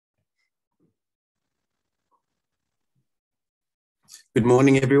Good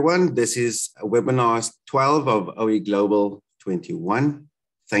morning, everyone. This is webinar 12 of OEGlobal 21.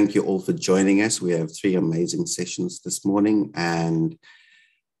 Thank you all for joining us. We have 3 amazing sessions this morning, and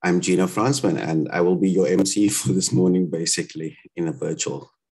I'm Gino Fransman, and I will be your MC for this morning, basically, in a virtual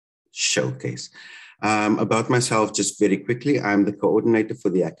showcase. About myself, just very quickly, I'm the coordinator for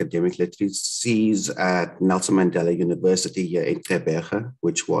the academic literacies at Nelson Mandela University here in Gqeberha,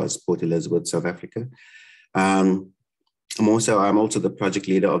 which was Port Elizabeth, South Africa. I'm also the project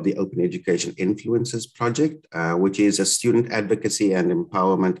leader of the Open Education Influencers Project, which is a student advocacy and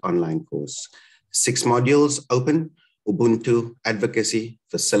empowerment online course. 6 modules: open, Ubuntu, advocacy,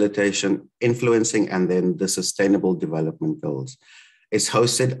 facilitation, influencing, and then the sustainable development goals. It's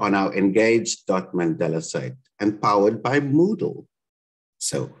hosted on our engage.mandela site and powered by Moodle.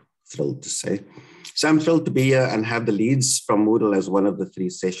 So thrilled to say. So I'm thrilled to be here and have the leads from Moodle as one of the 3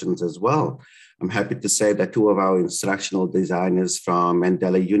 sessions as well. I'm happy to say that 2 of our instructional designers from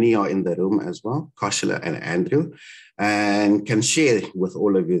Mandela Uni are in the room as well, Koshila and Andrew, and can share with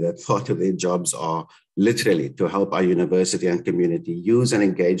all of you that part of their jobs are literally to help our university and community use and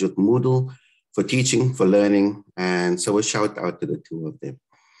engage with Moodle for teaching, for learning, and so a shout out to the 2 of them.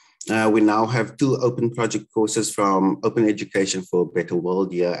 We now have 2 open project courses from Open Education for a Better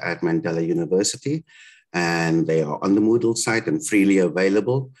World here at Mandela University, and they are on the Moodle site and freely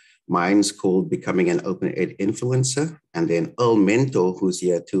available. Mine's called Becoming an Open Ed Influencer, and then Earl Mentor, who's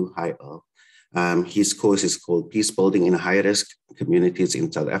here too. Hi, Earl. His course is called Peace Building in High-Risk Communities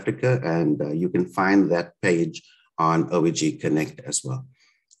in South Africa, and you can find that page on OEG Connect as well.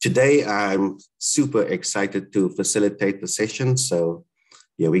 Today, I'm super excited to facilitate the session, so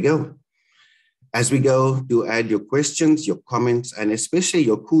here we go. As we go, do add your questions, your comments, and especially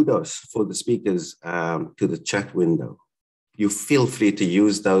your kudos for the speakers to the chat window. You feel free to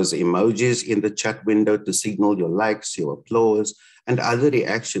use those emojis in the chat window to signal your likes, your applause, and other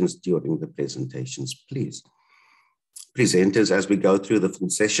reactions during the presentations, please. Presenters, as we go through the full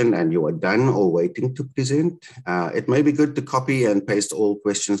session and you are done or waiting to present, it may be good to copy and paste all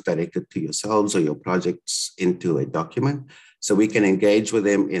questions directed to yourselves or your projects into a document so we can engage with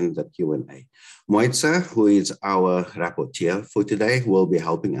them in the Q&A. Moitza, who is our rapporteur for today, will be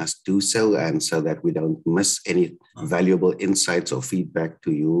helping us do so, and so that we don't miss any valuable insights or feedback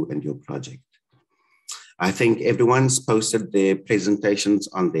to you and your project. I think everyone's posted their presentations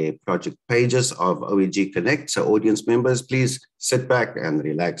on their project pages of OEG Connect, so audience members, please sit back and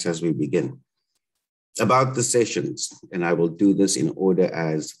relax as we begin. About the sessions, and I will do this in order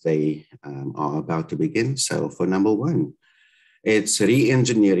as they are about to begin. So for number 1, it's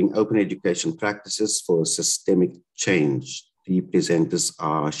Reengineering Open Education Practices for Systemic Change. The presenters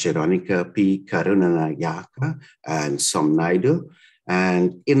are Shironica P, Karunanayaka and Som Naidu.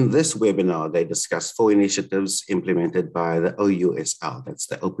 And in this webinar, they discuss 4 initiatives implemented by the OUSL, that's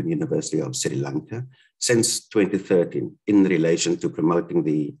the Open University of Sri Lanka, since 2013 in relation to promoting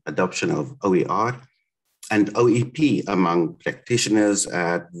the adoption of OER and OEP among practitioners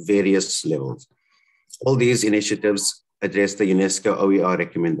at various levels. All these initiatives address the UNESCO OER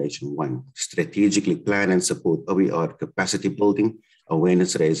Recommendation 1, strategically plan and support OER capacity building,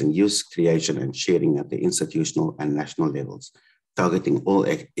 awareness raising, use, creation, and sharing at the institutional and national levels, targeting all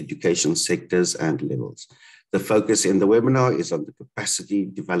education sectors and levels. The focus in the webinar is on the capacity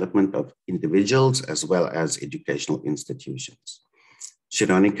development of individuals as well as educational institutions.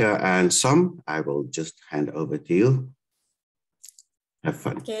 Shironica and Som, I will just hand over to you. Have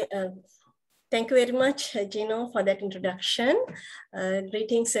fun. Okay. Thank you very much, Gino, for that introduction.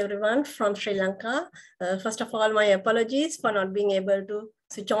 Greetings, everyone from Sri Lanka. First of all, my apologies for not being able to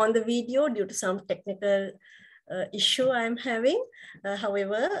switch on the video due to some technical issue I'm having.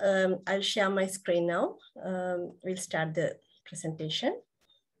 However, I'll share my screen now. We'll start the presentation.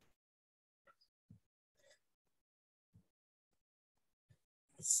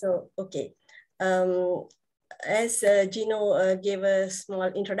 So, okay. As Gino gave a small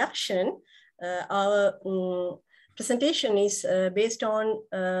introduction, our presentation is based on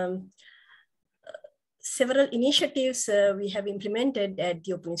several initiatives we have implemented at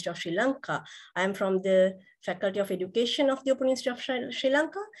the Open University of Sri Lanka. I'm from the Faculty of Education of the Open University of Sri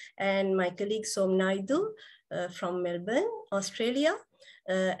Lanka, and my colleague Som Naidu from Melbourne, Australia.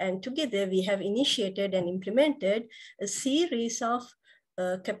 And together we have initiated and implemented a series of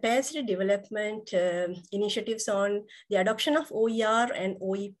capacity development initiatives on the adoption of OER and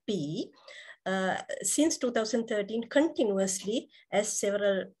OEP since 2013 continuously as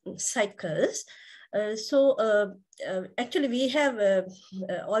several cycles. Actually we have,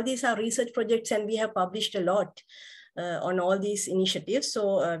 all these are research projects and we have published a lot on all these initiatives.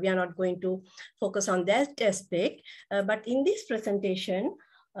 So we are not going to focus on that aspect. But in this presentation,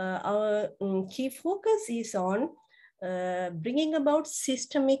 our key focus is on bringing about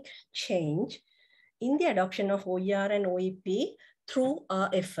systemic change in the adoption of OER and OEP through our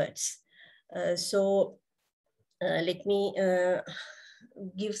efforts. Let me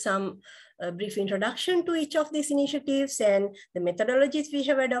give some brief introduction to each of these initiatives and the methodologies we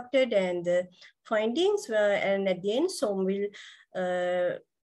have adopted and the findings. And at the end, Som will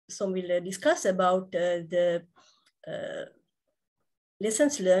discuss about the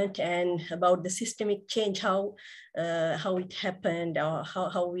lessons learned and about the systemic change, how it happened, or how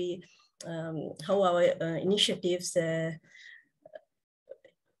our initiatives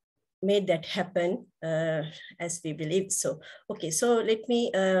made that happen as we believe. So, okay, so let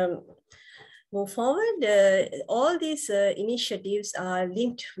me move forward. All these initiatives are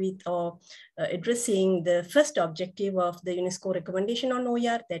linked with or addressing the first objective of the UNESCO recommendation on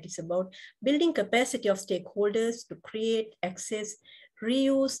OER, that is about building capacity of stakeholders to create, access,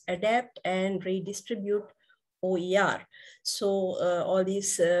 reuse, adapt, and redistribute OER. So all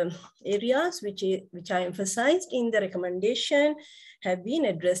these areas which are emphasized in the recommendation have been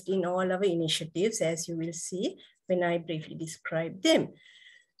addressed in all our initiatives, as you will see when I briefly describe them.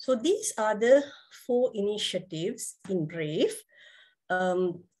 So these are the 4 initiatives in brief.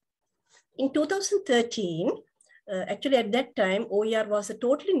 In 2013, actually at that time, OER was a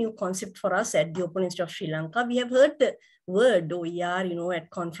totally new concept for us at the Open Institute of Sri Lanka. We have heard the word OER, at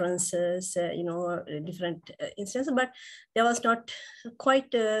conferences, different instances, but there was not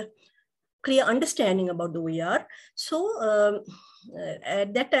quite a clear understanding about the OER. So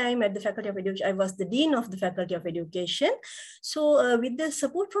at that time at the Faculty of Education, I was the Dean of the Faculty of Education. So with the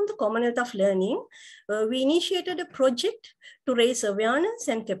support from the Commonwealth of Learning, we initiated a project to raise awareness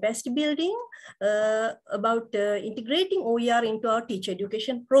and capacity building about integrating OER into our teacher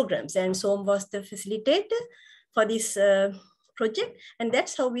education programs. And Som was the facilitator for this project. And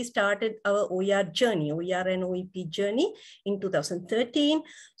that's how we started our OER journey, OER and OEP journey in 2013.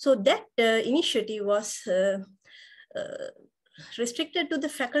 So that initiative was restricted to the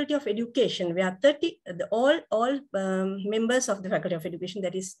Faculty of Education. We are 30, all members of the Faculty of Education,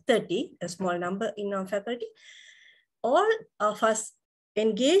 that is 30, a small number in our faculty. All of us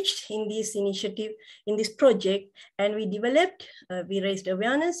engaged in this initiative, in this project, and we developed, we raised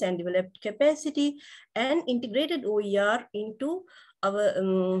awareness and developed capacity and integrated OER into our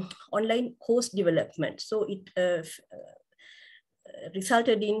online course development. So it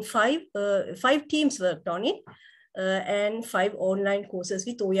resulted in five teams worked on it. And 5 online courses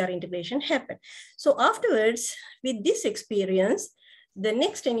with OER integration happened. So afterwards, with this experience, the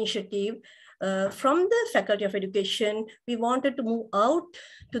next initiative from the Faculty of Education, we wanted to move out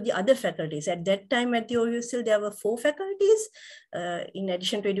to the other faculties. At that time at the OUSL, there were 4 faculties, in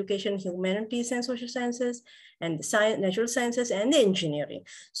addition to education, humanities and social sciences, and the science, natural sciences, and the engineering.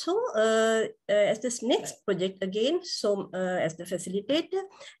 So as this next project, again, so as the facilitator,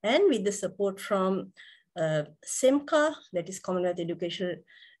 and with the support from SEMCA, that is Commonwealth Educational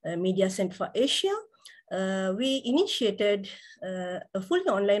Media Center for Asia, we initiated a fully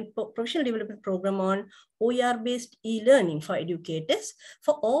online professional development program on OER-based e-learning for educators,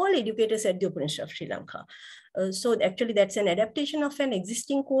 for all educators at the Open Institute of Sri Lanka. So actually that's an adaptation of an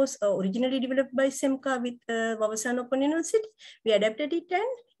existing course originally developed by SEMCA with Wawasan Open University. We adapted it and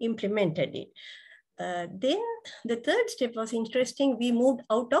implemented it. Then the third step was interesting. We moved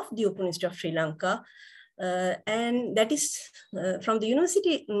out of the Open Institute of Sri Lanka. And that is from the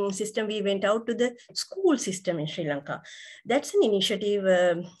university system, we went out to the school system in Sri Lanka. That's an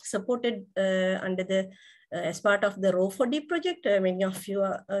initiative supported under the, as part of the RO4D project. Many of you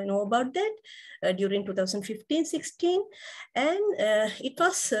know about that during 2015-16. And it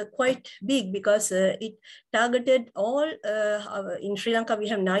was quite big because it targeted all, in Sri Lanka, we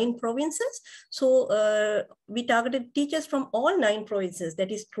have 9 provinces. So we targeted teachers from all 9 provinces, that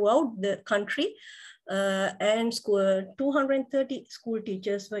is throughout the country. And 230 school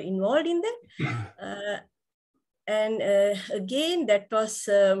teachers were involved in that. And again, that was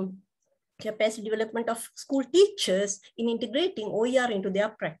capacity development of school teachers in integrating OER into their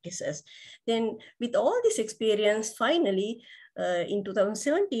practices. Then with all this experience, finally, in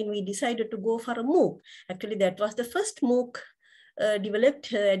 2017, we decided to go for a MOOC. Actually, that was the first MOOC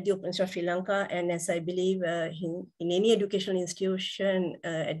developed at the Open Institute of Sri Lanka, and as I believe in any educational institution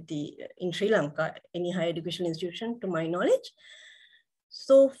in Sri Lanka, any higher educational institution to my knowledge.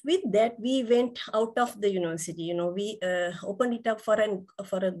 So with that, we went out of the university. We opened it up for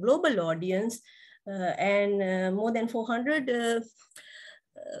a global audience, and more than 400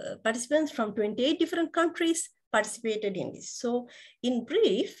 participants from 28 different countries participated in this. So in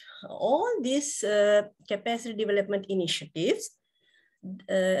brief, all these capacity development initiatives,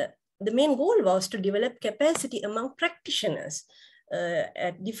 the main goal was to develop capacity among practitioners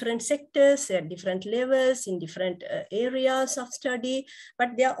at different sectors, at different levels, in different areas of study, but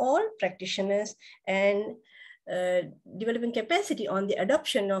they are all practitioners, and developing capacity on the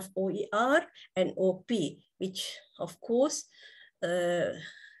adoption of OER and OP, which of course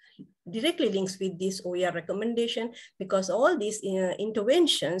directly links with this OER recommendation, because all these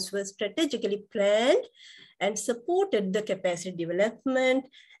interventions were strategically planned and supported the capacity development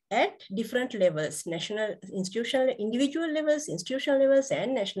at different levels, national, institutional, individual levels, institutional levels,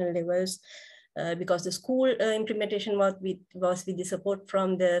 and national levels, because the school implementation was with the support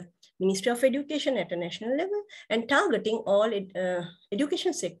from the Ministry of Education at a national level, and targeting all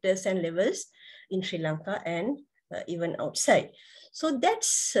education sectors and levels in Sri Lanka and even outside. So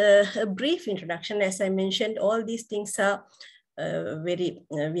that's a brief introduction. As I mentioned, all these things are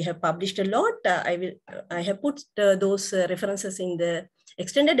we have published a lot. I have put those references in the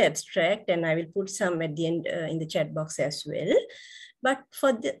extended abstract, and I will put some at the end in the chat box as well. But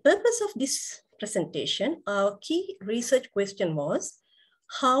for the purpose of this presentation, our key research question was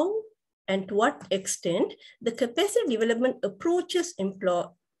how and to what extent the capacity development approaches employed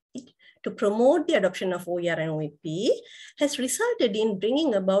to promote the adoption of OER and OEP has resulted in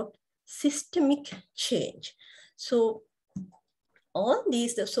bringing about systemic change. So all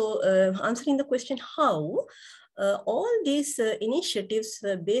these, answering the question how, all these initiatives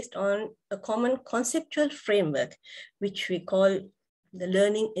were based on a common conceptual framework, which we call the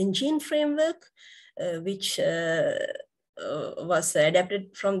learning engine framework, which was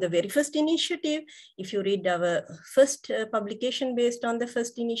adapted from the very first initiative. If you read our first publication based on the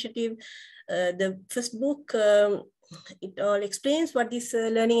first initiative, the first book, it all explains what this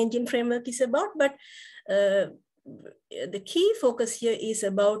learning engine framework is about, but the key focus here is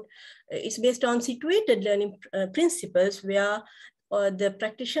about, it's based on situated learning principles, where the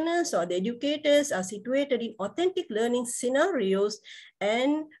practitioners or the educators are situated in authentic learning scenarios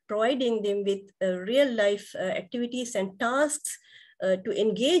and providing them with real life activities and tasks to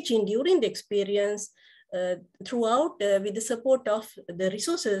engage in during the experience throughout with the support of the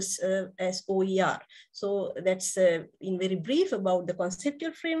resources as OER. So that's in very brief about the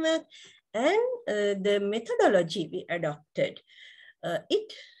conceptual framework and the methodology we adopted.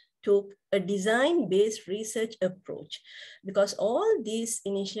 It took a design-based research approach, because all these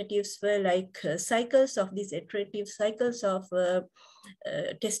initiatives were like cycles of these iterative cycles of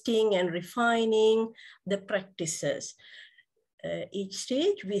testing and refining the practices. Each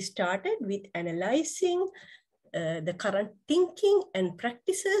stage we started with analyzing the current thinking and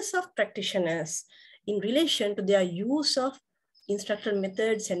practices of practitioners in relation to their use of instructional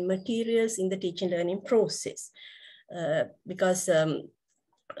methods and materials in the teaching learning process. Because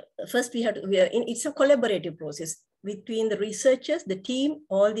first it's a collaborative process between the researchers, the team,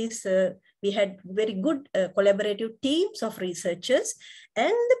 all these, we had very good collaborative teams of researchers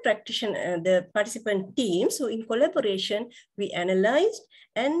and the practitioner, the participant team. So in collaboration, we analyzed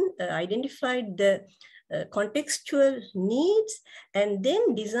and identified the contextual needs, and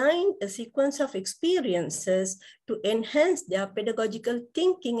then designed a sequence of experiences to enhance their pedagogical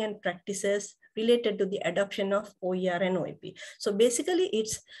thinking and practices related to the adoption of OER and OEP. So basically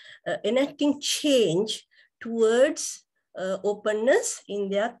it's enacting change towards openness in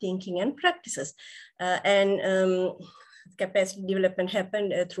their thinking and practices. Capacity development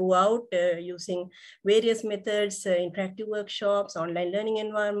happened throughout using various methods, interactive workshops, online learning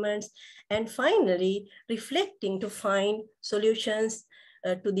environments, and finally reflecting to find solutions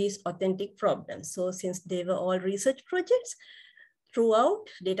to these authentic problems. So since they were all research projects, throughout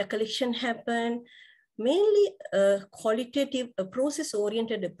data collection happened, mainly a qualitative, a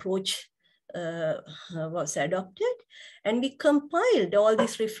process-oriented approach was adopted, and we compiled all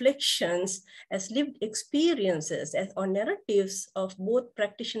these reflections as lived experiences or narratives of both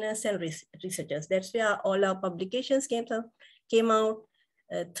practitioners and researchers. That's where all our publications came out.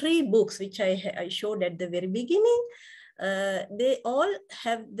 3 books, which I showed at the very beginning. They all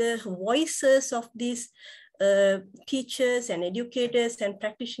have the voices of these teachers and educators and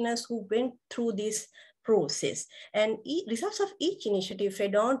practitioners who went through this process, and results of each initiative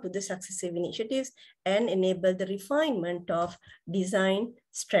fed on to the successive initiatives and enabled the refinement of design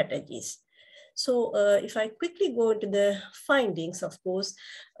strategies. So if I quickly go into the findings, of course,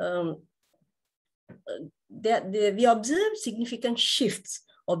 we observed significant shifts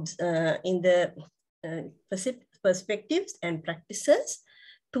in the perspectives and practices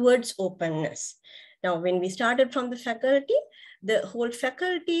towards openness. Now, when we started from the faculty, the whole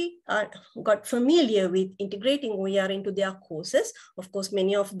faculty got familiar with integrating OER into their courses. Of course,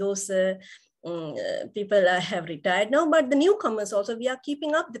 many of those people have retired now, but the newcomers also, we are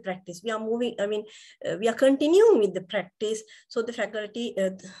keeping up the practice. We are moving, we are continuing with the practice. So the faculty,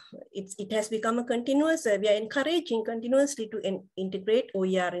 it has become a continuous, we are encouraging continuously to integrate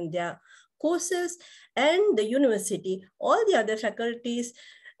OER in their courses. And the university, all the other faculties,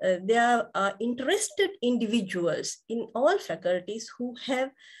 there are interested individuals in all faculties who have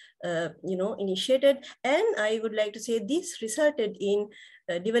initiated. And I would like to say this resulted in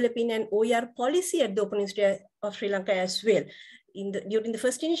developing an OER policy at the Open University of Sri Lanka as well. During the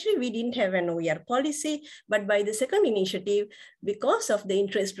first initiative, we didn't have an OER policy, but by the second initiative, because of the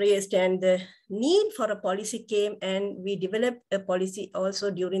interest raised and the need for a policy came, and we developed a policy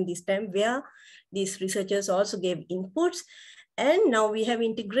also during this time where these researchers also gave inputs. And now we have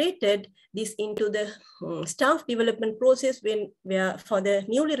integrated this into the staff development process where for the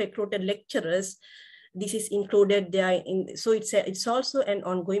newly recruited lecturers, this is included there. So it's also an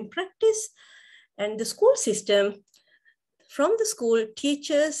ongoing practice. And the school system, from the school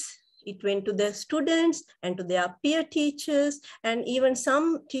teachers, it went to the students and to their peer teachers, and even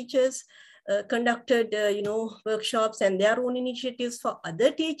some teachers conducted workshops and their own initiatives for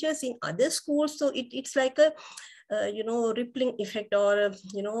other teachers in other schools. So it's like a rippling effect, or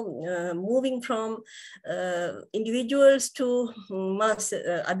moving from individuals to mass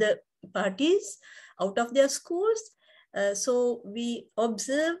other parties out of their schools. So we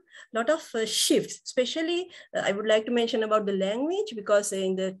observe a lot of shifts, especially I would like to mention about the language, because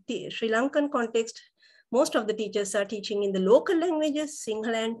in the Sri Lankan context, most of the teachers are teaching in the local languages,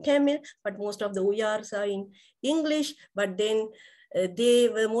 Sinhala and Tamil, but most of the OERs are in English. But then they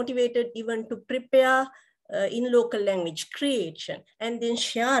were motivated even to prepare in local language creation, and then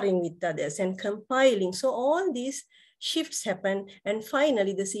sharing with others and compiling. So all these shifts happen. And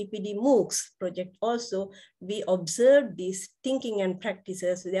finally, the CPD MOOCs project also, we observed these thinking and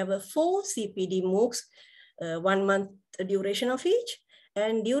practices. There were 4 CPD MOOCs, 1 month duration of each.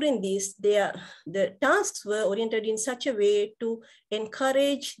 And during this, the tasks were oriented in such a way to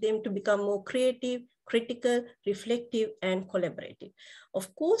encourage them to become more creative, critical, reflective, and collaborative.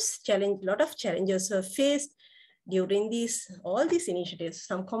 Of course, a lot of challenges were faced during all these initiatives.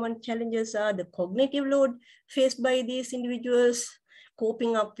 Some common challenges are the cognitive load faced by these individuals,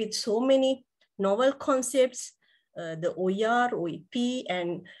 coping up with so many novel concepts, the OER, OEP,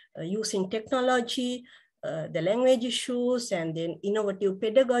 and using technology, the language issues, and then innovative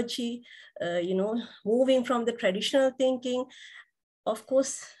pedagogy, moving from the traditional thinking. Of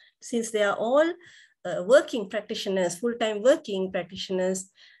course, since they are all working practitioners, full-time working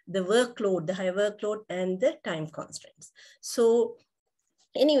practitioners, the workload, the high workload, and the time constraints. So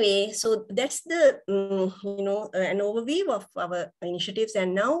anyway, so that's the, an overview of our initiatives.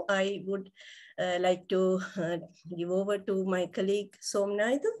 And now I would like to give over to my colleague Som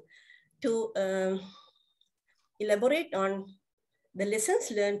Naidu to elaborate on the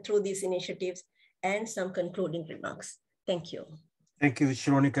lessons learned through these initiatives and some concluding remarks. Thank you. Thank you,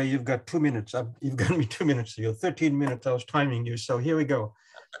 Shironica. You've got 2 minutes. You've got me 2 minutes. You're 13 minutes. I was timing you. So here we go.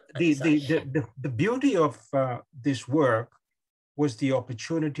 The beauty of this work was the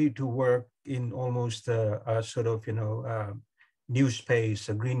opportunity to work in almost a sort of, new space,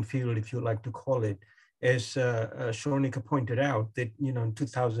 a green field, if you like to call it. As Shironica pointed out, that, in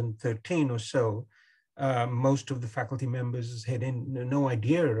 2013 or so, most of the faculty members had no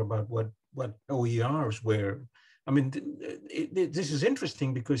idea about what OERs were. I mean, this is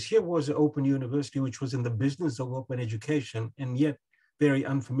interesting because here was an open university which was in the business of open education, and yet very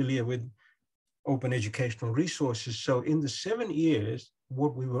unfamiliar with open educational resources. So in the 7 years,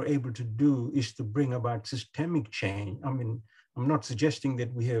 what we were able to do is to bring about systemic change. I mean, I'm not suggesting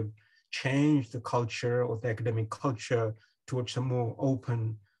that we have changed the culture or the academic culture towards a more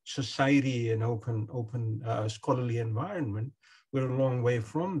open society and open scholarly environment. We're a long way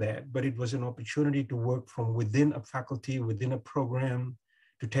from that, but it was an opportunity to work from within a faculty, within a program,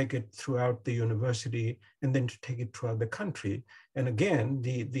 to take it throughout the university, and then to take it throughout the country. And again,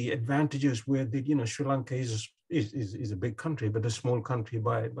 the advantages were that, Sri Lanka is a big country, but a small country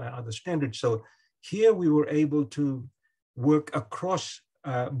by other standards. So here we were able to work across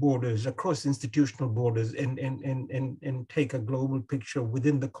borders, across institutional borders, and take a global picture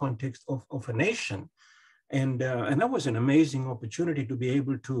within the context of a nation. And that was an amazing opportunity to be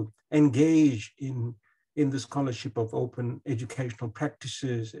able to engage in the scholarship of open educational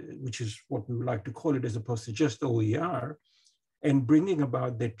practices, which is what we would like to call it, as opposed to just OER, and bringing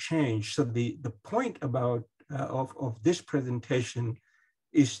about that change. So the point about of this presentation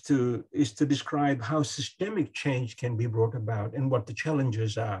is to describe how systemic change can be brought about and what the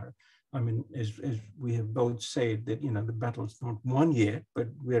challenges are. I mean, as we have both said that, you know, the battle's not won yet, but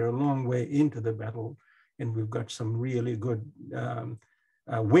we're a long way into the battle, and we've got some really good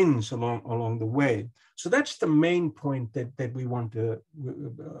wins along the way. So that's the main point that we want to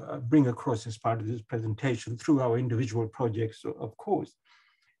bring across as part of this presentation through our individual projects, of course.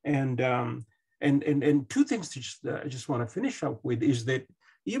 And two things I just want to finish up with is that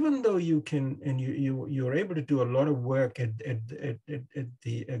even though you can, and you're able to do a lot of work at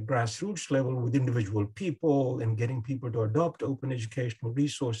the grassroots level with individual people and getting people to adopt open educational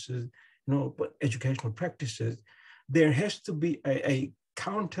resources, you know, educational practices, there has to be a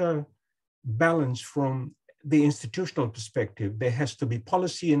counterbalance from the institutional perspective. There has to be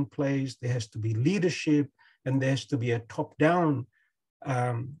policy in place, there has to be leadership, and there has to be a top-down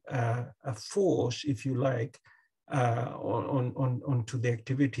a force, if you like, onto the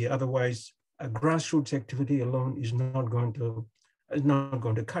activity. Otherwise, a grassroots activity alone is not going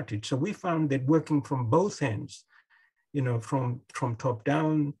to cut it. So we found that working from both ends, you know, from top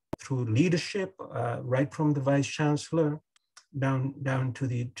down through leadership, right from the vice chancellor down to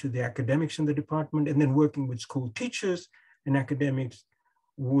the academics in the department, and then working with school teachers and academics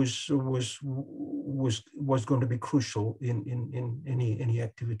was going to be crucial in any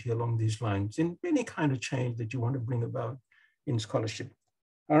activity along these lines, in any kind of change that you want to bring about in scholarship.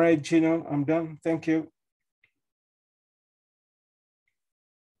 All right, Gino, I'm done. Thank you.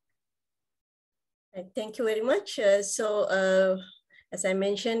 Thank you very much. As I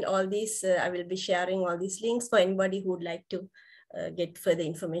mentioned, all these, I will be sharing all these links for anybody who would like to get further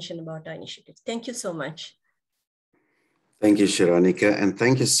information about our initiative. Thank you so much. Thank you, Shironica, and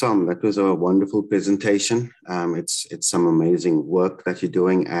thank you, Som. That was a wonderful presentation. It's some amazing work that you're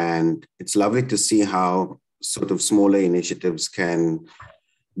doing, and it's lovely to see how sort of smaller initiatives can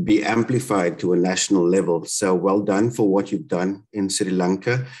be amplified to a national level. So well done for what you've done in Sri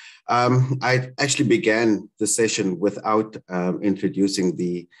Lanka. I actually began the session without introducing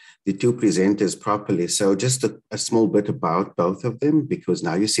the two presenters properly. So just a small bit about both of them, because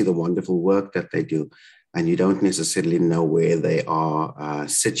now you see the wonderful work that they do, and you don't necessarily know where they are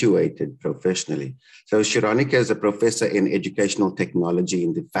situated professionally. So Shironica is a professor in educational technology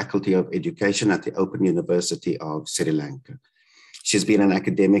in the Faculty of Education at the Open University of Sri Lanka. She's been an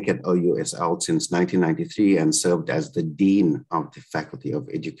academic at OUSL since 1993 and served as the Dean of the Faculty of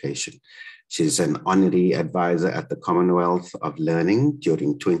Education. She's an honorary advisor at the Commonwealth of Learning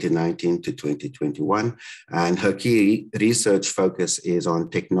during 2019 to 2021. And her key research focus is on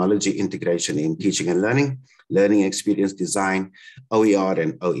technology integration in teaching and learning experience design, OER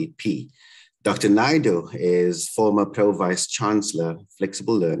and OEP. Dr. Naidu is former Pro-Vice Chancellor,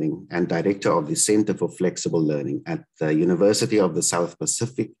 Flexible Learning, and Director of the Center for Flexible Learning at the University of the South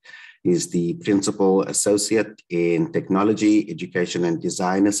Pacific. He's the Principal Associate in Technology, Education and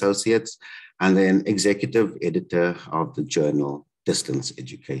Design Associates, and then Executive Editor of the journal Distance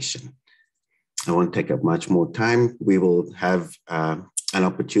Education. I won't take up much more time. We will have an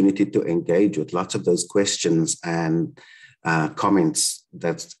opportunity to engage with lots of those questions and comments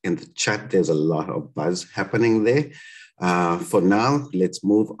that's in the chat. There's a lot of buzz happening there. For now, let's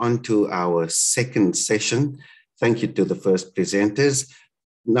move on to our second session. Thank you to the first presenters.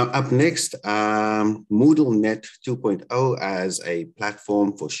 Now up next, MoodleNet 2.0 as a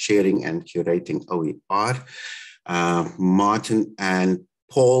platform for sharing and curating OER. Martin and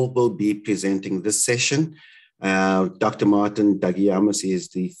Paul will be presenting this session. Dr. Martin Dougiamas is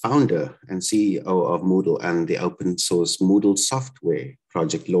the founder and CEO of Moodle and the open source Moodle software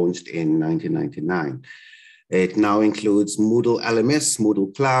project launched in 1999. It now includes Moodle LMS,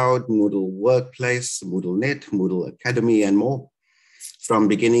 Moodle Cloud, Moodle Workplace, MoodleNet, Moodle Academy, and more. From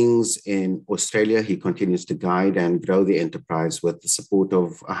beginnings in Australia, he continues to guide and grow the enterprise with the support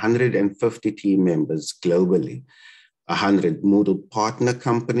of 150 team members globally, 100 Moodle partner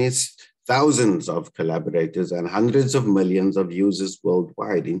companies, thousands of collaborators, and hundreds of millions of users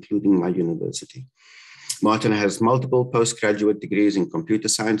worldwide, including my university. Martin has multiple postgraduate degrees in computer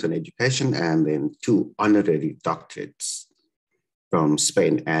science and education, and then 2 honorary doctorates from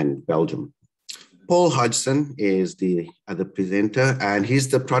Spain and Belgium. Paul Hodgson is the other presenter, and he's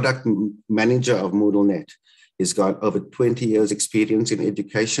the product manager of MoodleNet. He's got over 20 years experience in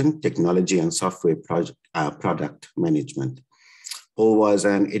education, technology, and software product management. Paul was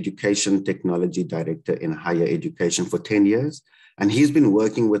an education technology director in higher education for 10 years, and he's been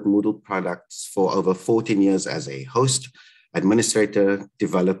working with Moodle products for over 14 years as a host, administrator,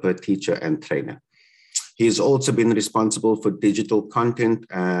 developer, teacher, and trainer. He's also been responsible for digital content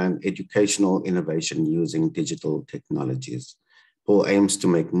and educational innovation using digital technologies. Paul aims to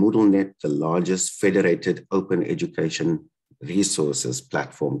make MoodleNet the largest federated open education resources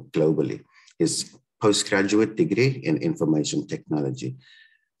platform globally. His postgraduate degree in information technology.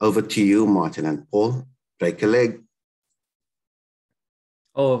 Over to you, Martin and Paul. Break a leg.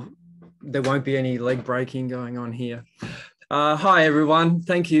 Oh, there won't be any leg breaking going on here. Hi, everyone.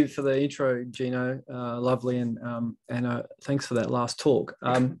 Thank you for the intro, Gino. Lovely, and thanks for that last talk.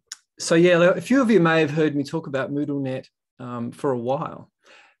 So yeah, a few of you may have heard me talk about MoodleNet for a while.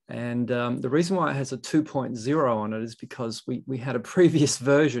 And the reason why it has a 2.0 on it is because we had a previous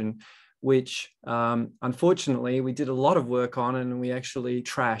version which unfortunately we did a lot of work on and we actually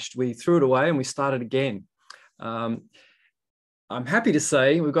trashed. We threw it away and we started again. I'm happy to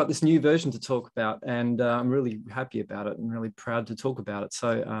say we've got this new version to talk about, and I'm really happy about it and really proud to talk about it.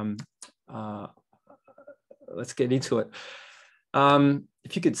 So let's get into it.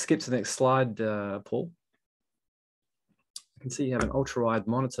 If you could skip to the next slide, Paul. I can see you have an ultra-wide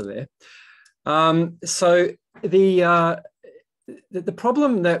monitor there. So the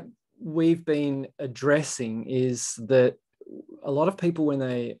problem that we've been addressing is that a lot of people, when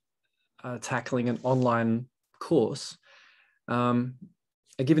they are tackling an online course, are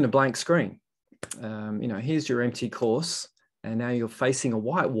given a blank screen. You know, here's your empty course, and now you're facing a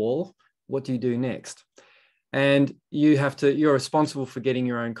white wall. What do you do next? And you're responsible for getting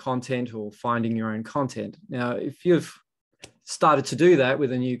your own content or finding your own content. Now, if you've started to do that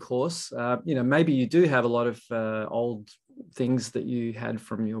with a new course, you know, maybe you do have a lot of old things that you had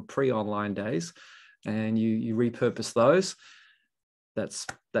from your pre-online days, and you repurpose those.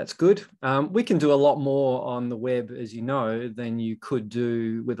 That's good. We can do a lot more on the web, as you know, than you could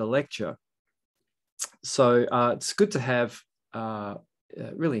do with a lecture. So it's good to have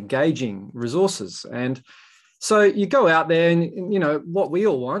really engaging resources. And so you go out there and you know, what we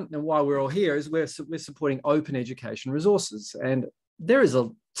all want and why we're all here is we're supporting open education resources. And there is a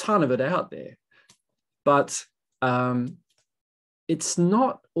ton of it out there, but it's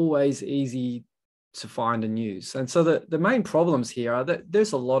not always easy to find and use. And so the main problems here are that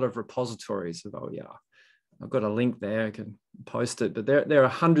there's a lot of repositories of OER. I've got a link there, I can post it, but there are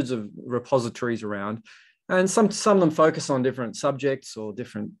hundreds of repositories around, and some of them focus on different subjects or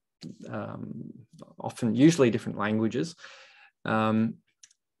different, usually different languages. And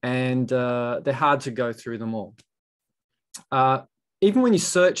they're hard to go through them all. Even when you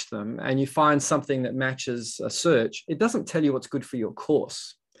search them and you find something that matches a search, it doesn't tell you what's good for your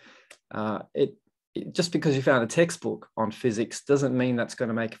course. Just because you found a textbook on physics doesn't mean that's going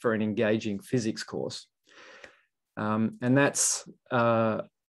to make for an engaging physics course. And that's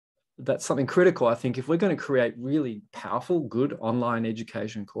something critical, I think. If we're going to create really powerful, good online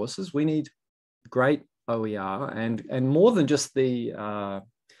education courses, we need great OER and more than just the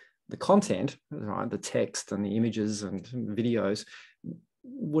content, right? The text and the images and videos.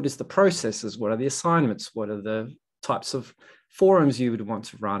 What is the processes? What are the assignments? What are the types of forums you would want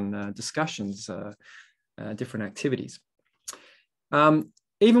to run, discussions, different activities?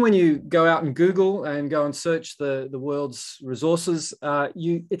 Even when you go out and Google and go and search the world's resources,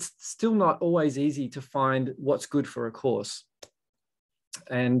 it's still not always easy to find what's good for a course.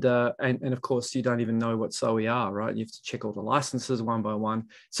 And of course, you don't even know what's OER, right? You have to check all the licenses one by one.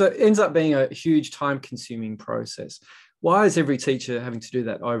 So it ends up being a huge time-consuming process. Why is every teacher having to do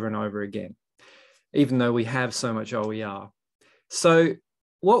that over and over again, even though we have so much OER? So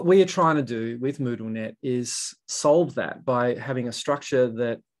what we are trying to do with MoodleNet is solve that by having a structure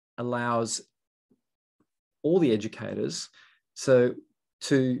that allows all the educators to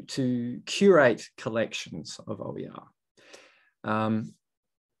curate collections of OER.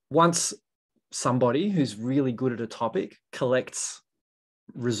 Once somebody who's really good at a topic collects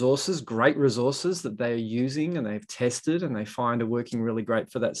resources, great resources that they're using and they've tested and they find are working really great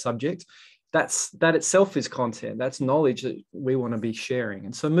for that subject, that itself is content. That's knowledge that we want to be sharing.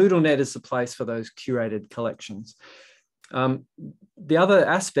 And so MoodleNet is the place for those curated collections. The other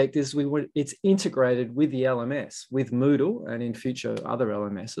aspect is it's integrated with the LMS, with Moodle and in future other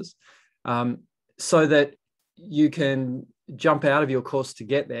LMSs, so that you can jump out of your course to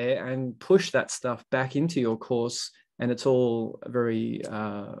get there and push that stuff back into your course, and it's all very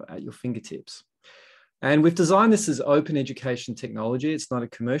at your fingertips. And we've designed this as open education technology. It's not a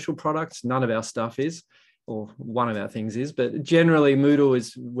commercial product. None of our stuff is, or one of our things is, but generally Moodle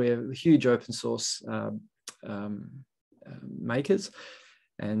we're huge open source makers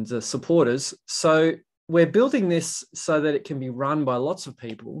and supporters. So we're building this so that it can be run by lots of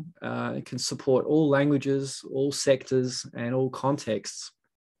people. It can support all languages, all sectors, and all contexts.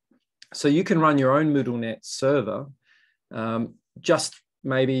 So you can run your own MoodleNet server. Just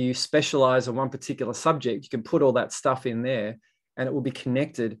maybe you specialize on one particular subject, you can put all that stuff in there and it will be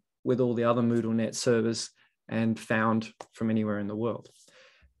connected with all the other MoodleNet servers and found from anywhere in the world.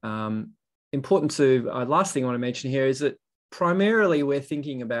 Important to, last thing I want to mention here is that primarily we're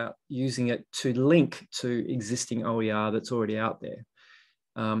thinking about using it to link to existing OER that's already out there.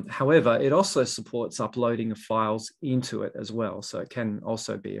 However, it also supports uploading of files into it as well, so it can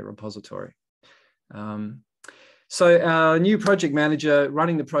also be a repository. So our new project manager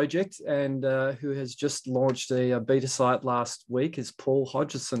running the project and who has just launched a beta site last week is Paul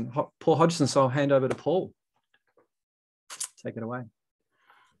Hodgson. Paul Hodgson, so I'll hand over to Paul. Take it away.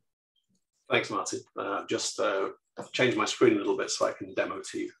 Thanks, Martin. Just change my screen a little bit so I can demo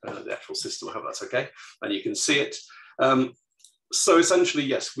to you the actual system. I hope that's okay. And you can see it. So essentially,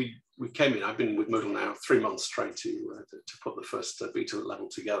 yes, we came in. I've been with Moodle now 3 months trying to put the first beta level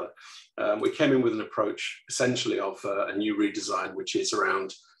together. We came in with an approach essentially of a new redesign, which is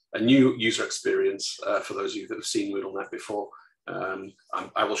around a new user experience for those of you that have seen MoodleNet before.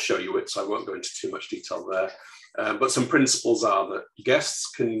 I will show you it, so I won't go into too much detail there. But some principles are that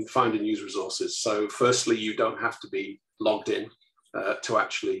guests can find and use resources. So firstly, you don't have to be logged in to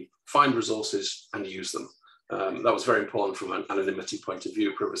actually find resources and use them. That was very important from an anonymity point of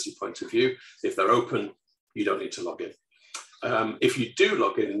view, privacy point of view. If they're open, you don't need to log in. If you do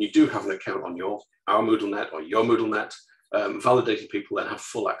log in and you do have an account on our MoodleNet or your MoodleNet, validated people then have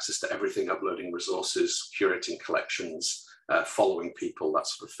full access to everything, uploading resources, curating collections, following people, that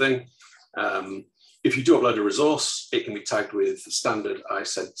sort of thing. If you do upload a resource, it can be tagged with standard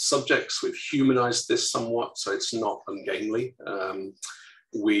ISED subjects. We've humanized this somewhat, so it's not ungainly.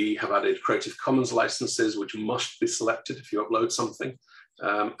 We have added Creative Commons licenses, which must be selected if you upload something,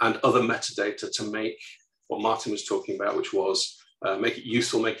 and other metadata to make what Martin was talking about, which was make it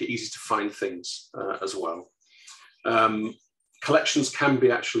useful, make it easy to find things as well. Collections can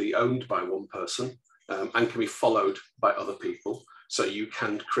be actually owned by one person and can be followed by other people. So you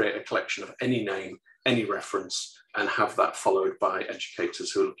can create a collection of any name, any reference, and have that followed by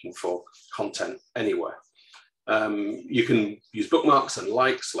educators who are looking for content anywhere. You can use bookmarks and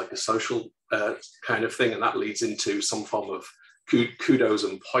likes, like a social kind of thing, and that leads into some form of kudos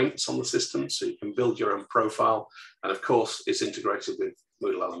and points on the system. So you can build your own profile. And of course, it's integrated with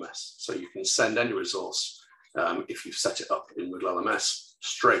Moodle LMS. So you can send any resource, if you've set it up in Moodle LMS,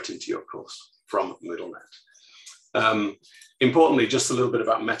 straight into your course from MoodleNet. Importantly, just a little bit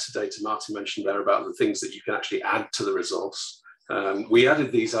about metadata. Martin mentioned there about the things that you can actually add to the resource. We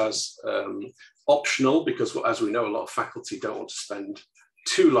added these as optional because, as we know, a lot of faculty don't want to spend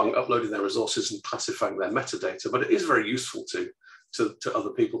too long uploading their resources and classifying their metadata, but it is very useful to other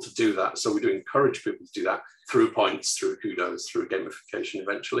people to do that. So we do encourage people to do that through points, through kudos, through gamification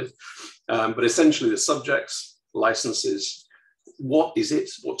eventually. But essentially the subjects, licenses, what is it?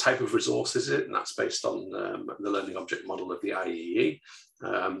 What type of resource is it? And that's based on the learning object model of the IEEE.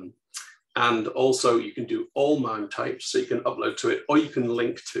 And also you can do all MIME types, so you can upload to it, or you can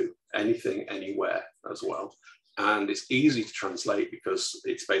link to anything, anywhere as well. And it's easy to translate because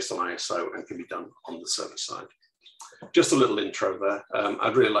it's based on ISO and can be done on the server side. Just a little intro there.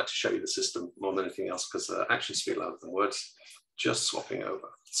 I'd really like to show you the system more than anything else because actions speak louder than words. Just swapping over.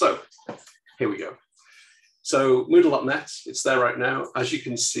 So here we go. So Moodle.net, it's there right now. As you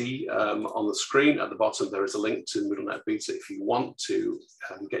can see on the screen at the bottom, there is a link to MoodleNet Beta. If you want to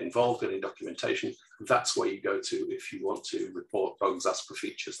get involved in any documentation, that's where you go to if you want to report bugs, ask for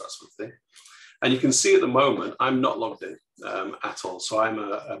features, that sort of thing. And you can see at the moment, I'm not logged in at all. So I'm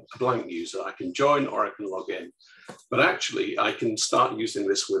a blank user. I can join or I can log in. But actually, I can start using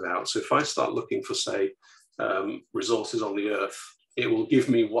this without. So if I start looking for, say, resources on the Earth, it will give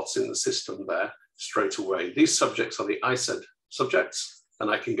me what's in the system there straight away. These subjects are the ISED subjects, and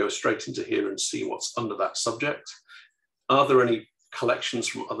I can go straight into here and see what's under that subject. Are there any collections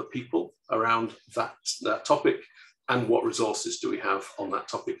from other people around that topic? And what resources do we have on that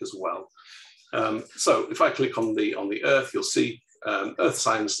topic as well? So if I click on the Earth, you'll see Earth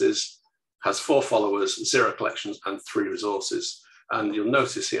Sciences has 4 followers, 0 collections, and 3 resources. And you'll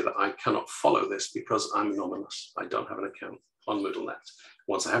notice here that I cannot follow this because I'm anonymous. I don't have an account on MoodleNet.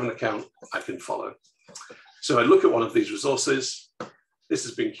 Once I have an account, I can follow. So I look at one of these resources. This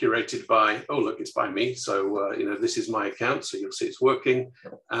has been curated by, oh, look, it's by me. So, you know, this is my account. So you'll see it's working.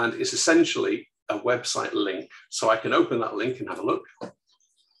 And it's essentially a website link. So I can open that link and have a look.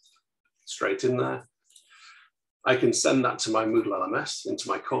 Straight in there. I can send that to my Moodle LMS into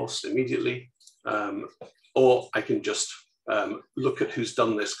my course immediately. Or I can just look at who's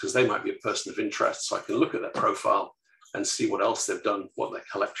done this because they might be a person of interest. So I can look at their profile and see what else they've done, what their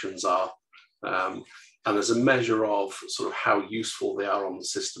collections are. And there's a measure of sort of how useful they are on the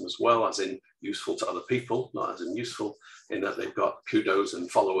system as well, as in useful to other people, not as in useful in that they've got kudos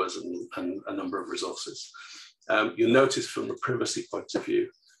and followers and a number of resources. You'll notice from the privacy point of view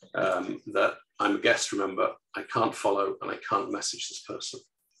that I'm a guest, remember, I can't follow and I can't message this person.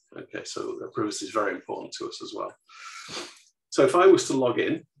 Okay, so the privacy is very important to us as well. So if I was to log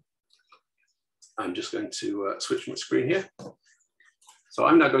in, I'm just going to switch my screen here. So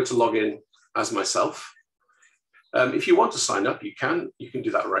I'm now going to log in as myself. If you want to sign up, you can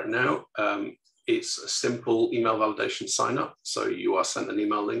do that right now. It's a simple email validation sign up. So you are sent an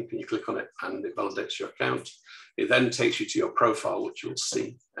email link and you click on it and it validates your account. It then takes you to your profile, which you'll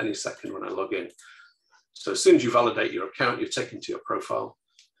see any second when I log in. So as soon as you validate your account, you're taken to your profile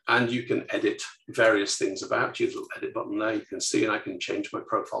and you can edit various things about you. There's a little edit button there. You can see, and I can change my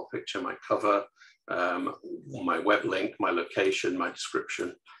profile picture, my cover, my web link, my location, my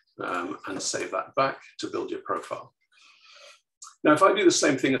description, and save that back to build your profile. Now, if I do the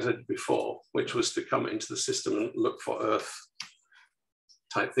same thing as I did before, which was to come into the system and look for Earth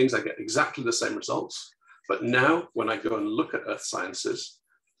type things, I get exactly the same results. But now when I go and look at Earth sciences,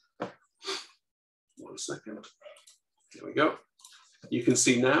 1 second, here we go. You can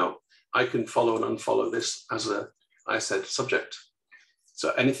see now I can follow and unfollow this as a, I said, subject.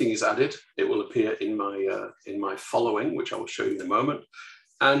 So anything is added, it will appear in my following, which I will show you in a moment.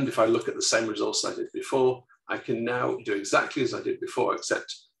 And if I look at the same results I did before, I can now do exactly as I did before,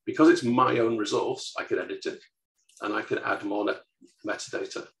 except because it's my own resource, I can edit it and I can add more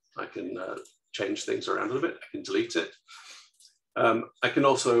metadata. I can change things around a little bit. I can delete it. I can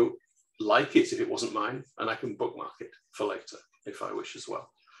also like it if it wasn't mine, and I can bookmark it for later if I wish as well.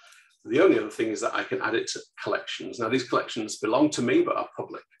 The only other thing is that I can add it to collections. Now, these collections belong to me, but are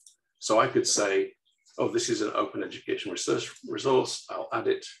public. So I could say, oh, this is an open education research resource. I'll add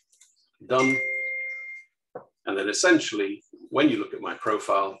it, done. And then essentially, when you look at my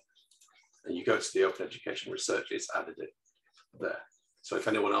profile and you go to the open education research, it's added it there. So if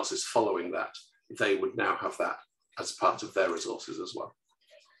anyone else is following that, they would now have that as part of their resources as well.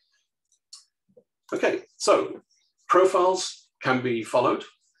 Okay, so profiles can be followed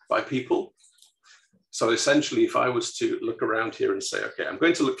by people. So essentially, if I was to look around here and say, okay, I'm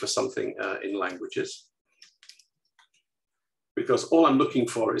going to look for something in languages, because all I'm looking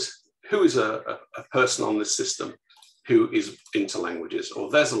for is who is a person on this system who is into languages, or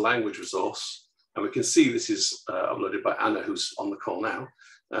there's a language resource. And we can see this is uploaded by Anna, who's on the call now.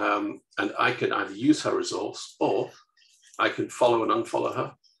 And I can either use her resource, or I can follow and unfollow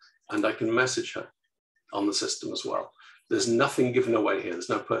her, and I can message her on the system as well. There's nothing given away here. There's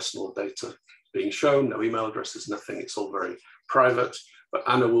no personal data being shown, no email addresses, nothing. It's all very private, but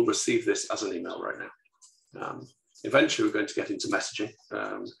Anna will receive this as an email right now. Eventually, we're going to get into messaging,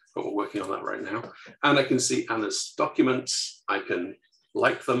 but we're working on that right now. And I can see Anna's documents. I can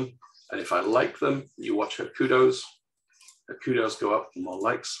like them. And if I like them, you watch her kudos. Her kudos go up, the more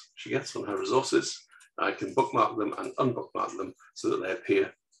likes she gets on her resources. I can bookmark them and unbookmark them so that they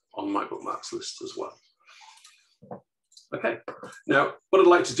appear on my bookmarks list as well. Okay, now what I'd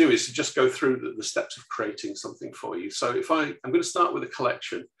like to do is to just go through the steps of creating something for you. So I'm going to start with a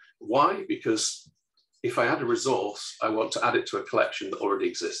collection. Why? Because if I add a resource, I want to add it to a collection that already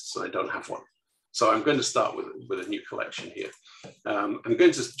exists and I don't have one. So I'm going to start with a new collection here. I'm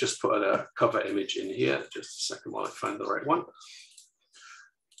going to just put a cover image in here. Just a second while I find the right one.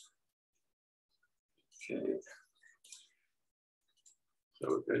 Okay. So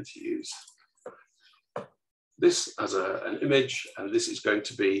we're going to use this as an image, and this is going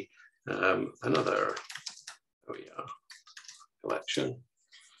to be another OER collection.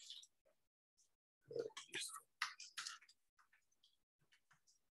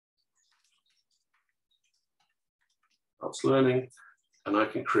 Helps learning, and I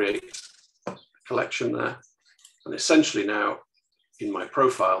can create a collection there. And essentially now in my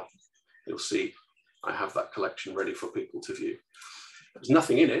profile, you'll see I have that collection ready for people to view. There's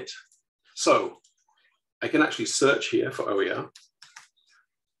nothing in it, so I can actually search here for OER,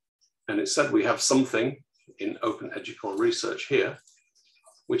 and it said we have something in Open Educational Research here,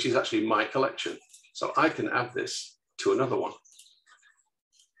 which is actually my collection. So I can add this to another one.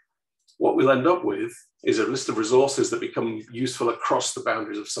 What we'll end up with is a list of resources that become useful across the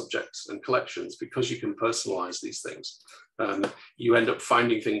boundaries of subjects and collections, because you can personalize these things. You end up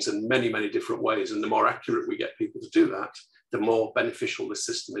finding things in many, many different ways, and the more accurate we get people to do that, the more beneficial this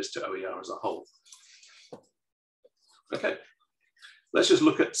system is to OER as a whole. Okay, let's just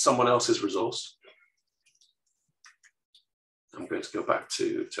look at someone else's resource. I'm going to go back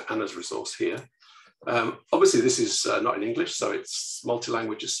to Anna's resource here. Obviously, this is not in English, so it's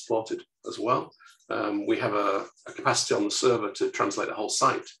multi-language is supported as well. We have a capacity on the server to translate the whole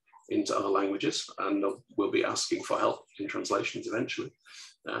site into other languages, and we'll be asking for help in translations eventually,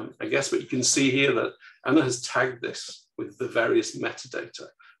 I guess. But you can see here that Anna has tagged this with the various metadata.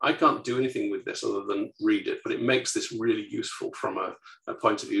 I can't do anything with this other than read it, but it makes this really useful from a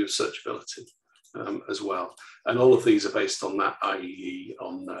point of view of searchability as well. And all of these are based on that IEE,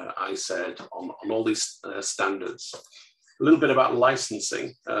 on ISED, on all these standards. A little bit about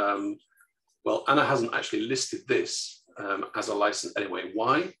licensing. Well, Anna hasn't actually listed this as a license anyway.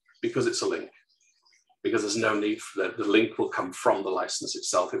 Why? Because it's a link. Because there's no need for the link will come from the license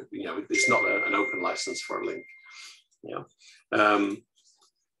itself. It's not an open license for a link. Yeah.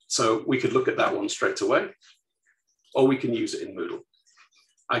 So we could look at that one straight away, or we can use it in Moodle.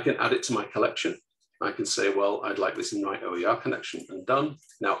 I can add it to my collection. I can say, well, I'd like this in my OER collection, and done.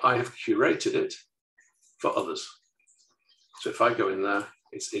 Now I have curated it for others. So if I go in there,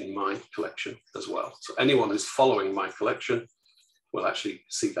 it's in my collection as well. So anyone who's following my collection will actually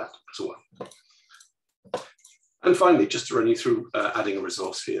see that as well. And finally, just to run you through adding a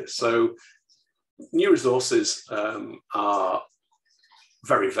resource here. So new resources are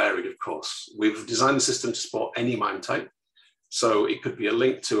very varied, of course. We've designed the system to support any MIME type. So it could be a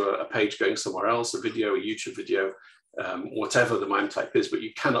link to a page going somewhere else, a video, a YouTube video, whatever the MIME type is, but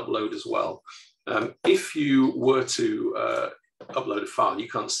you can upload as well. If you were to upload a file, you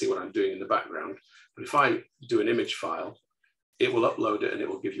can't see what I'm doing in the background, but if I do an image file, it will upload it and it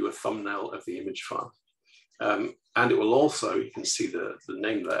will give you a thumbnail of the image file. And it will also, you can see the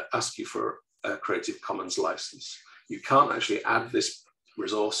name there, ask you for a Creative Commons license. You can't actually add this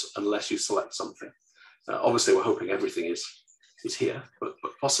resource unless you select something. Obviously, we're hoping everything is here, but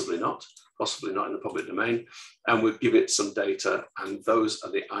possibly not in the public domain. And we'll give it some data, and those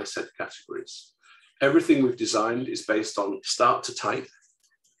are the ISED categories. Everything we've designed is based on start to type,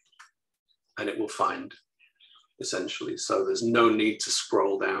 and it will find, essentially. So there's no need to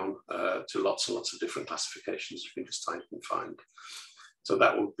scroll down to lots and lots of different classifications. You can just type and find. So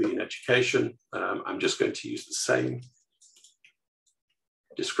that will be in education. I'm just going to use the same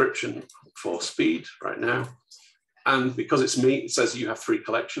description for speed right now. And because it's me, it says you have 3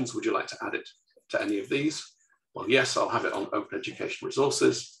 collections. Would you like to add it to any of these? Well, yes, I'll have it on Open Education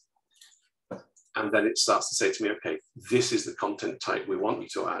Resources. And then it starts to say to me, okay, this is the content type we want you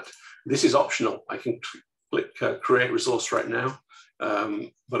to add. This is optional. I can click create resource right now.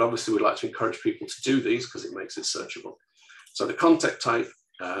 But obviously we'd like to encourage people to do these because it makes it searchable. So the content type,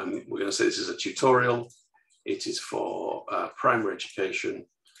 we're going to say this is a tutorial. It is for primary education.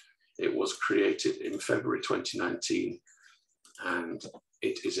 It was created in February 2019, and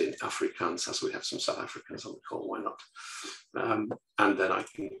it is in Afrikaans, as we have some South Africans on the call, why not? And then I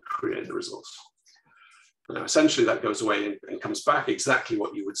can create the resource. Now, essentially that goes away and comes back exactly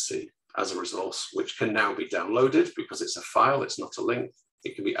what you would see as a resource, which can now be downloaded because it's a file, it's not a link.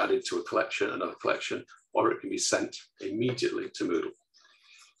 It can be added to a collection, another collection, or it can be sent immediately to Moodle.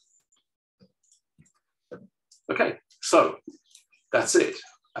 Okay, so that's it.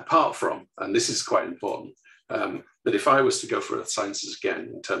 Apart from, and this is quite important, that if I was to go for Earth Sciences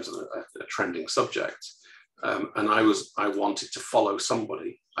again in terms of a trending subject, and I wanted to follow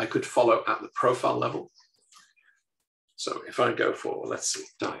somebody, I could follow at the profile level. So if I go for, let's see,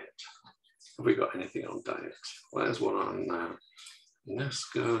 diet. Have we got anything on diet? Well, there's one on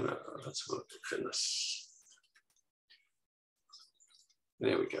UNESCO. No, let's have a look at fitness.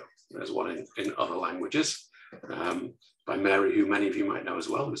 There we go. There's one in other languages. By Mary, who many of you might know as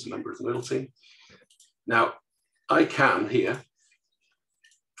well, who's a member of the Moodle team. Now, I can here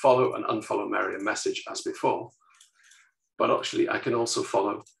follow and unfollow Mary and message as before, but actually I can also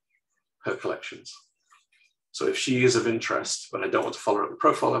follow her collections. So if she is of interest, but I don't want to follow her at the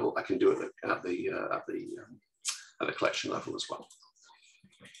profile level, I can do it at the collection level as well.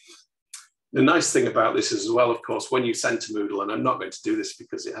 The nice thing about this is as well, of course, when you send to Moodle, and I'm not going to do this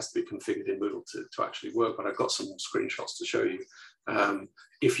because it has to be configured in Moodle to actually work, but I've got some screenshots to show you.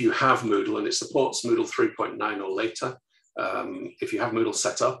 If you have Moodle and it supports Moodle 3.9 or later, if you have Moodle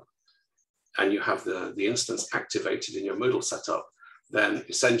set up and you have the instance activated in your Moodle setup, then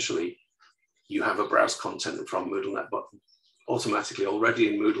essentially you have a browse content from MoodleNet button automatically already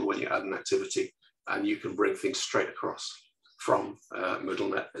in Moodle when you add an activity, and you can bring things straight across from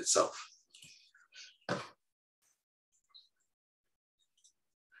MoodleNet itself.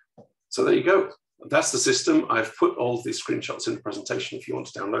 So there you go. That's the system. I've put all of these screenshots in the presentation if you want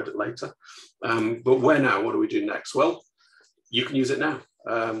to download it later. But where now? What do we do next? Well, you can use it now.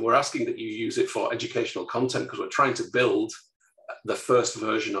 We're asking that you use it for educational content because we're trying to build the first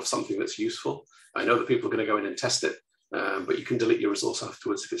version of something that's useful. I know that people are going to go in and test it, but you can delete your resource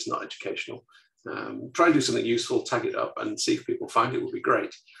afterwards if it's not educational. Try and do something useful, tag it up and see if people find it would be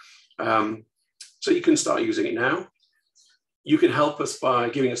great. So you can start using it now. You can help us by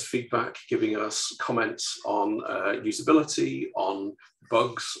giving us feedback, giving us comments on usability, on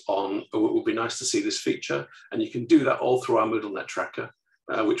bugs, on, oh, it would be nice to see this feature. And you can do that all through our MoodleNet tracker,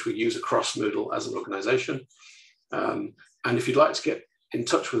 which we use across Moodle as an organization. And if you'd like to get in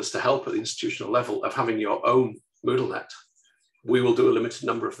touch with us to help at the institutional level of having your own MoodleNet, we will do a limited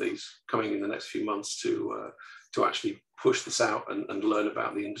number of these coming in the next few months to actually push this out and learn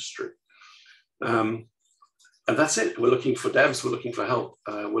about the industry. And that's it. We're looking for devs, we're looking for help.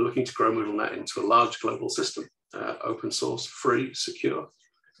 We're looking to grow MoodleNet into a large global system, open source, free, secure,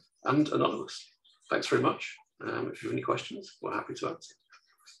 and anonymous. Thanks very much. If you have any questions, we're happy to answer.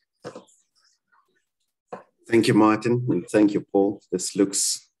 Thank you, Martin, and thank you, Paul. This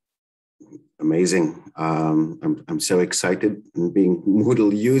looks amazing. I'm so excited in being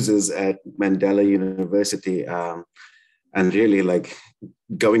Moodle users at Mandela University, and really like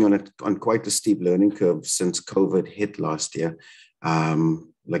going on quite a steep learning curve since COVID hit last year.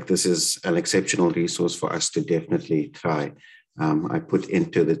 Like this is an exceptional resource for us to definitely try. I put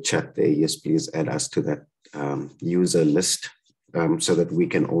into the chat there, yes, please add us to that user list so that we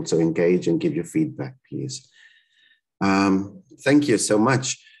can also engage and give you feedback, please. Thank you so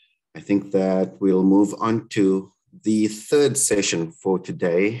much. I think that we'll move on to the third session for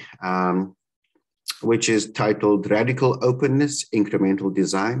today, which is titled Radical Openness, Incremental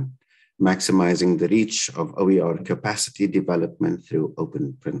Design, Maximizing the Reach of OER Capacity Development Through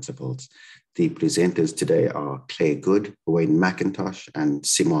Open Principles. The presenters today are Claire Goode, Mackintosh and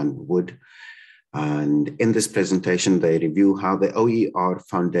Simonne Wood. And in this presentation, they review how the OER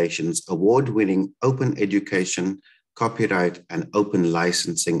Foundation's award-winning open education, copyright and open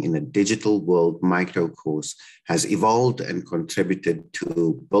licensing in a digital world micro course has evolved and contributed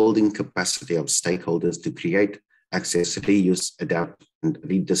to building capacity of stakeholders to create, access, reuse, adapt, and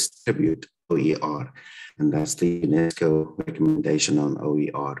redistribute OER. And that's the UNESCO recommendation on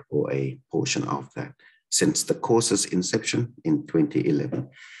OER, or a portion of that, since the course's inception in 2011.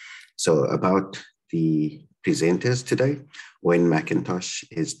 So about the presenters today, Mackintosh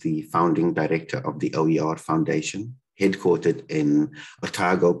is the founding director of the OER Foundation, headquartered in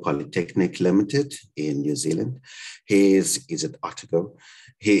Otago Polytechnic Limited in New Zealand. He is at Otago.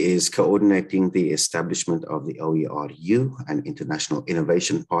 He is coordinating the establishment of the OERU, an international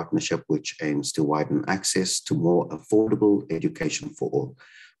innovation partnership which aims to widen access to more affordable education for all.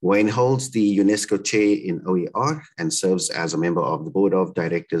 Wayne holds the UNESCO chair in OER and serves as a member of the board of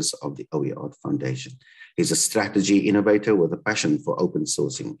directors of the OER Foundation. He's a strategy innovator with a passion for open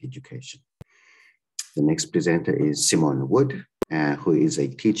sourcing education. The next presenter is Simonne Wood, who is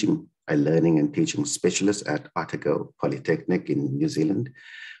a learning and teaching specialist at Otago Polytechnic in New Zealand,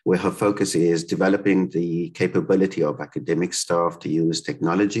 where her focus is developing the capability of academic staff to use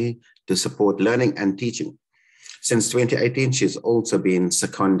technology to support learning and teaching. Since 2018, she's also been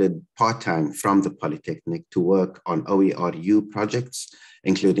seconded part-time from the Polytechnic to work on OERU projects,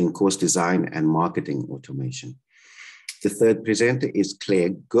 including course design and marketing automation. The third presenter is Claire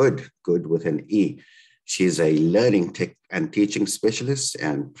Goode, Goode with an E. She's a learning tech and teaching specialist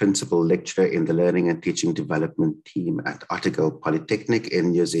and principal lecturer in the learning and teaching development team at Otago Polytechnic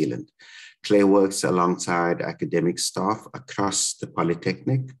in New Zealand. Claire works alongside academic staff across the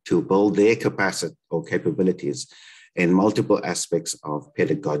Polytechnic to build their capacity or capabilities in multiple aspects of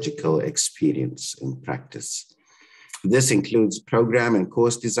pedagogical experience and practice. This includes program and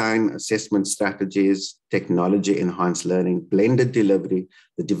course design, assessment strategies, technology-enhanced learning, blended delivery,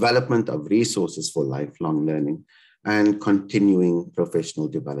 the development of resources for lifelong learning, and continuing professional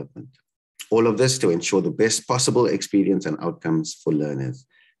development. All of this to ensure the best possible experience and outcomes for learners.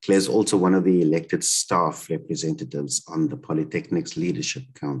 Claire's also one of the elected staff representatives on the Polytechnic's Leadership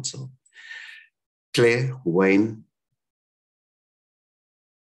Council. Claire, Wayne,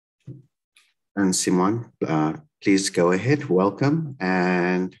 and Simonne, please go ahead, welcome,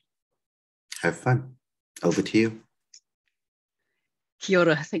 and have fun. Over to you. Kia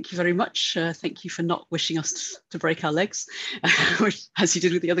ora, thank you very much. Thank you for not wishing us to break our legs, as you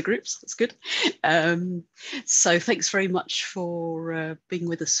did with the other groups. That's good. So thanks very much for being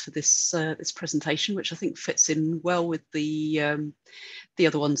with us for this this presentation, which I think fits in well with the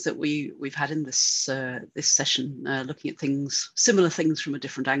other ones that we've had in this this session, looking at things, similar things from a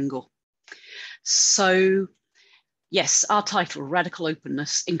different angle. So yes, our title, Radical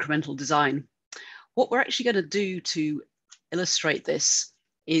Openness, Incremental Design. What we're actually going to do to illustrate this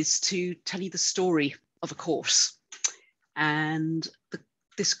is to tell you the story of a course. And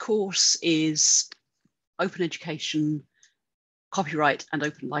this course is open education, Copyright and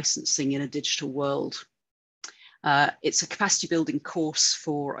Open Licensing in a Digital World. It's a capacity building course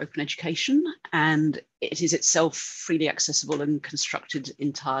for open education, and it is itself freely accessible and constructed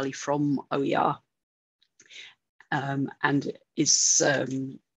entirely from OER, and is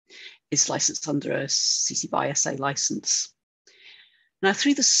licensed under a CC BY SA license. Now,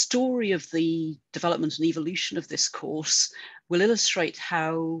 through the story of the development and evolution of this course, we'll illustrate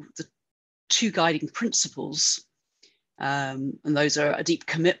how the two guiding principles, and those are a deep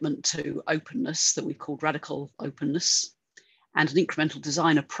commitment to openness that we've called radical openness, and an incremental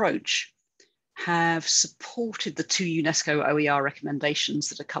design approach, have supported the two UNESCO OER recommendations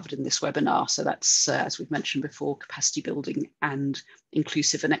that are covered in this webinar. So that's, as we've mentioned before, capacity building and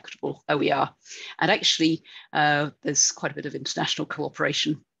inclusive and equitable OER. And actually, there's quite a bit of international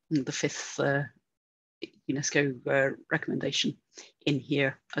cooperation in the fifth UNESCO recommendation in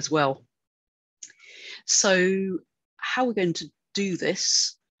here as well. So how we're going to do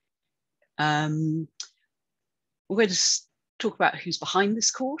this, we're going to talk about who's behind this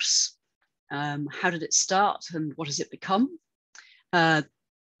course, how did it start and what has it become. We're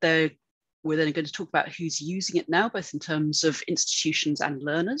then going to talk about who's using it now, both in terms of institutions and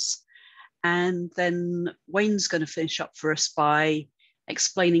learners. And then Wayne's going to finish up for us by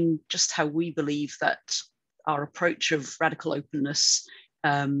explaining just how we believe that our approach of radical openness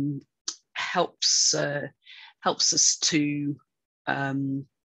helps us to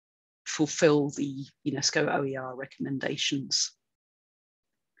fulfill the UNESCO OER recommendations.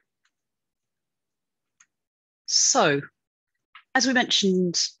 So, as we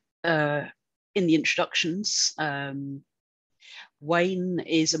mentioned in the introductions, Wayne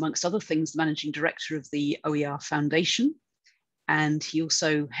is, amongst other things, the Managing Director of the OER Foundation, and he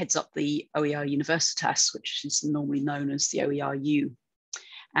also heads up the OER Universitas, which is normally known as the OERU.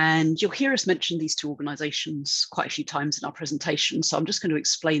 And you'll hear us mention these two organisations quite a few times in our presentation, so I'm just going to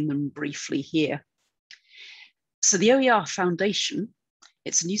explain them briefly here. So the OER Foundation,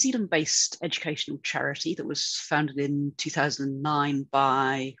 it's a New Zealand-based educational charity that was founded in 2009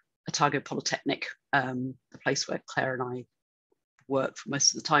 by Otago Polytechnic, the place where Claire and I work for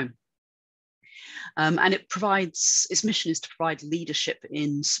most of the time. And its mission is to provide leadership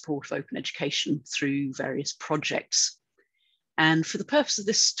in support of open education through various projects. And for the purpose of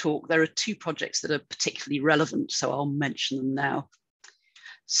this talk, there are two projects that are particularly relevant, so I'll mention them now.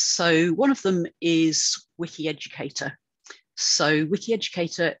 So one of them is Wiki Educator. So Wiki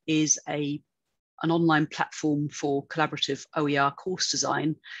Educator is an online platform for collaborative OER course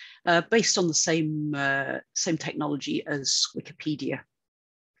design based on the same technology as Wikipedia.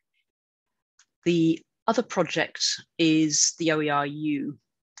 The other project is the OERU.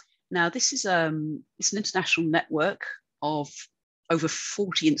 Now, this is it's an international network of over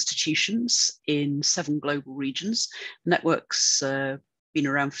 40 institutions in 7 global regions. The network's been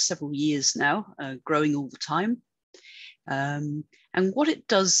around for several years now, growing all the time. And what it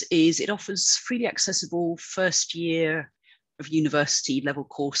does is it offers freely accessible first year of university level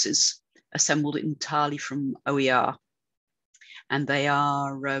courses assembled entirely from OER. And they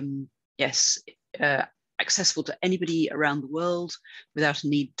are, accessible to anybody around the world without a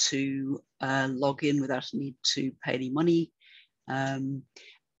need to log in, without a need to pay any money. And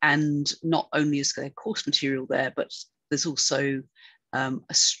not only is there course material there, but there's also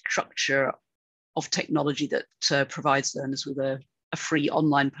a structure of technology that provides learners with a free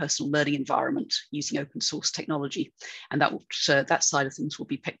online personal learning environment using open source technology. And that side of things will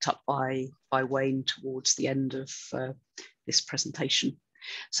be picked up by Wayne towards the end of this presentation.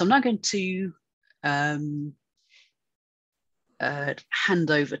 So I'm now going to hand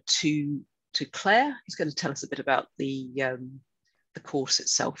over to Claire, who's going to tell us a bit about the course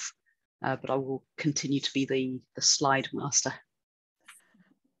itself, but I will continue to be the slide master.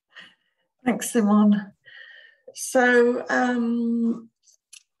 Thanks, Simonne. So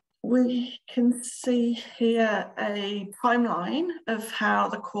we can see here a timeline of how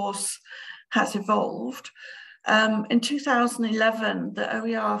the course has evolved. In 2011, the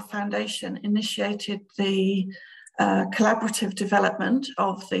OER Foundation initiated the collaborative development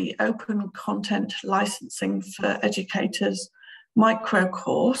of the Open Content Licensing for Educators micro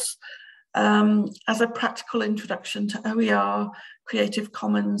course as a practical introduction to OER, Creative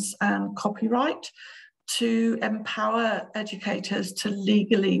Commons and copyright to empower educators to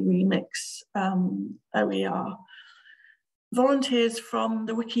legally remix OER. Volunteers from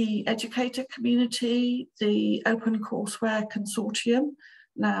the Wiki Educator community, the Open Courseware Consortium,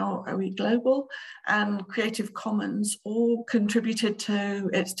 now OEGlobal, and Creative Commons all contributed to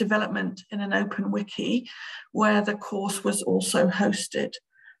its development in an open wiki where the course was also hosted.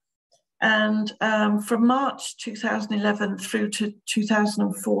 And from March 2011 through to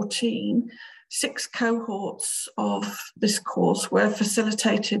 2014, 6 cohorts of this course were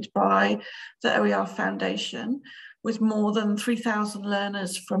facilitated by the OER Foundation, with more than 3,000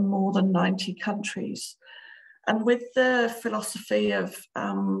 learners from more than 90 countries. And with the philosophy of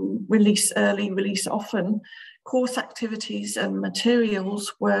release early, release often, course activities and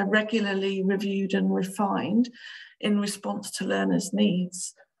materials were regularly reviewed and refined in response to learners'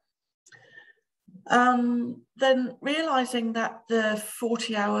 needs. Then realizing that the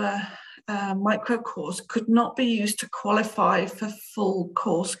 40-hour micro course could not be used to qualify for full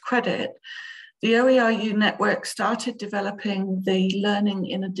course credit, the OERU network started developing the Learning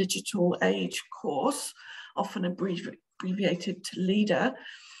in a Digital Age course, often abbreviated to LEADER,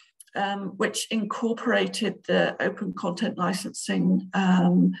 which incorporated the open content licensing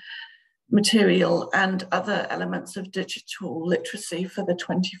material and other elements of digital literacy for the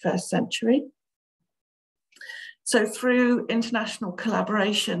 21st century. So through international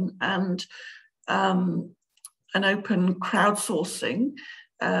collaboration and an open crowdsourcing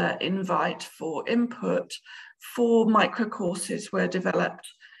invite for input, 4 micro courses were developed,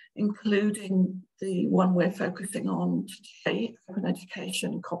 including the one we're focusing on today, Open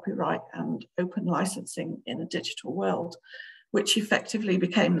Education, Copyright and Open Licensing in a Digital World, which effectively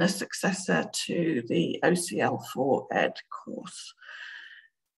became the successor to the OCL for Ed course.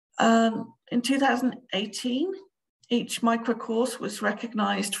 In 2018, each micro course was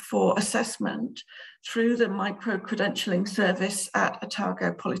recognised for assessment through the micro-credentialing service at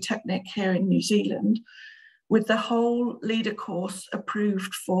Otago Polytechnic here in New Zealand, with the whole LEADER course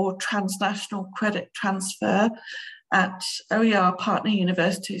approved for transnational credit transfer at OER partner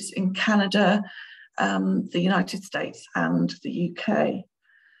universities in Canada, the United States and the UK.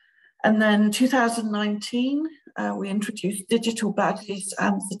 And then 2019, we introduced digital badges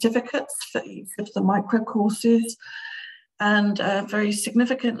and certificates for each of the micro courses. And very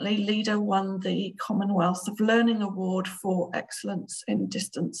significantly, LEADER won the Commonwealth of Learning Award for Excellence in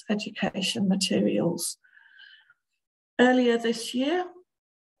Distance Education Materials. Earlier this year,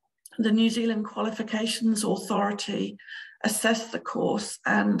 the New Zealand Qualifications Authority assessed the course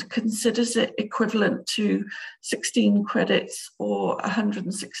and considers it equivalent to 16 credits or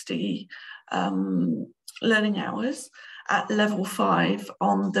 160 learning hours at level 5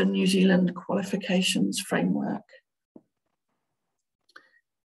 on the New Zealand qualifications framework.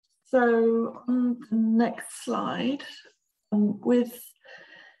 So on the next slide, with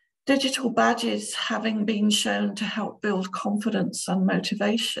digital badges having been shown to help build confidence and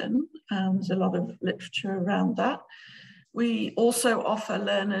motivation, and there's a lot of literature around that, we also offer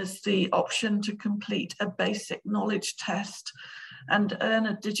learners the option to complete a basic knowledge test and earn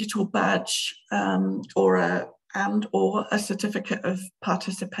a digital badge or a certificate of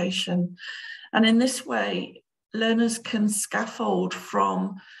participation. And in this way, learners can scaffold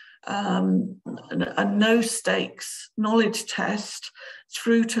from a no-stakes knowledge test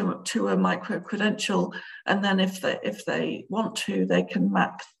through to a micro-credential, and then if they want to, they can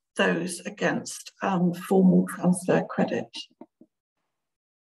map those against formal transfer credit.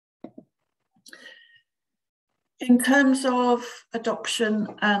 In terms of adoption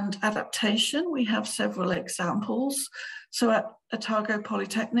and adaptation, we have several examples. So at Otago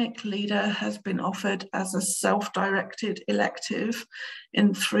Polytechnic, LEADER has been offered as a self-directed elective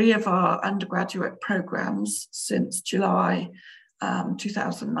in 3 of our undergraduate programs since July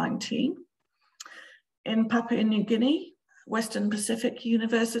 2019. In Papua New Guinea, Western Pacific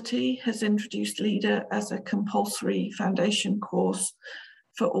University has introduced LEADER as a compulsory foundation course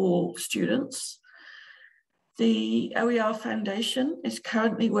for all students. The OER Foundation is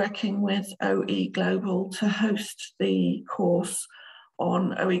currently working with OEGlobal to host the course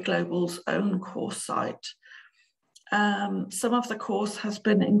on OEGlobal's own course site. Some of the course has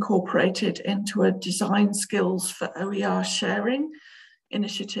been incorporated into a Design Skills for OER Sharing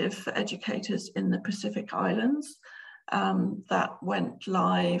initiative for educators in the Pacific Islands that went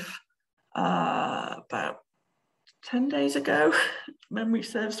live about 10 days ago, if memory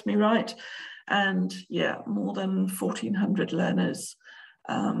serves me right. And yeah, more than 1,400 learners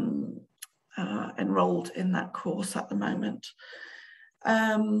enrolled in that course at the moment.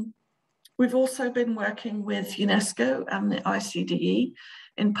 We've also been working with UNESCO and the ICDE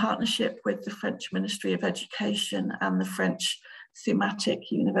in partnership with the French Ministry of Education and the French Thematic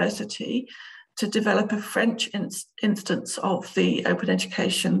University to develop a French instance of the Open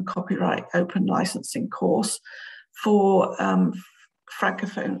Education Copyright Open Licensing course for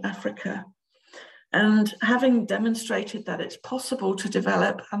Francophone Africa. And having demonstrated that it's possible to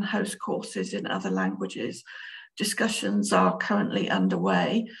develop and host courses in other languages, discussions are currently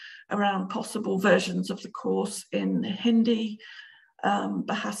underway around possible versions of the course in Hindi,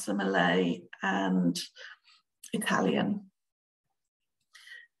 Bahasa Malay, and Italian.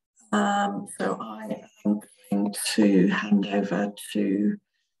 So I am going to hand over to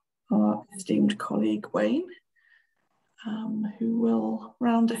our esteemed colleague Wayne, who will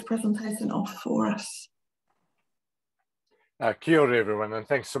round this presentation off for us. Kia ora everyone, and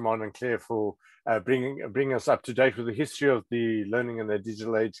thanks Simonne and Claire for bringing us up to date with the history of the Learning in the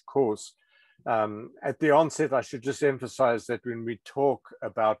Digital Age course. At the onset, I should just emphasize that when we talk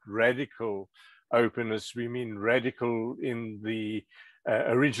about radical openness, we mean radical in the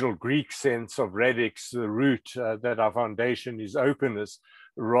original Greek sense of radix, the root, that our foundation is openness,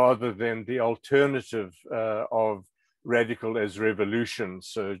 rather than the alternative of radical as revolution.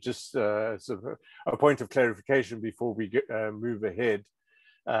 So just as a point of clarification before we move ahead.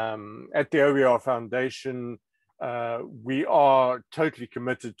 At the OER Foundation, we are totally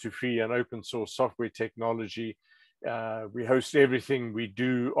committed to free and open source software technology. We host everything we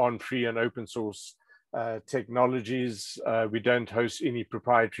do on free and open source technologies. We don't host any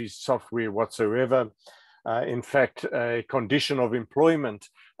proprietary software whatsoever. In fact, a condition of employment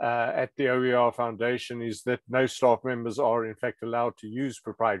at the OER Foundation is that no staff members are in fact allowed to use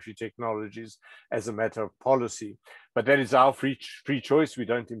proprietary technologies as a matter of policy. But that is our free choice. We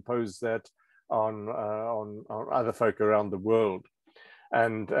don't impose that on other folk around the world.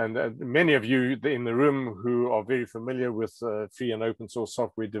 And many of you in the room who are very familiar with free and open source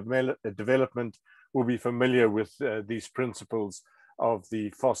software development will be familiar with these principles of the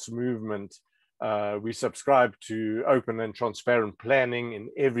FOSS movement. We subscribe to open and transparent planning in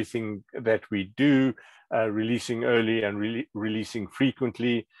everything that we do, releasing early and releasing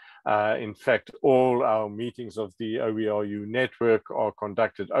frequently. In fact, all our meetings of the OERU network are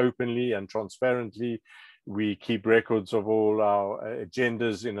conducted openly and transparently. We keep records of all our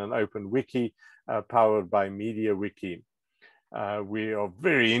agendas in an open wiki powered by MediaWiki. We are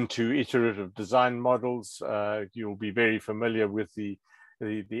very into iterative design models. You'll be very familiar with the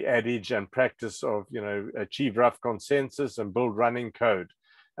adage and practice of, achieve rough consensus and build running code.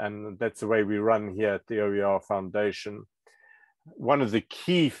 And that's the way we run here at the OER Foundation. One of the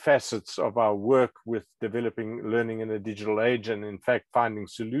key facets of our work with developing learning in a digital age, and in fact finding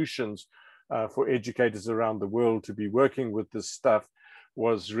solutions for educators around the world to be working with this stuff,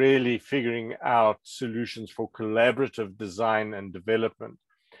 was really figuring out solutions for collaborative design and development.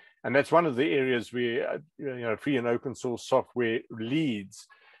 And that's one of the areas where free and open source software leads,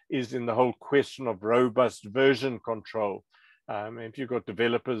 is in the whole question of robust version control. If you've got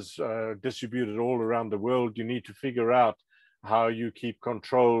developers distributed all around the world, you need to figure out how you keep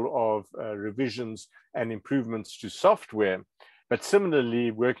control of revisions and improvements to software. But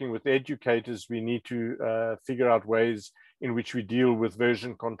similarly, working with educators, we need to figure out ways in which we deal with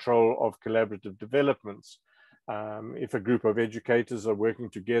version control of collaborative developments. If a group of educators are working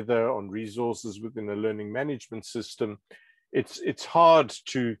together on resources within a learning management system, it's hard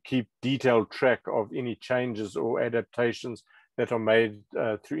to keep detailed track of any changes or adaptations that are made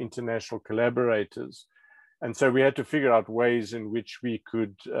through international collaborators. And so we had to figure out ways in which we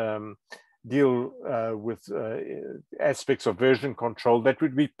could deal with aspects of version control that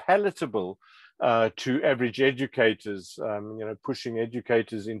would be palatable to average educators. Pushing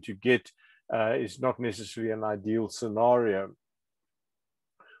educators into Git is not necessarily an ideal scenario.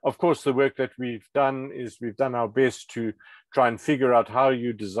 Of course, the work that we've done is we've done our best to try and figure out how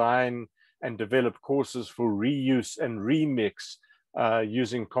you design and develop courses for reuse and remix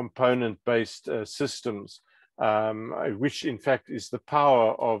using component-based systems, which in fact is the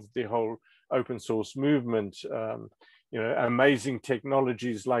power of the whole open source movement. Amazing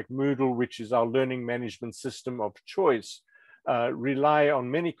technologies like Moodle, which is our learning management system of choice, rely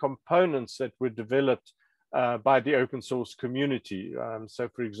on many components that were developed by the open source community. So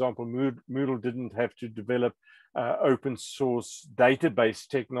for example, Moodle didn't have to develop open source database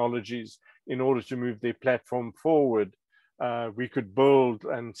technologies in order to move their platform forward. We could build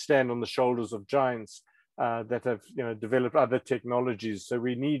and stand on the shoulders of giants that have developed other technologies. So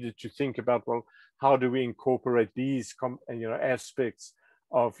we needed to think about, well, how do we incorporate these aspects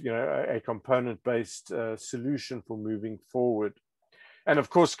of a component-based solution for moving forward? And of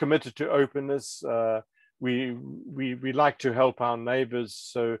course, committed to openness. We like to help our neighbors.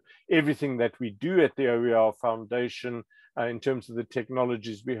 So everything that we do at the OER Foundation, in terms of the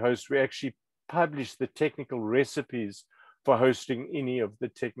technologies we host, we actually publish the technical recipes for hosting any of the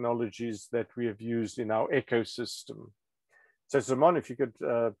technologies that we have used in our ecosystem. So Simonne, if you could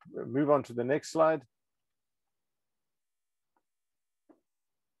move on to the next slide.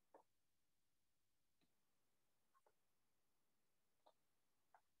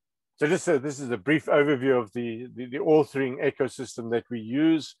 So just so this is a brief overview of the authoring ecosystem that we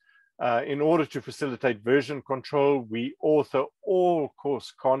use. In order to facilitate version control, we author all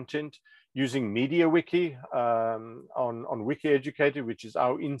course content using MediaWiki on WikiEducator, which is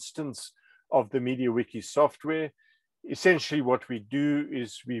our instance of the MediaWiki software. Essentially what we do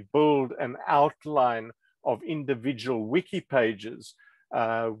is we build an outline of individual wiki pages,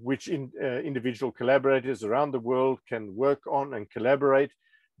 which individual collaborators around the world can work on and collaborate.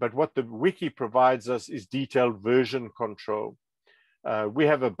 But what the wiki provides us is detailed version control. We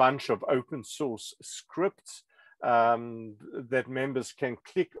have a bunch of open source scripts that members can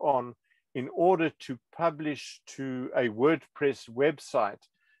click on in order to publish to a WordPress website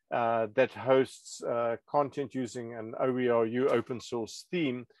that hosts content using an OERU open source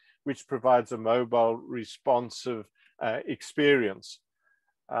theme, which provides a mobile responsive experience.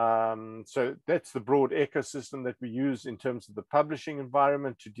 So that's the broad ecosystem that we use in terms of the publishing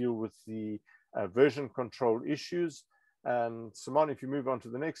environment to deal with the version control issues. And Simonne, if you move on to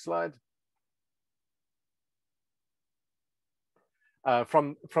the next slide.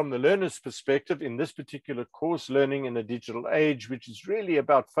 From the learner's perspective, in this particular course, Learning in a Digital Age, which is really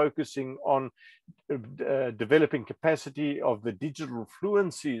about focusing on developing capacity of the digital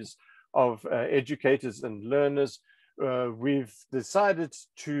fluencies of educators and learners, we've decided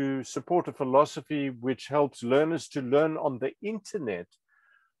to support a philosophy which helps learners to learn on the internet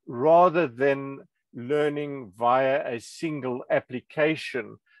rather than learning via a single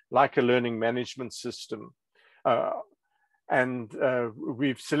application like a learning management system.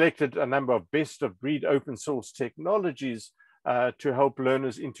 We've selected a number of best of breed open source technologies to help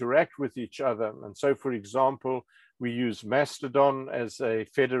learners interact with each other. And so, for example, we use Mastodon as a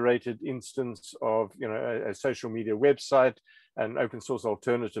federated instance of a social media website, an open source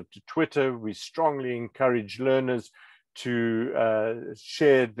alternative to Twitter. We strongly encourage learners to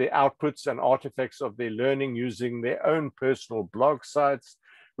share the outputs and artifacts of their learning using their own personal blog sites.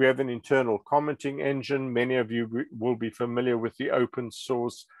 We have an internal commenting engine. Many of you will be familiar with the open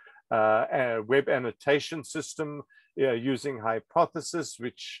source web annotation system using Hypothesis,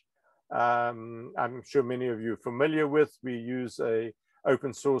 which I'm sure many of you are familiar with. We use a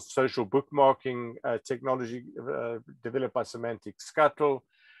open source social bookmarking technology developed by Semantic Scuttle.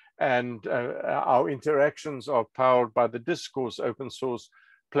 And our interactions are powered by the Discourse open source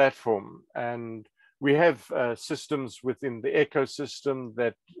platform. And we have systems within the ecosystem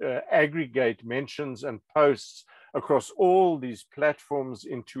that aggregate mentions and posts across all these platforms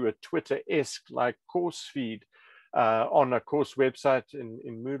into a Twitter-esque like course feed on a course website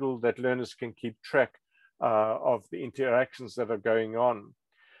in Moodle that learners can keep track of the interactions that are going on.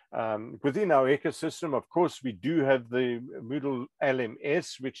 Within our ecosystem, of course, we do have the Moodle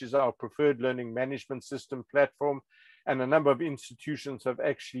LMS, which is our preferred learning management system platform. And a number of institutions have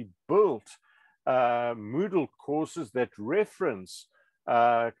actually built Moodle courses that reference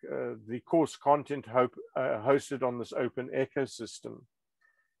the course content hosted on this open ecosystem.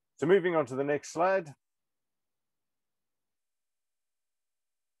 So moving on to the next slide.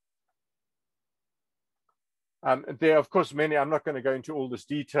 There are, of course, many, I'm not going to go into all this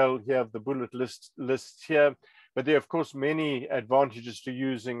detail here of the bullet lists here, but there are, of course, many advantages to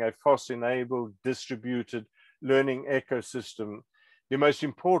using a FOSS-enabled distributed learning ecosystem. The most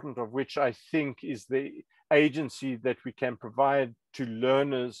important of which I think is the agency that we can provide to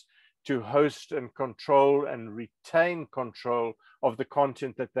learners to host and control and retain control of the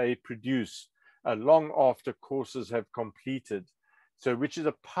content that they produce long after courses have completed. So which is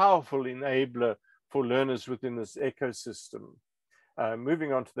a powerful enabler for learners within this ecosystem.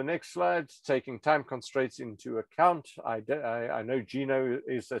 Moving on to the next slide, taking time constraints into account. I know Gino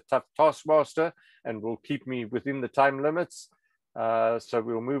is a tough taskmaster and will keep me within the time limits. So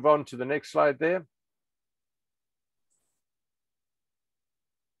we'll move on to the next slide there.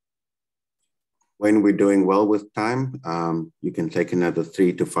 When we're doing well with time, you can take another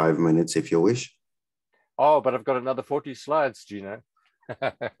 3 to 5 minutes if you wish. Oh, but I've got another 40 slides, Gino.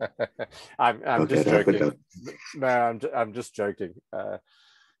 I'm just joking. No, I'm just joking.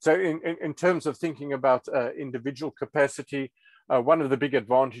 So in terms of thinking about individual capacity, one of the big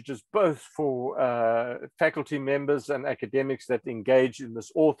advantages both for faculty members and academics that engage in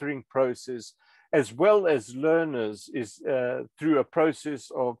this authoring process, as well as learners, is through a process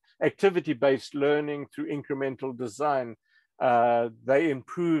of activity-based learning through incremental design. They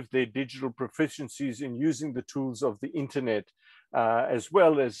improve their digital proficiencies in using the tools of the internet, as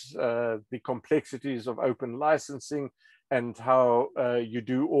well as the complexities of open licensing and how you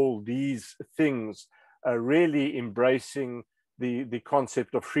do all these things, really embracing the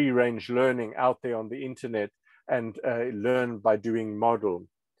concept of free-range learning out there on the internet and learn by doing model.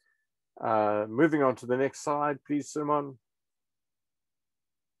 Moving on to the next slide, please, Simonne.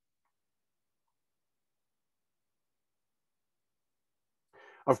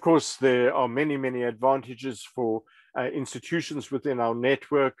 Of course, there are many, many advantages for institutions within our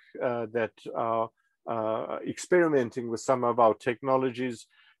network that are experimenting with some of our technologies.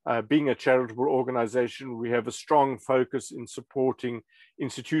 Being a charitable organization, we have a strong focus in supporting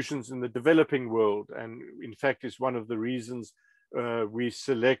institutions in the developing world. And in fact, is one of the reasons we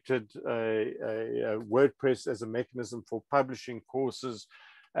selected a WordPress as a mechanism for publishing courses.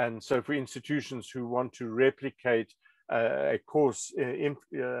 And so for institutions who want to replicate a course a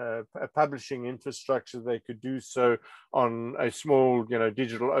publishing infrastructure, they could do so on a small,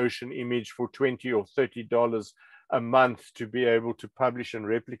 DigitalOcean image for $20 or $30 a month to be able to publish and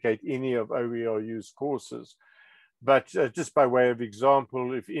replicate any of OERU's courses. But just by way of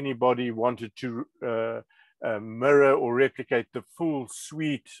example, if anybody wanted to mirror or replicate the full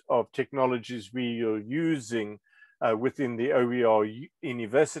suite of technologies we are using within the OER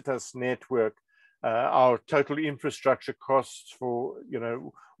Universitas network, our total infrastructure costs for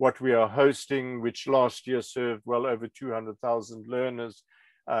what we are hosting, which last year served well over 200,000 learners,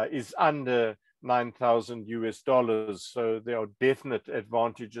 is under $9,000 US. So there are definite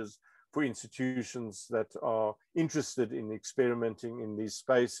advantages for institutions that are interested in experimenting in these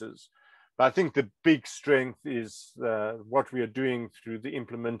spaces. But I think the big strength is what we are doing through the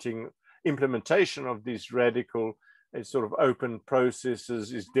implementation of these radical sort of open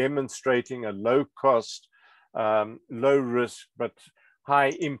processes is demonstrating a low cost, low risk, but high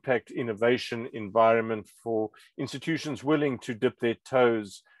impact innovation environment for institutions willing to dip their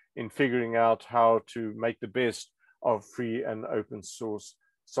toes in figuring out how to make the best of free and open source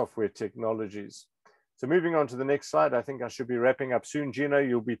software technologies. So moving on to the next slide, I think I should be wrapping up soon. Gino,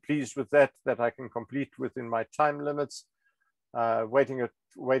 you'll be pleased with that I can complete within my time limits.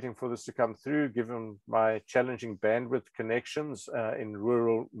 Waiting for this to come through, given my challenging bandwidth connections in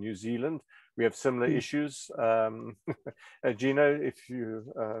rural New Zealand. We have similar issues. Gino, if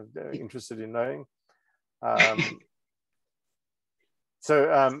you are interested in knowing.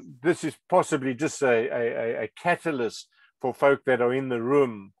 This is possibly just a catalyst for folk that are in the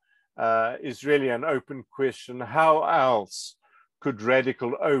room, is really an open question. How else could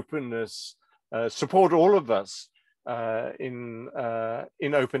radical openness support all of us in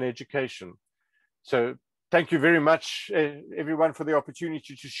open education? So thank you very much, everyone, for the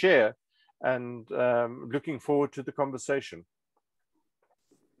opportunity to share, and looking forward to the conversation.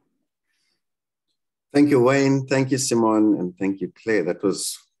 Thank you, Wayne. Thank you, Simonne, and thank you, Claire. That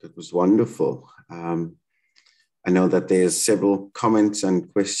was wonderful. I know that there's several comments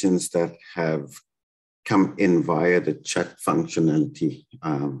and questions that have come in via the chat functionality.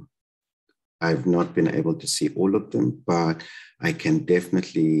 I've not been able to see all of them, but I can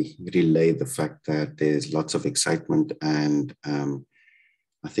definitely relay the fact that there's lots of excitement and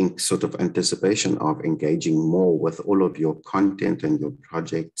I think sort of anticipation of engaging more with all of your content and your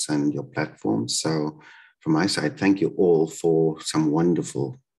projects and your platforms. So from my side, thank you all for some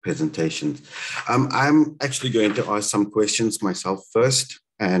wonderful presentations. I'm actually going to ask some questions myself first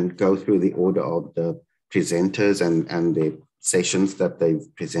and go through the order of the presenters and the sessions that they've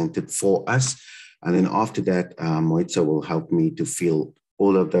presented for us. And then after that, Moitza will help me to field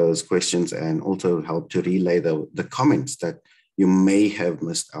all of those questions and also help to relay the comments that you may have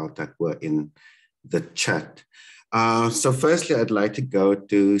missed out that were in the chat. So firstly, I'd like to go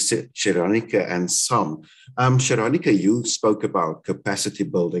to Shironica and Som. Shironica, you spoke about capacity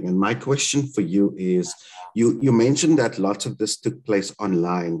building, and my question for you is, you mentioned that lots of this took place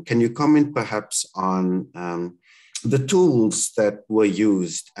online. Can you comment perhaps on the tools that were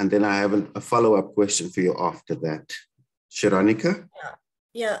used? And then I have a follow-up question for you after that. Shironica?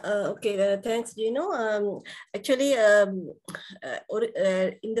 Okay, thanks, Gino. Actually, in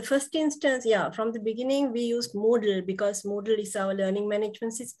the first instance, from the beginning, we used Moodle because Moodle is our learning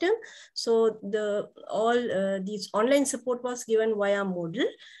management system. So all these online support was given via Moodle,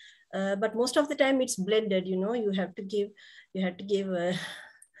 but most of the time it's blended. You have to give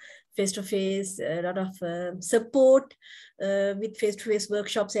face-to-face, a lot of support with face-to-face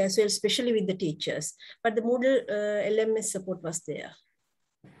workshops as well, especially with the teachers. But the Moodle LMS support was there.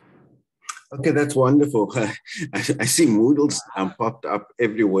 Okay, that's wonderful. I see Moodles popped up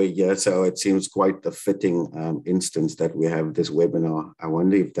everywhere here, so it seems quite the fitting instance that we have this webinar. I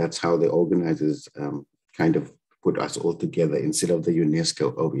wonder if that's how the organizers kind of put us all together instead of the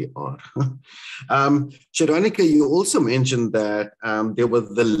UNESCO OER. Shironica, you also mentioned that there were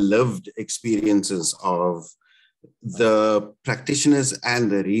the lived experiences of the practitioners and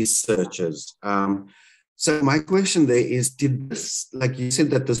the researchers. So my question there is, did this, like you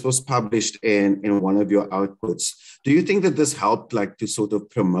said that this was published in one of your outputs, do you think that this helped like to sort of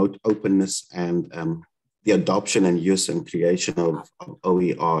promote openness and the adoption and use and creation of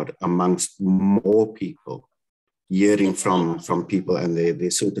OER amongst more people, hearing from people and their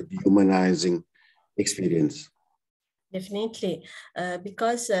sort of humanizing experience? Definitely,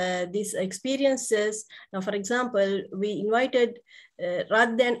 because these experiences, now for example, we invited,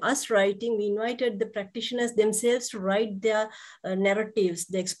 rather than us writing, we invited the practitioners themselves to write their narratives,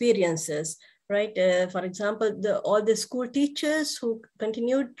 the experiences, right? For example, all the school teachers who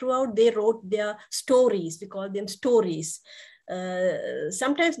continued throughout, they wrote their stories, we call them stories.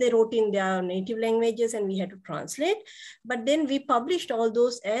 Sometimes they wrote in their native languages and we had to translate, but then we published all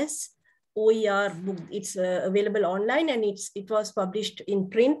those as OER book. It's available online and it was published in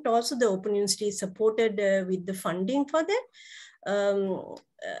print. Also, the Open University supported with the funding for that.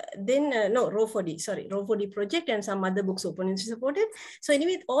 Row4D project and some other books Open University supported. So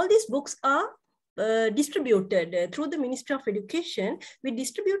anyway, all these books are distributed through the Ministry of Education. We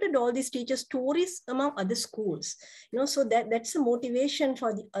distributed all these teacher stories among other schools. So that's a motivation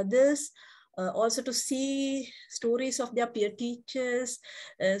for the others. Also to see stories of their peer teachers,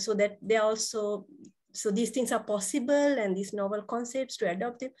 so that they also, so these things are possible and these novel concepts to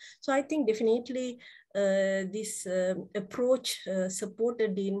adopt them. So I think definitely this approach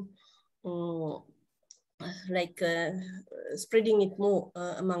supported in spreading it more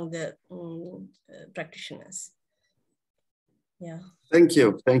among the practitioners. Yeah. Thank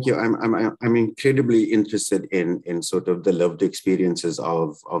you. I'm incredibly interested in sort of the lived experiences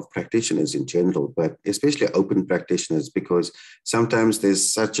of practitioners in general, but especially open practitioners, because sometimes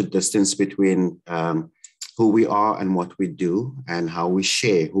there's such a distance between who we are and what we do, and how we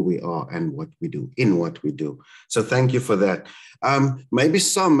share who we are and what we do in what we do. So thank you for that.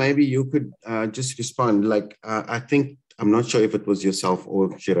 Maybe you could just respond. Like I think, I'm not sure if it was yourself or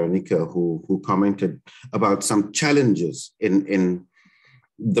Shironica who commented about some challenges in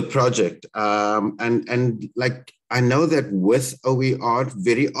the project. And like, I know that with OER,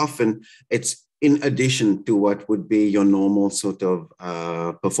 very often it's in addition to what would be your normal sort of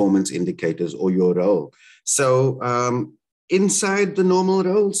performance indicators or your role. So inside the normal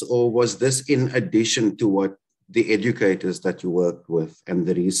roles, or was this in addition to what the educators that you worked with and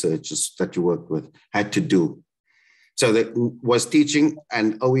the researchers that you worked with had to do? So that was teaching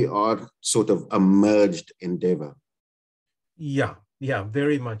and OER sort of a merged endeavor. Yeah,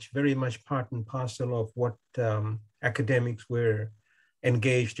 very much part and parcel of what academics were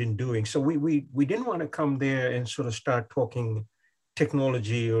engaged in doing. So we didn't want to come there and sort of start talking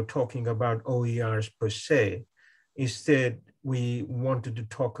technology or talking about OERs per se. Instead, we wanted to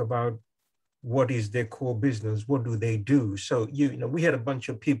talk about what is their core business, what do they do? So we had a bunch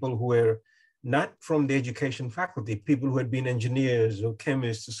of people who were not from the education faculty, people who had been engineers or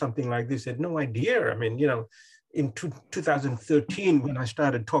chemists or something like this, had no idea. I mean, in 2013, when I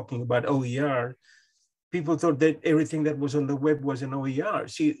started talking about OER, people thought that everything that was on the web was an OER.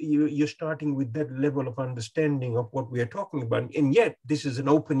 See, you're starting with that level of understanding of what we are talking about. And yet, this is an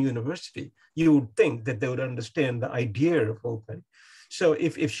open university. You would think that they would understand the idea of open. So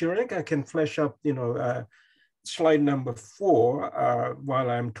if Shironica can flesh up, slide number 4,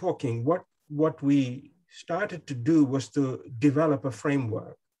 while I'm talking, what we started to do was to develop a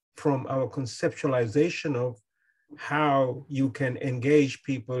framework from our conceptualization of how you can engage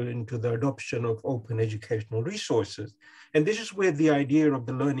people into the adoption of open educational resources. And this is where the idea of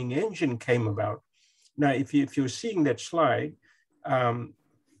the learning engine came about. Now, if you're seeing that slide,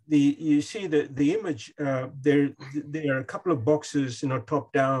 you see the image, there are a couple of boxes,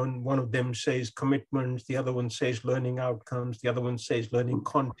 top down. One of them says commitments, the other one says learning outcomes, the other one says learning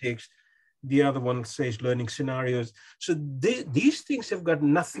context, the other one says learning scenarios. So these things have got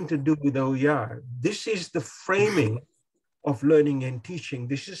nothing to do with OER. This is the framing of learning and teaching.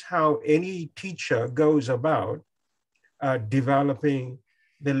 This is how any teacher goes about developing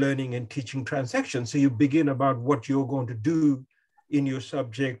the learning and teaching transaction. So you begin about what you're going to do in your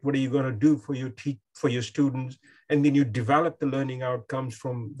subject, what are you going to do for your students, and then you develop the learning outcomes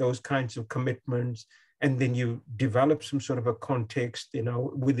from those kinds of commitments. And then you develop some sort of a context,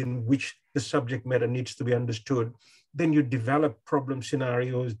 within which the subject matter needs to be understood. Then you develop problem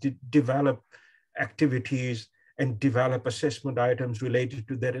scenarios, develop activities, and develop assessment items related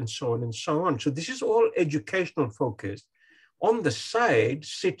to that, and so on and so on. So this is all educational focused. On the side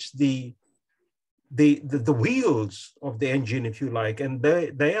sits the wheels of the engine, if you like, and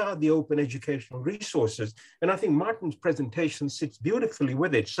they are the open educational resources. And I think Martin's presentation sits beautifully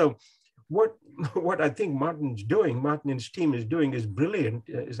with it. So what I think Martin and his team is doing is brilliant,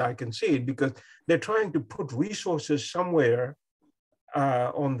 as I can see it, because they're trying to put resources somewhere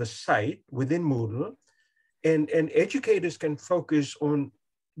on the site within Moodle, and educators can focus on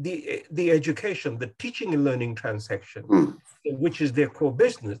the education, the teaching and learning transaction, which is their core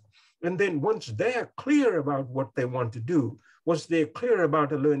business. And then once they're clear about what they want to do, once they're clear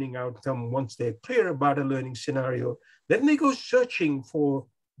about a learning outcome, once they're clear about a learning scenario, then they go searching for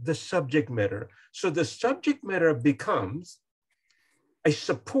the subject matter. So the subject matter becomes a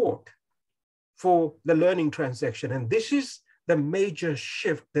support for the learning transaction. And this is the major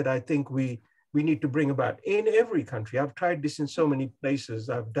shift that I think we need to bring about in every country. I've tried this in so many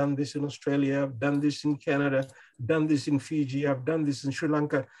places. I've done this in Australia, I've done this in Canada, done this in Fiji, I've done this in Sri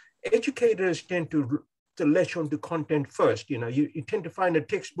Lanka. Educators tend to latch on to content first. You know, you tend to find a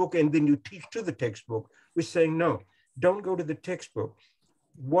textbook and then you teach to the textbook. We're saying, no, don't go to the textbook.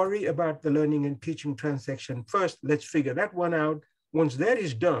 Worry about the learning and teaching transaction first. Let's figure that one out. Once that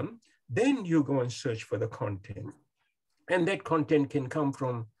is done, then you go and search for the content. And that content can come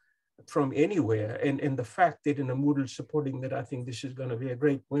from anywhere. And the fact that in a Moodle supporting that, I think this is going to be a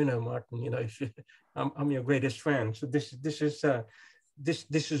great winner, Martin. You know, I'm your greatest fan. So this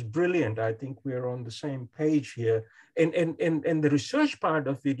is brilliant. I think we're on the same page here. And the research part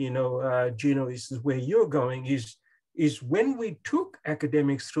of it, you know, Gino, is where you're going, is when we took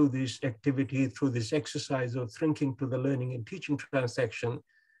academics through this activity, through this exercise of thinking to the learning and teaching transaction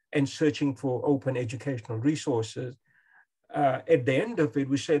and searching for open educational resources, at the end of it,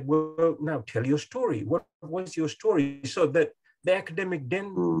 we said, well, now tell your story. What was your story? So that the academic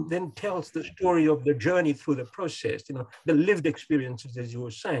then tells the story of the journey through the process, you know, the lived experiences, as you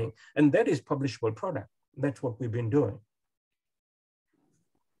were saying, and that is publishable product. That's what we've been doing.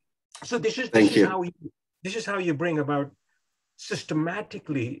 So this is how you bring about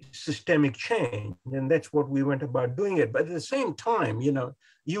systemic change, and that's what we went about doing it. But at the same time, you know,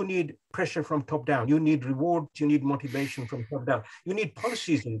 you need pressure from top down, you need rewards, you need motivation from top down, you need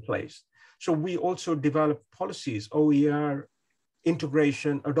policies in place. So we also developed policies, OER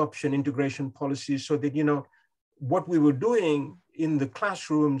integration, adoption, integration policies, so that, you know, what we were doing in the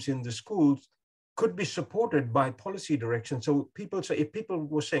classrooms, in the schools, could be supported by policy direction. So people say, if people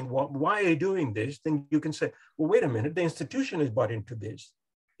were saying, well, why are you doing this? Then you can say, well, wait a minute, the institution is bought into this,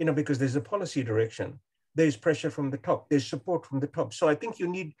 you know, because there's a policy direction, there's pressure from the top, there's support from the top. So I think you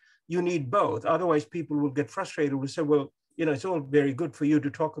need both. Otherwise people will get frustrated, will say, well, you know, it's all very good for you to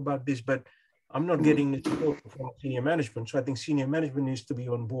talk about this, but I'm not getting the support from senior management. So I think senior management needs to be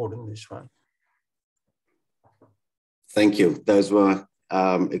on board in this one. Thank you. Those were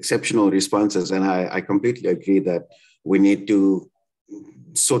exceptional responses. And I completely agree that we need to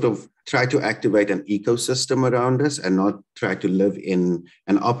sort of try to activate an ecosystem around us and not try to live in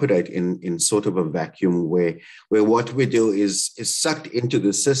and operate in sort of a vacuum where what we do is sucked into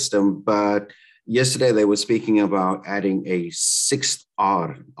the system. But yesterday they were speaking about adding a 6th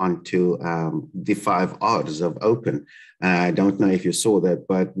R onto the 5 R's of open. I don't know if you saw that,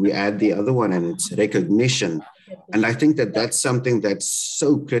 but we add the other one, and it's recognition. And I think that that's something that's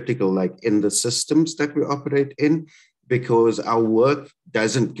so critical, like in the systems that we operate in, because our work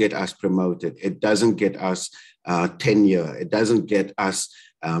doesn't get us promoted. It doesn't get us tenure. It doesn't get us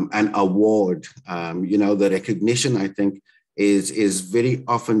an award. You know, the recognition, I think, is very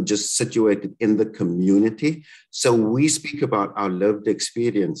often just situated in the community. So we speak about our lived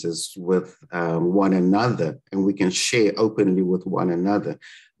experiences with one another, and we can share openly with one another.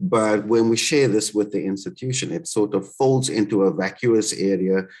 But when we share this with the institution, it sort of falls into a vacuous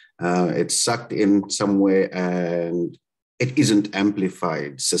area. It's sucked in somewhere, and it isn't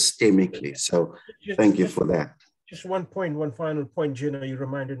amplified systemically. So thank you for that. Just one final point, Gino, you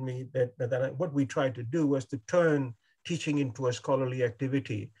reminded me that what we tried to do was to turn teaching into a scholarly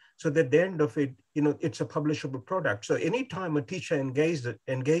activity, so that at the end of it, you know, it's a publishable product. So anytime a teacher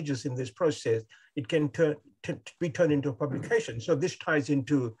engages in this process, it can be turned into a publication. So this ties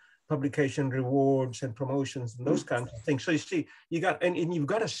into publication rewards and promotions and those kinds of things. So you see, you've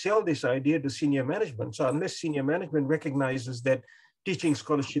got to sell this idea to senior management. So unless senior management recognizes that teaching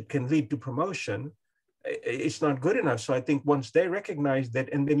scholarship can lead to promotion, it's not good enough. So I think once they recognize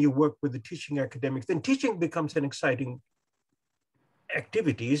that, and then you work with the teaching academics, then teaching becomes an exciting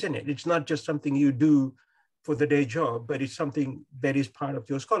activity, isn't it? It's not just something you do for the day job, but it's something that is part of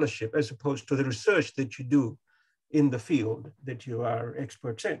your scholarship, as opposed to the research that you do in the field that you are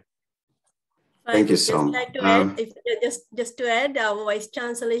experts in. Thank you, Som. Like to add, just to add, our Vice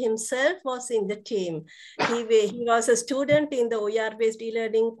Chancellor himself was in the team. He was a student in the OER-based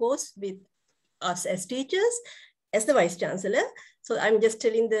e-learning course with us as teachers, as the Vice Chancellor. So I'm just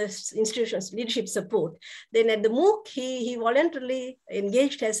telling the institution's leadership support. Then at the MOOC, he voluntarily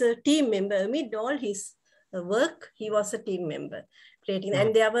engaged as a team member. Amid all his work, he was a team member. Creating,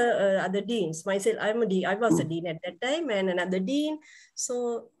 and there were other deans. Myself, I was a dean at that time, and another dean.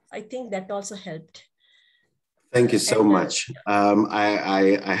 So I think that also helped. Thank you so much.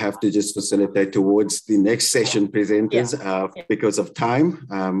 I have to just facilitate towards the next session presenters because of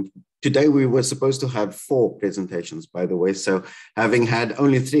time. Today we were supposed to have 4 presentations, by the way. So having had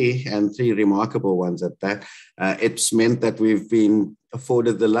only 3 and 3 remarkable ones at that, it's meant that we've been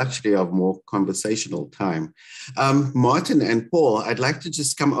afforded the luxury of more conversational time. Martin and Paul, I'd like to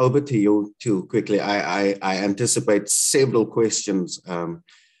just come over to you too quickly. I anticipate several questions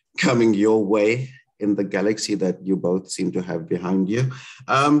coming your way in the galaxy that you both seem to have behind you.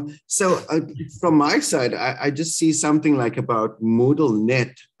 From my side, I just see something like about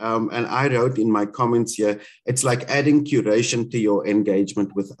MoodleNet, and I wrote in my comments here, it's like adding curation to your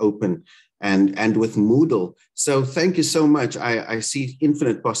engagement with Open and with Moodle. So thank you so much. I see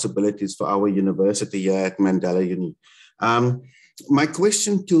infinite possibilities for our university here at Mandela Uni. My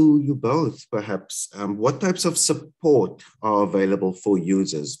question to you both, perhaps, what types of support are available for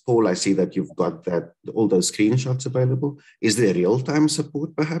users? Paul, I see that you've got all those screenshots available. Is there real-time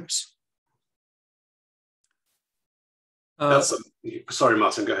support, perhaps? Sorry,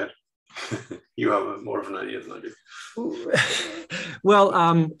 Martin, go ahead. You have more of an idea than I do.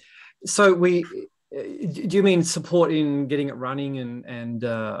 Well, so do you mean support in getting it running and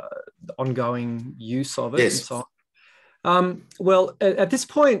ongoing use of it? Yes. And so on? Well, at this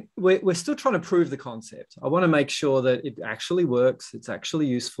point, we're still trying to prove the concept. I want to make sure that it actually works. It's actually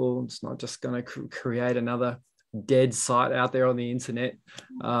useful. It's not just going to create another dead site out there on the internet.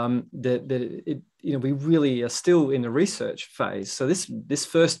 We really are still in the research phase. So this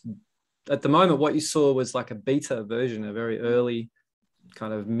first, at the moment, what you saw was like a beta version, a very early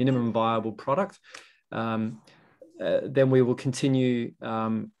kind of minimum viable product. Then we will continue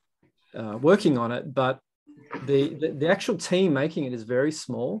working on it, but the actual team making it is very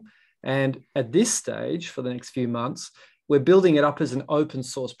small. And at this stage, for the next few months, we're building it up as an open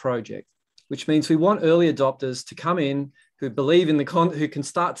source project, which means we want early adopters to come in who believe in who can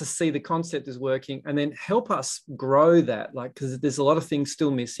start to see the concept is working and then help us grow that, because there's a lot of things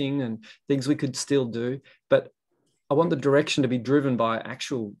still missing and things we could still do. But I want the direction to be driven by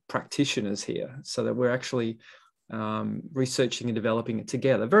actual practitioners here so that we're actually researching and developing it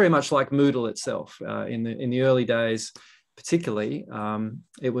together, very much like Moodle itself. In the early days, particularly,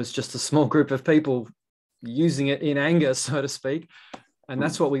 it was just a small group of people using it in anger, so to speak, and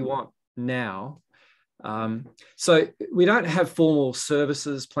that's what we want now. So we don't have formal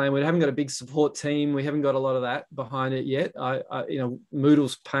services planned. We haven't got a big support team. We haven't got a lot of that behind it yet.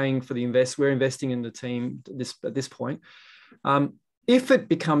 Moodle's paying for the We're investing in the team at this point. If it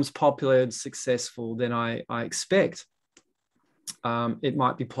becomes popular and successful, then I expect it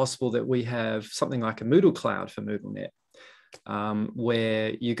might be possible that we have something like a Moodle cloud for MoodleNet,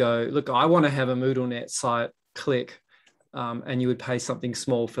 where you go, look, I want to have a MoodleNet site, click, and you would pay something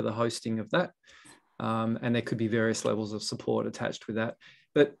small for the hosting of that. And there could be various levels of support attached with that.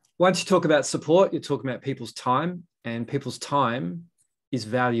 But once you talk about support, you're talking about people's time, and people's time is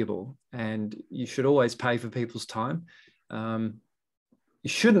valuable, and you should always pay for people's time. You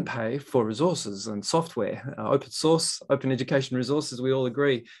shouldn't pay for resources and software, open source, open education resources, we all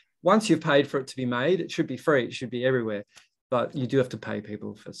agree. Once you've paid for it to be made, it should be free, it should be everywhere, but you do have to pay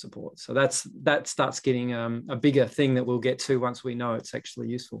people for support. So that starts getting a bigger thing that we'll get to once we know it's actually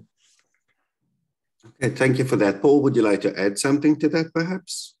useful. Okay, thank you for that. Paul, would you like to add something to that,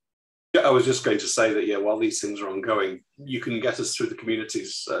 perhaps? Yeah, I was just going to say that, while these things are ongoing, you can get us through the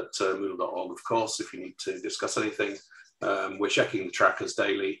communities at moodle.org, of course, if you need to discuss anything. We're checking the trackers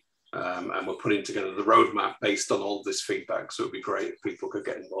daily, and we're putting together the roadmap based on all this feedback. So it'd be great if people could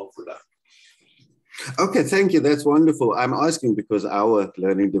get involved with that. Okay, thank you. That's wonderful. I'm asking because our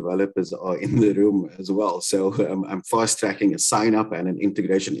learning developers are in the room as well. So I'm fast tracking a sign up and an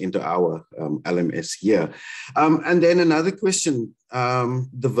integration into our LMS here. And then another question,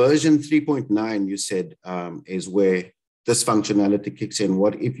 the version 3.9 you said is where this functionality kicks in.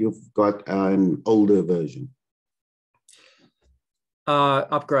 What if you've got an older version?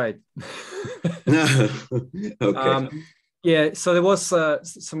 Upgrade. Okay. Yeah, so there was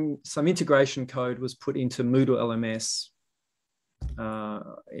some integration code was put into Moodle LMS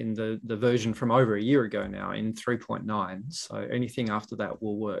in the version from over a year ago now in 3.9. So anything after that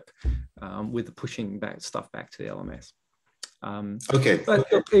will work with the pushing stuff back to the LMS. Okay. But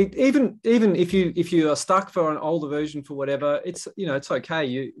look, even if you are stuck for an older version for whatever, it's it's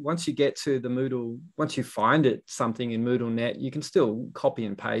okay. Once you get to the Moodle, once you find something in MoodleNet, you can still copy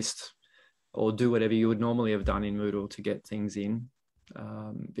and paste or do whatever you would normally have done in Moodle to get things in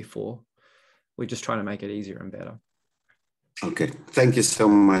before. We're just trying to make it easier and better. Okay, thank you so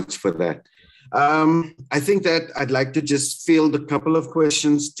much for that. I think that I'd like to just field a couple of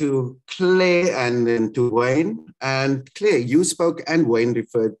questions to Claire and then to Wayne. And Claire, you spoke and Wayne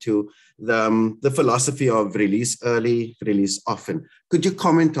referred to the philosophy of release early, release often. Could you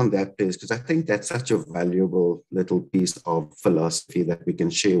comment on that, please? Because I think that's such a valuable little piece of philosophy that we can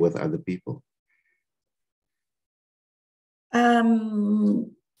share with other people.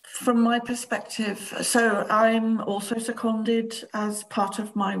 From my perspective, so I'm also seconded as part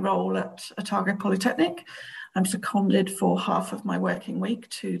of my role at Otago Polytechnic. I'm seconded for half of my working week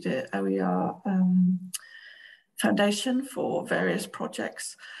to the OER Foundation for various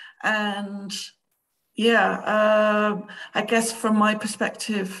projects. And yeah, I guess from my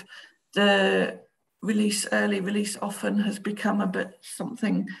perspective, the release early, release often has become a bit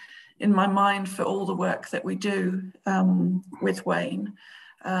something in my mind for all the work that we do with Wayne.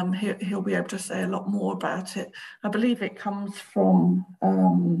 He'll be able to say a lot more about it. I believe it comes from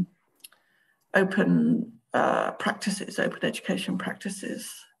open practices, open education practices.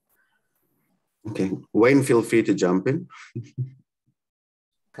 Okay, Wayne, feel free to jump in.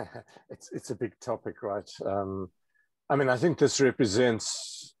 It's a big topic, right? I mean, I think this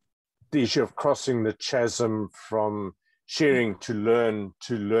represents the issue of crossing the chasm from sharing to learn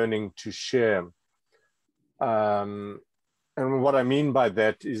to learning to share. And what I mean by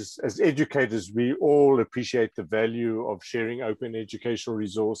that is, as educators, we all appreciate the value of sharing open educational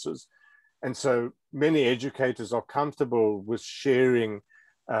resources. And so many educators are comfortable with sharing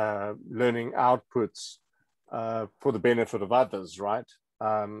learning outputs for the benefit of others, right?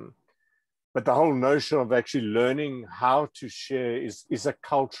 But the whole notion of actually learning how to share is a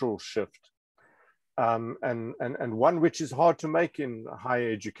cultural shift. And one which is hard to make in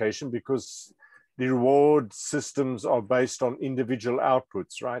higher education because the reward systems are based on individual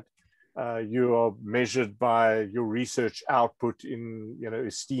outputs, right? You are measured by your research output in,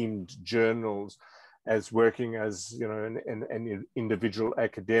 esteemed journals as working as, an individual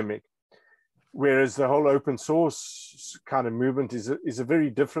academic. Whereas the whole open source kind of movement is a very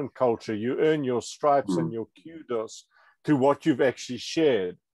different culture. You earn your stripes and your kudos through what you've actually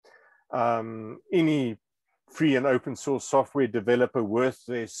shared. Any free and open source software developer worth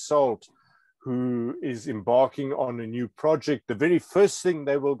their salt who is embarking on a new project, the very first thing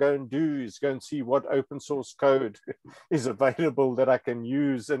they will go and do is go and see what open source code is available that I can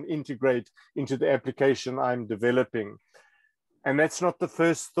use and integrate into the application I'm developing. And that's not the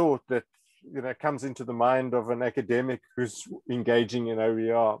first thought that comes into the mind of an academic who's engaging in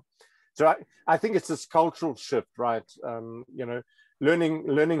OER. So I think it's this cultural shift, right?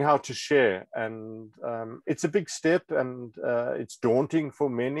 Learning how to share, and it's a big step, and it's daunting for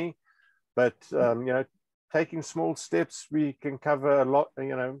many. But taking small steps, we can cover a lot.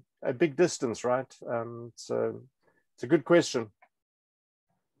 A big distance, right? So it's a good question.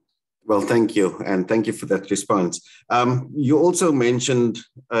 Well, thank you. And thank you for that response. You also mentioned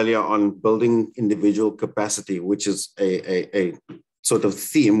earlier on building individual capacity, which is a sort of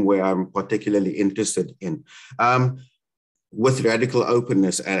theme where I'm particularly interested in. With radical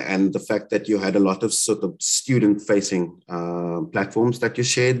openness and the fact that you had a lot of sort of student-facing platforms that you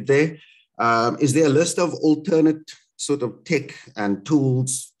shared there, is there a list of alternate sort of tech and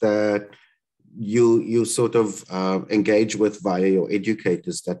tools that you sort of engage with via your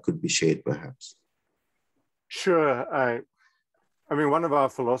educators that could be shared perhaps? Sure. I mean, one of our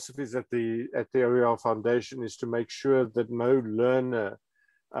philosophies at the OER Foundation is to make sure that no learner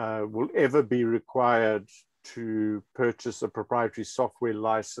will ever be required to purchase a proprietary software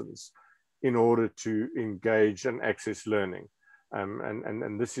license in order to engage and access learning.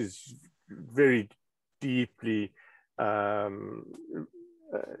 And this is very deeply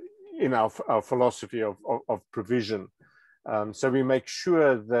in our philosophy of provision. So we make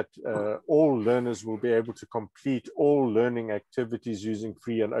sure that all learners will be able to complete all learning activities using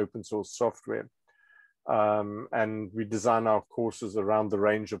free and open source software. And we design our courses around the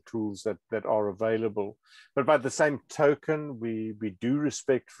range of tools that are available. But by the same token, we do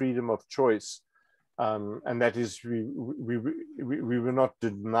respect freedom of choice. And that is, we will not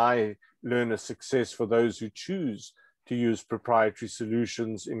deny learner success for those who choose to use proprietary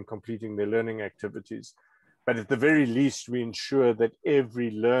solutions in completing their learning activities. But at the very least, we ensure that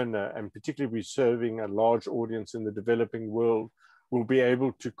every learner, and particularly we're serving a large audience in the developing world, will be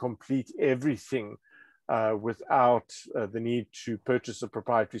able to complete everything without the need to purchase a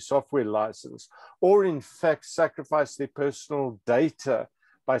proprietary software license, or in fact sacrifice their personal data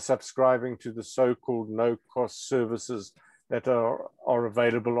by subscribing to the so-called no-cost services that are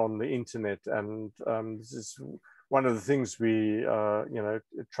available on the internet. And this is one of the things we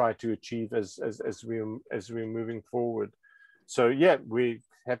try to achieve as we're moving forward. So yeah, we're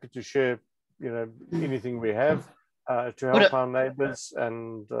happy to share anything we have to help our neighbors,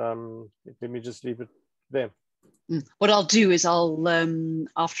 and let me just leave it there. What I'll do is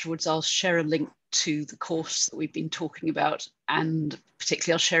afterwards I'll share a link to the course that we've been talking about, and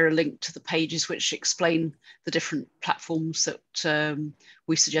particularly I'll share a link to the pages which explain the different platforms that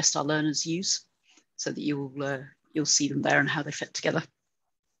we suggest our learners use, so that you'll see them there and how they fit together.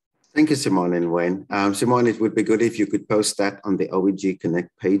 Thank you, Simonne and Wayne. Simonne, it would be good if you could post that on the OEG Connect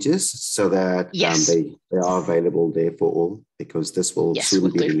pages so that they are available there for all, because this will soon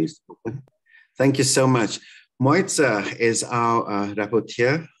be released. Thank you so much. Moitza is our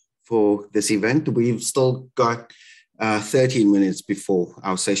rapporteur for this event. We've still got 13 minutes before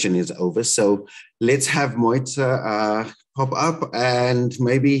our session is over. So let's have Moitza pop up and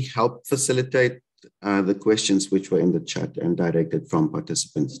maybe help facilitate the questions which were in the chat and directed from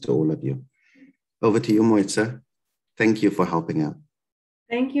participants to all of you. Over to you, Moitza. Thank you for helping out.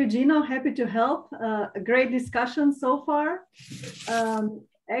 Thank you, Gino. Happy to help. A great discussion so far.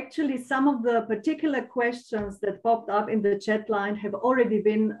 Actually, some of the particular questions that popped up in the chat line have already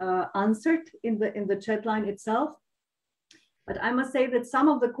been answered in the chat line itself. But I must say that some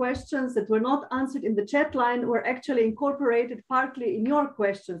of the questions that were not answered in the chat line were actually incorporated partly in your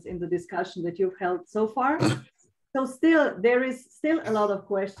questions in the discussion that you've held so far. So there is still a lot of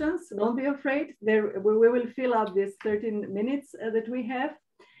questions. Don't be afraid. We will fill up this 13 minutes that we have.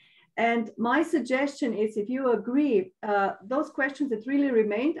 And my suggestion is, if you agree, those questions that really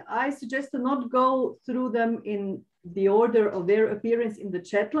remained, I suggest to not go through them in the order of their appearance in the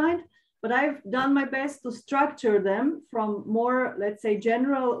chat line, but I've done my best to structure them from more, let's say,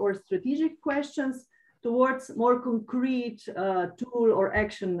 general or strategic questions towards more concrete tool or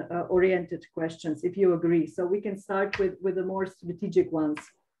action oriented questions, if you agree. So we can start with the more strategic ones.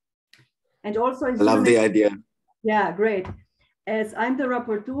 And also, I love the idea. Yeah, great. As I'm the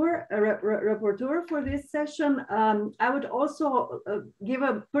rapporteur for this session, I would also give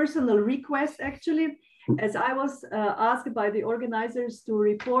a personal request, actually, as I was asked by the organizers to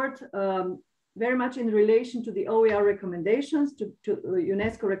report very much in relation to the OER recommendations, to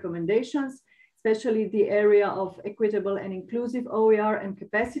UNESCO recommendations, especially the area of equitable and inclusive OER and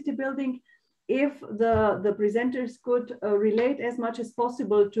capacity building. If the presenters could relate as much as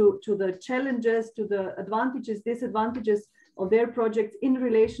possible to the challenges, to the advantages, disadvantages of their projects in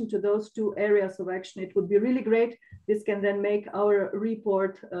relation to those two areas of action, it would be really great. This can then make our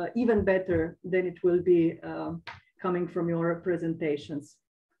report even better than it will be coming from your presentations.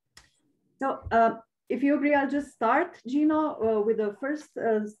 So if you agree, I'll just start, Gino, with the first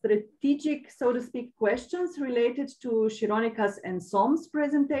strategic, so to speak, questions related to Shironica's and Som's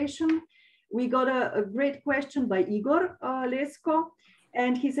presentation. We got a great question by Igor Lesko.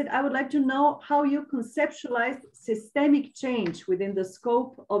 And he said, I would like to know how you conceptualize systemic change within the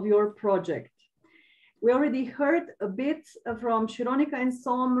scope of your project. We already heard a bit from Shironica and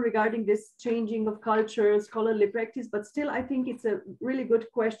Som regarding this changing of culture, scholarly practice, but still I think it's a really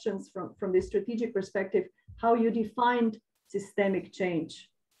good question from the strategic perspective, how you defined systemic change.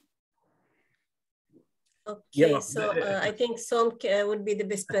 Okay, so I think Som would be the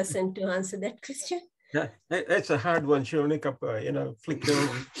best person to answer that question. Yeah, that's a hard one, Shironica, flicked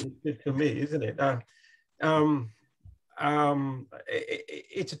over to me, isn't it?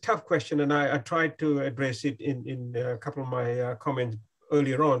 It's a tough question, and I tried to address it in a couple of my comments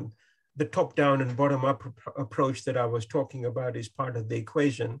earlier on. The top-down and bottom-up approach that I was talking about is part of the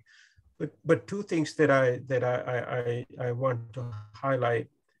equation. But two things that I want to highlight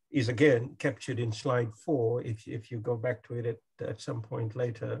is, again, captured in slide 4, if you go back to it at some point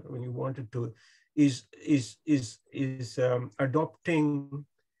later when you wanted to, is adopting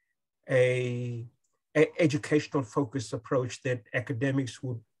a educational focused approach that academics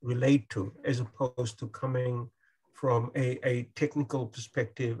would relate to, as opposed to coming from a technical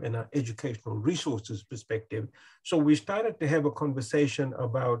perspective and an educational resources perspective. So we started to have a conversation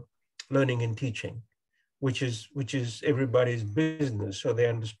about learning and teaching, which is everybody's business, so they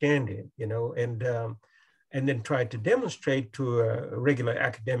understand it, and then tried to demonstrate to regular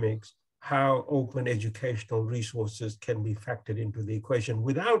academics how open educational resources can be factored into the equation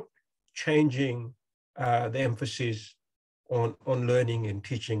without changing the emphasis on learning and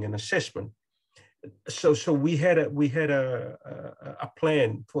teaching and assessment. So we had a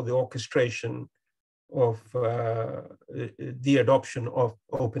plan for the orchestration the adoption of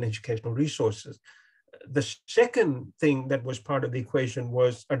open educational resources. The second thing that was part of the equation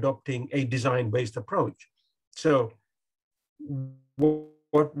was adopting a design-based approach. So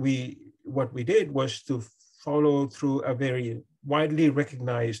what we did was to follow through a very widely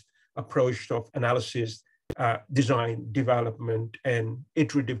recognized approach of analysis, design, development, and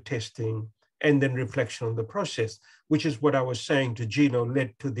iterative testing, and then reflection on the process, which is what I was saying to Gino,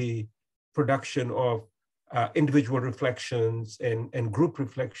 led to the production of individual reflections and group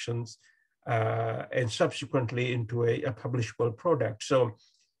reflections, and subsequently into a publishable product. So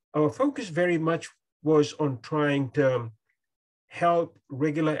our focus very much was on trying to help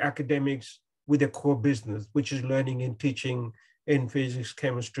regular academics with their core business, which is learning and teaching in physics,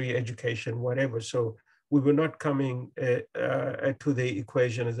 chemistry, education, whatever. So we were not coming to the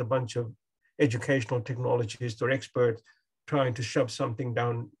equation as a bunch of educational technologists or experts trying to shove something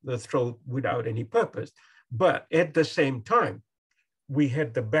down the throat without any purpose. But at the same time, we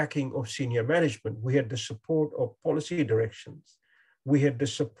had the backing of senior management. We had the support of policy directions. We had the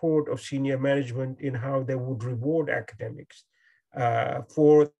support of senior management in how they would reward academics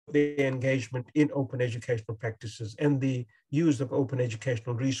for the engagement in open educational practices and the use of open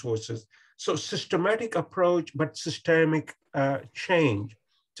educational resources. So systematic approach, but systemic change.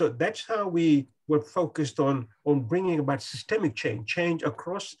 So that's how we were focused on bringing about systemic change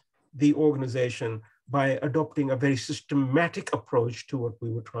across the organization by adopting a very systematic approach to what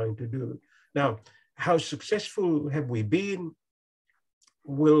we were trying to do. Now, how successful have we been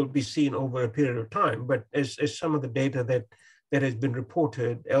will be seen over a period of time, but as some of the data that has been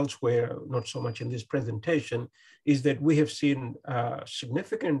reported elsewhere, not so much in this presentation, is that we have seen a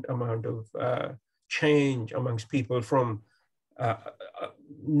significant amount of change amongst people from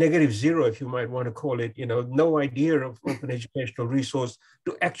 -0, if you might want to call it, no idea of open educational resource,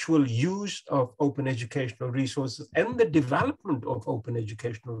 to actual use of open educational resources and the development of open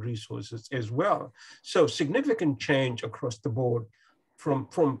educational resources as well. So significant change across the board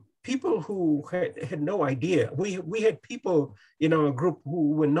from people who had no idea. We had people in our group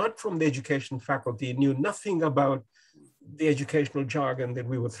who were not from the education faculty, knew nothing about the educational jargon that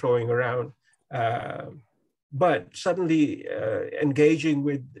we were throwing around, but suddenly engaging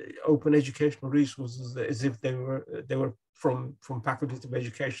with open educational resources as if they were from faculties of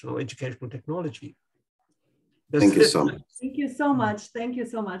educational technology. Thank you so much. Thank you so much. Thank you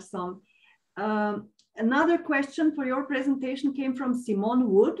so much, Som. Another question for your presentation came from Simonne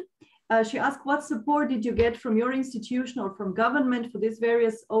Wood. She asked, what support did you get from your institution or from government for these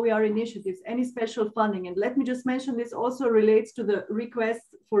various OER initiatives? Any special funding? And let me just mention, this also relates to the request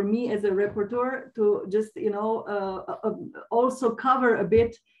for me as a rapporteur to just, also cover a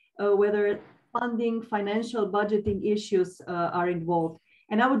bit whether funding, financial budgeting issues are involved.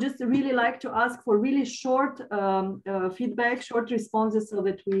 And I would just really like to ask for really short feedback, short responses, so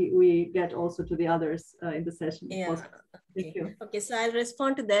that we get also to the others in the session. Yeah. Thank you. Okay, so I'll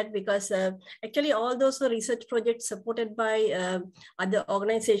respond to that because actually all those were research projects supported by other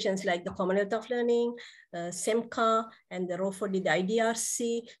organizations like the Commonwealth of Learning, SEMCA, and the ROFOD, the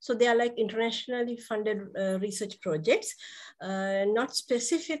IDRC. So they are like internationally funded research projects, not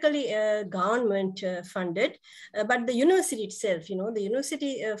specifically government funded, but the university itself, the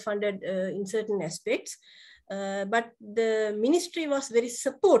university funded in certain aspects. But the ministry was very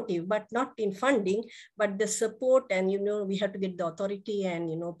supportive, but not in funding, but the support, and we had to get the authority and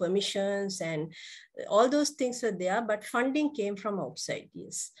permissions and all those things were there, but funding came from outside,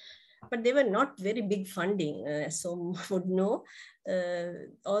 yes. But they were not very big funding, as some would know.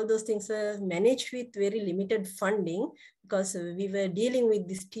 All those things were managed with very limited funding because we were dealing with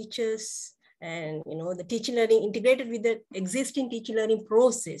these teachers and the teaching learning integrated with the existing teaching learning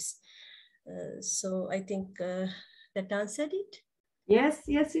process. So I think that answered it. Yes,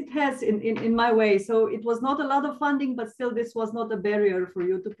 it has in my way. So it was not a lot of funding, but still this was not a barrier for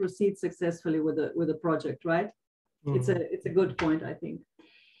you to proceed successfully with the project, right? Mm-hmm. It's a good point, I think.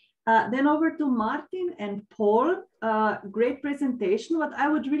 Then over to Martin and Paul. Great presentation. What I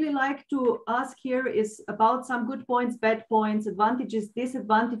would really like to ask here is about some good points, bad points, advantages,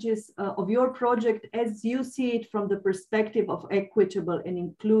 disadvantages of your project as you see it from the perspective of equitable and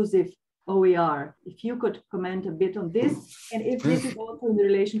inclusive OER. If you could comment a bit on this, and if this is also in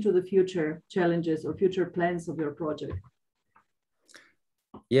relation to the future challenges or future plans of your project.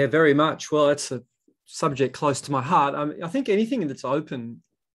 Yeah, very much. Well, it's a subject close to my heart. I think anything that's open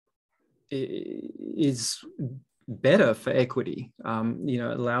is better for equity. You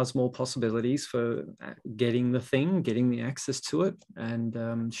know, it allows more possibilities for getting the access to it,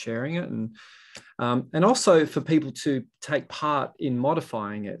 and sharing it, and also for people to take part in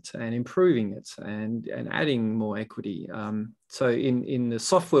modifying it and improving it and adding more equity. So in the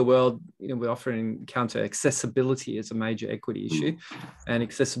software world, you know, we often encounter accessibility as a major equity issue, and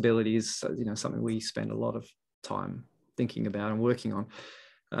accessibility is, you know, something we spend a lot of time thinking about and working on.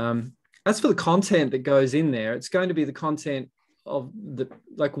 As for the content that goes in there, it's going to be the content of the,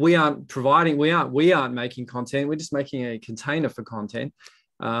 like, we aren't making content. We're just making a container for content.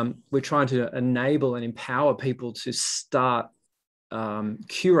 We're trying to enable and empower people to start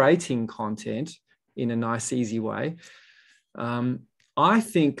curating content in a nice, easy way. I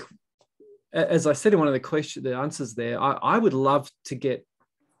think, as I said in one of the answers there, I would love to get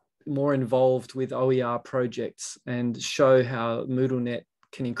more involved with OER projects and show how MoodleNet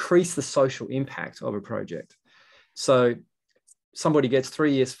can increase the social impact of a project. So somebody gets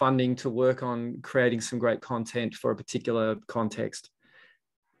 3 years funding to work on creating some great content for a particular context.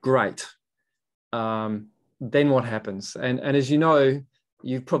 Great. Then what happens? And as you know,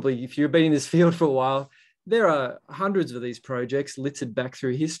 if you've been in this field for a while, there are hundreds of these projects littered back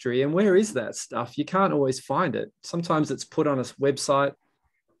through history. And where is that stuff? You can't always find it. Sometimes it's put on a website.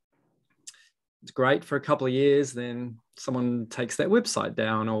 It's great for a couple of years, then someone takes that website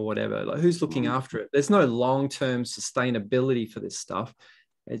down or whatever. Like, who's looking after it? There's no long-term sustainability for this stuff.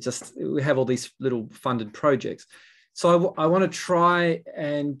 We have all these little funded projects. So I want to try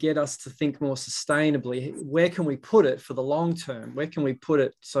and get us to think more sustainably. Where can we put it for the long term? Where can we put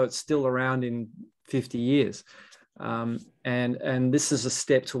it so it's still around in 50 years? And this is a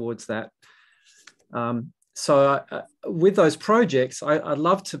step towards that. So with those projects, I'd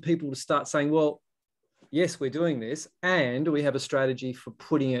love to people to start saying, well, yes, we're doing this, and we have a strategy for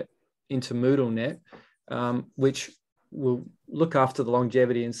putting it into MoodleNet, which will look after the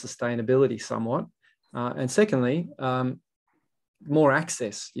longevity and sustainability somewhat. And secondly, more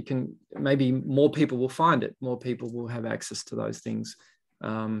access. Maybe more people will find it. More people will have access to those things.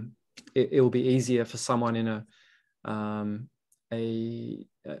 It will be easier for someone in a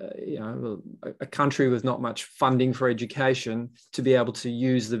country with not much funding for education to be able to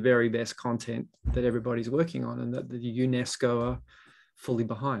use the very best content that everybody's working on and that the UNESCO are fully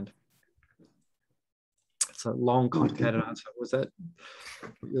behind. It's a long, complicated answer. Was that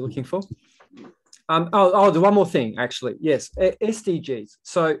what you're looking for? One more thing, actually. Yes, SDGs.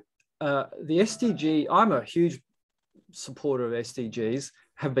 So the SDG, I'm a huge supporter of SDGs,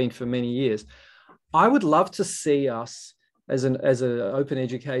 have been for many years. I would love to see us as open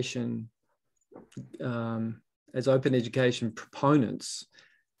education proponents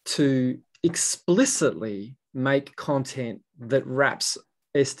to explicitly make content that wraps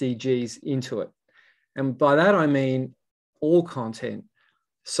SDGs into it. And by that, I mean all content.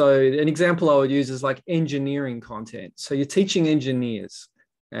 So an example I would use is like engineering content. So you're teaching engineers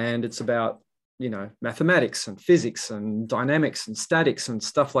and it's about, you know, mathematics and physics and dynamics and statics and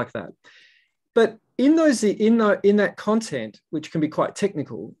stuff like that. But in that content, which can be quite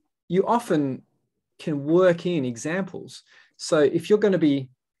technical, you often can work in examples. So if you're going to be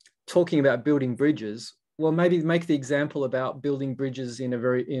talking about building bridges, well, maybe make the example about building bridges in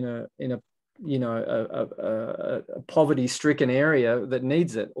a poverty-stricken area that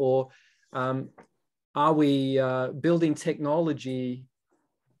needs it, or are we building technology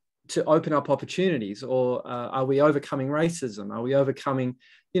to open up opportunities, or are we overcoming racism? Are we overcoming,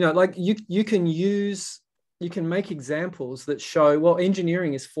 like you can make examples that show, well,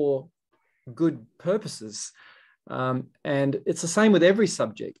 engineering is for good purposes. And it's the same with every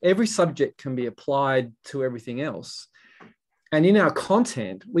subject. Every subject can be applied to everything else. And in our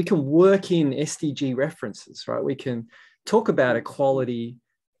content, we can work in SDG references, right? We can talk about equality,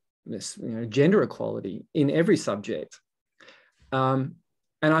 gender equality in every subject.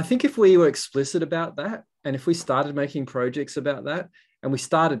 And I think if we were explicit about that, and if we started making projects about that, and we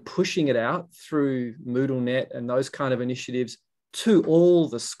started pushing it out through MoodleNet and those kind of initiatives to all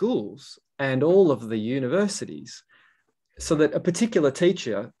the schools and all of the universities, so that a particular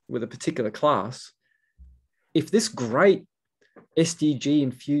teacher with a particular class, if this great SDG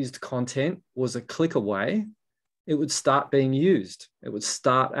infused content was a click away, it would start being used. It would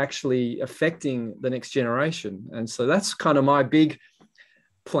start actually affecting the next generation. And so that's kind of my big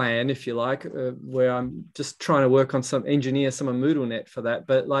plan, if you like, where I'm just trying to work on some MoodleNet for that.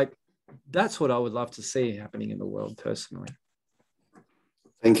 But that's what I would love to see happening in the world personally.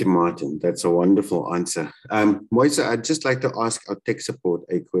 Thank you, Martin. That's a wonderful answer. Moise, I'd just like to ask our tech support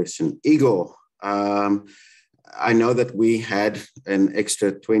a question. Igor, I know that we had an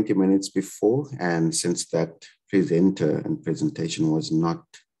extra 20 minutes before, and since that presenter and presentation was not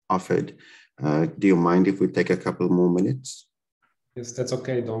offered. Do you mind if we take a couple more minutes? Yes, that's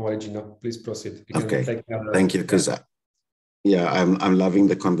okay. Don't worry, Gino. Please proceed. Okay, thank you. Because yeah, I'm loving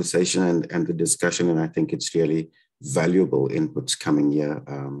the conversation and the discussion, and I think it's really valuable inputs coming here.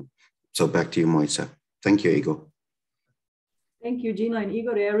 So back to you, Moisa. Thank you, Igor. Thank you, Gino and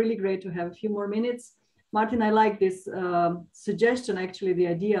Igor. They are really great to have a few more minutes. Martin, I like this suggestion, actually, the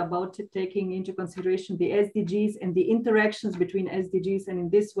idea about taking into consideration the SDGs and the interactions between SDGs, and in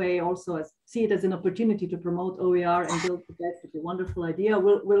this way also see it as an opportunity to promote OER and build capacity. Wonderful idea.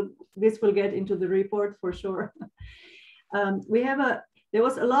 This will get into the report for sure. There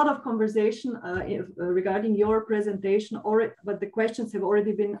was a lot of conversation regarding your presentation, but the questions have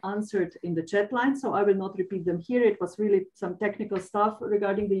already been answered in the chat line, so I will not repeat them here. It was really some technical stuff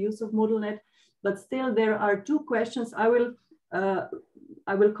regarding the use of MoodleNet. But still, there are two questions. I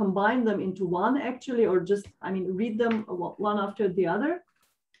will combine them into one, actually, or just, read them one after the other.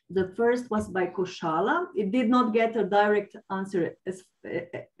 The first was by Koshala. It did not get a direct answer,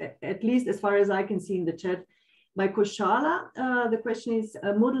 at least as far as I can see in the chat. By Koshala, the question is,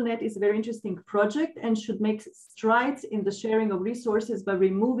 MoodleNet is a very interesting project and should make strides in the sharing of resources by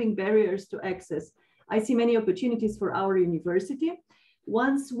removing barriers to access. I see many opportunities for our university.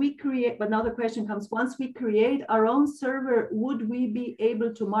 Once we create, but now the question comes, once we create our own server, would we be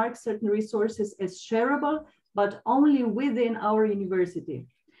able to mark certain resources as shareable, but only within our university?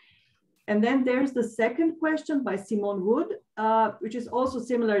 And then there's the second question by Simonne Wood, which is also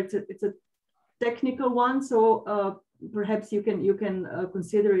similar. It's a technical one, so perhaps you can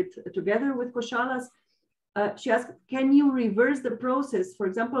consider it together with Koshala's. She asked, can you reverse the process? For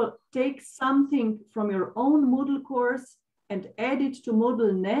example, take something from your own Moodle course and add it to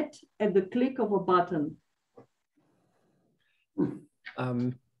MoodleNet at the click of a button.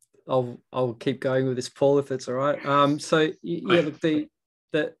 I'll keep going with this, Paul, if that's all right. So yeah, look,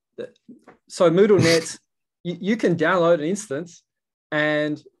 so MoodleNet, you can download an instance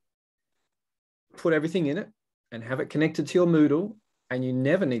and put everything in it and have it connected to your Moodle, and you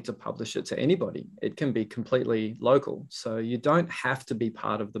never need to publish it to anybody. It can be completely local, so you don't have to be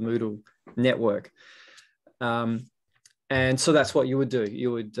part of the Moodle network. And so that's what you would do.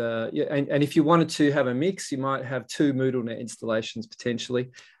 You would, and if you wanted to have a mix, you might have two MoodleNet installations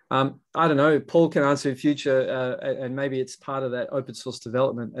potentially. I don't know, Paul can answer in future, and maybe it's part of that open source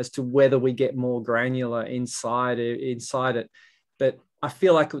development as to whether we get more granular inside it. But I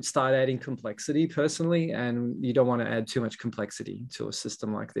feel like it would start adding complexity personally, and you don't want to add too much complexity to a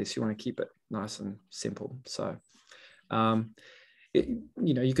system like this. You want to keep it nice and simple. So,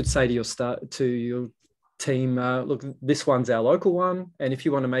 you could say to your team, look, this one's our local one, and if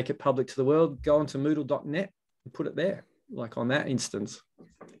you want to make it public to the world, go onto Moodle.net and put it there, like on that instance.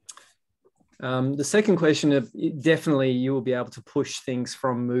 The second question, definitely you will be able to push things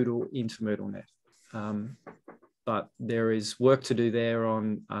from Moodle into MoodleNet. But there is work to do there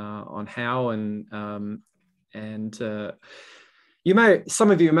on how, and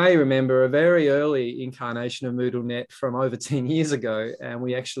some of you may remember a very early incarnation of MoodleNet from over 10 years ago, and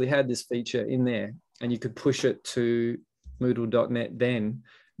we actually had this feature in there, and you could push it to Moodle.net then,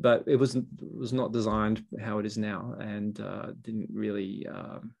 but it was not designed how it is now, and didn't really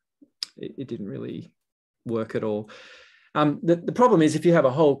work at all. The problem is if you have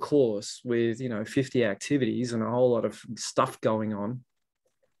a whole course with 50 activities and a whole lot of stuff going on,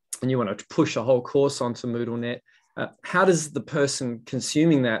 and you want to push a whole course onto MoodleNet, how does the person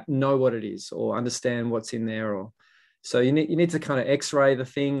consuming that know what it is or understand what's in there? Or so you need to kind of X-ray the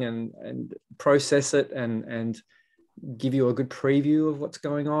thing and process it and give you a good preview of what's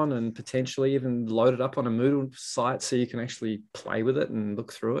going on, and potentially even load it up on a Moodle site so you can actually play with it and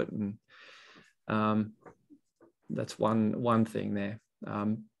look through it. And that's one thing there.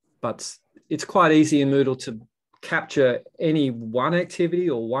 But it's quite easy in Moodle to capture any one activity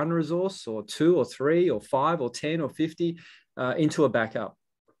or one resource or 2 or 3 or 5 or 10 or 50 into a backup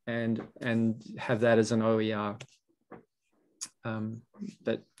and have that as an OER.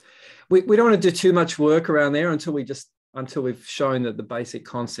 But we don't want to do too much work around there until we've shown that the basic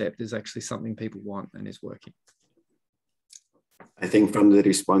concept is actually something people want and is working. I think from the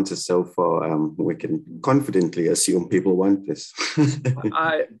responses so far, we can confidently assume people want this.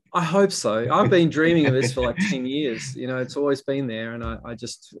 I hope so. I've been dreaming of this for like 10 years. It's always been there, and I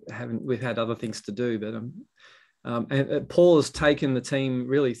just haven't. We've had other things to do, but and Paul has taken the team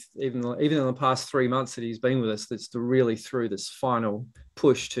really, even in the past 3 months that he's been with us, that's really through this final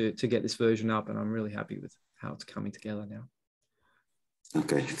push to get this version up, and I'm really happy with how it's coming together now.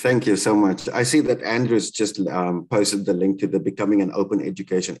 Okay, thank you so much. I see that Andrew's just posted the link to the Becoming an Open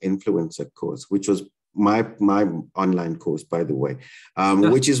Education Influencer course, which was my online course, by the way,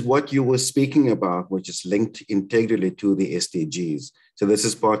 which is what you were speaking about, which is linked integrally to the SDGs. So this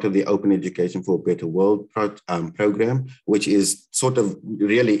is part of the Open Education for a Better World program, which is sort of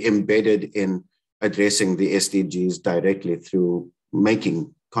really embedded in addressing the SDGs directly through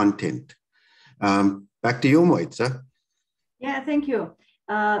making content. Back to you, Moitza. Yeah, thank you.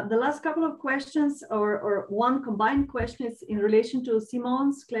 The last couple of questions, or one combined question, is in relation to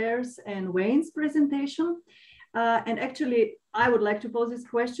Simonne's, Claire's, and Wayne's presentation. And actually, I would like to pose this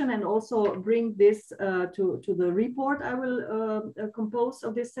question and also bring this to the report I will compose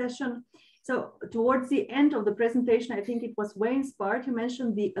of this session. So towards the end of the presentation, I think it was Wayne's part, he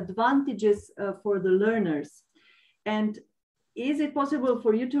mentioned the advantages for the learners. And is it possible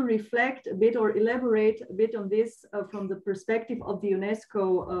for you to reflect a bit or elaborate a bit on this from the perspective of the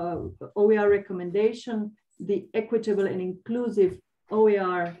UNESCO OER recommendation, the equitable and inclusive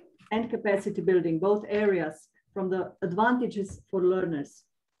OER and capacity building, both areas, from the advantages for learners?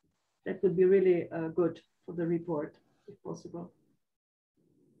 That would be really good for the report, if possible.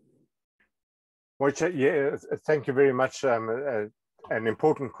 Moitza, yeah, thank you very much. An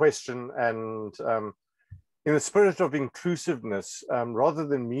important question, and in the spirit of inclusiveness, rather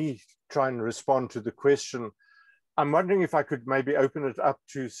than me try and respond to the question, I'm wondering if I could maybe open it up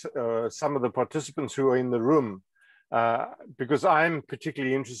to some of the participants who are in the room, because I'm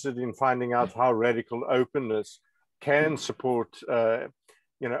particularly interested in finding out how radical openness can support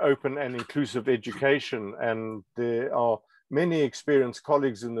open and inclusive education. And there are many experienced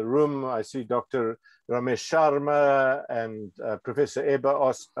colleagues in the room. I see Dr. Ramesh Sharma and Professor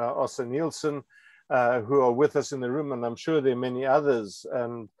Ebba Ossa-Nielsen, who are with us in the room, and I'm sure there are many others.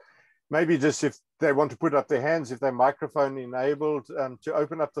 And maybe just if they want to put up their hands, if they're microphone enabled, to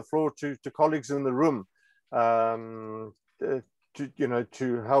open up the floor to colleagues in the room, to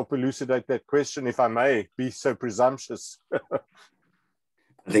help elucidate that question, if I may be so presumptuous.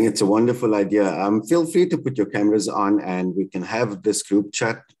 I think it's a wonderful idea. Feel free to put your cameras on and we can have this group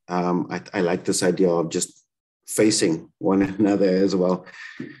chat. I like this idea of just facing one another as well.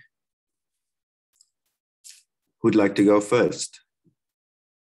 Who'd like to go first?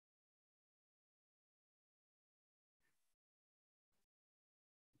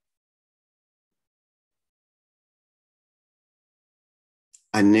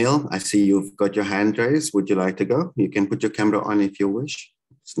 Anil, I see you've got your hand raised. Would you like to go? You can put your camera on if you wish.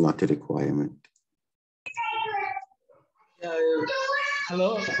 It's not a requirement.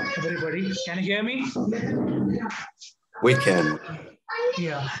 Hello, everybody. Can you hear me? We can.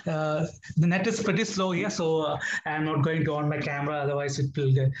 Yeah, the net is pretty slow here, so I'm not going to on my camera, otherwise it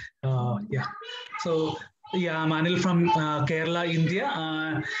will get, yeah. So, yeah, I'm Anil from Kerala,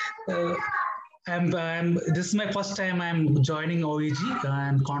 India. This is my first time I'm joining OEG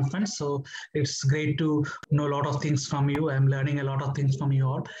and conference, so it's great to know a lot of things from you. I'm learning a lot of things from you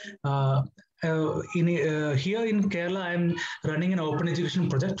all. Here in Kerala, I'm running an open education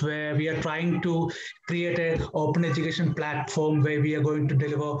project where we are trying to create an open education platform where we are going to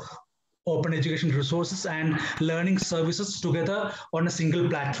deliver open education resources and learning services together on a single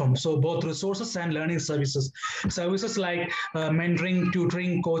platform. So both resources and learning services. Services like mentoring,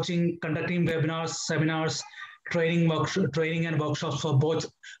 tutoring, coaching, conducting webinars, seminars, training and workshops for both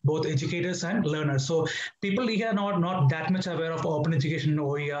educators and learners. So people here are not that much aware of open education in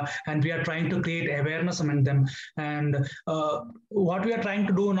OER, and we are trying to create awareness among them. And what we are trying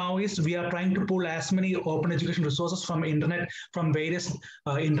to do now is we are trying to pull as many open education resources from internet, from various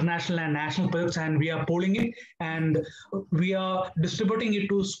international and national projects, and we are pulling it and we are distributing it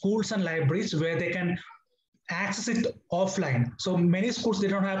to schools and libraries where they can access it offline. So many schools, they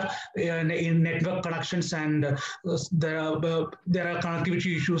don't have network connections, and there are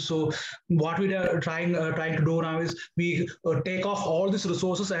connectivity issues. So what we are trying to do now is we take off all these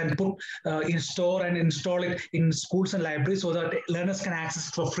resources and put install it in schools and libraries so that learners can access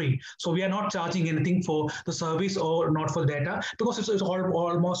it for free. So we are not charging anything for the service or not for data, because it's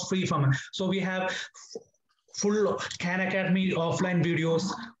almost free from it. So we have full Khan Academy offline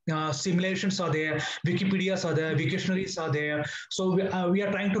videos, simulations are there, Wikipedias are there, Wiktionaries are there. So we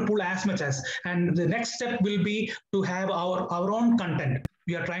are trying to pull as much as, and the next step will be to have our own content.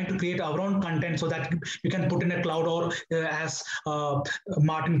 We are trying to create our own content so that we can put in a cloud, or as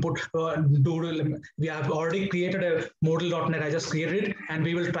Martin put, Doodle. We have already created a MoodleNet. I just created it, and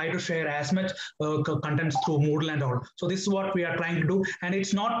we will try to share as much content through Moodle and all. So this is what we are trying to do, and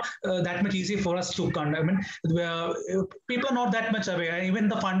it's not that much easy for us to. I mean, people are not that much aware. Even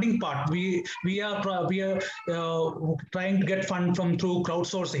the funding part, we are trying to get fund through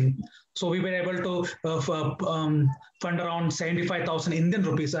crowdsourcing. So we were able to fund around 75,000 Indian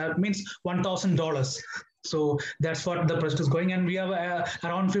rupees. Means $1,000. So that's what the project is going, and we have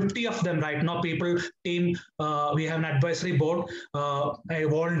around 50 of them right now. People team. We have an advisory board, a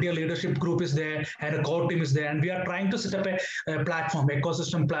volunteer leadership group is there, and a core team is there, and we are trying to set up a platform,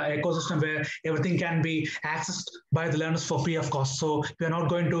 ecosystem where everything can be accessed by the learners for free of cost. So we are not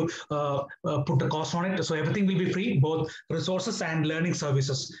going to put a cost on it. So everything will be free, both resources and learning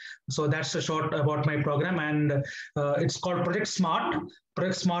services. So that's a short about my program, and it's called Project Smart.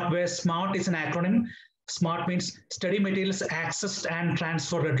 Project Smart, where SMART is an acronym. SMART means study materials accessed and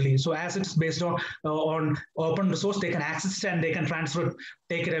transferred readily. So as it's based on open resource, they can access it and they can transfer it,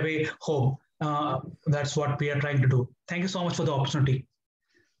 take it away home. That's what we are trying to do. Thank you so much for the opportunity.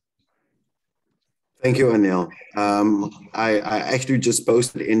 Thank you, Anil. I actually just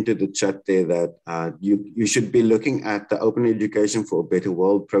posted into the chat there that you should be looking at the Open Education for a Better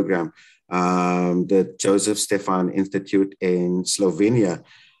World program, the Joseph Stefan Institute in Slovenia.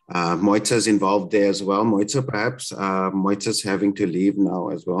 Mojca's involved there as well. Mojca, perhaps. Mojca's having to leave now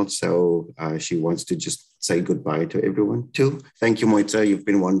as well. So she wants to just say goodbye to everyone too. Thank you, Mojca. You've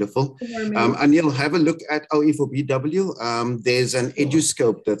been wonderful. Anil, have a look at OE for BW. There's an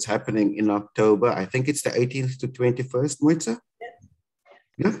EduScope that's happening in October. I think it's the 18th to 21st, Mojca?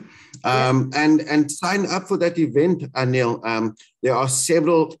 Yeah. And sign up for that event, Anil. There are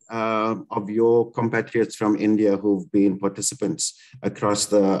several of your compatriots from India who've been participants across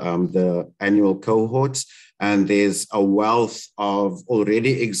the annual cohorts, and there's a wealth of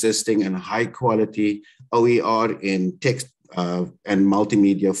already existing and high quality OER in text and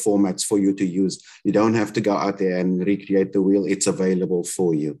multimedia formats for you to use. You don't have to go out there and recreate the wheel. It's available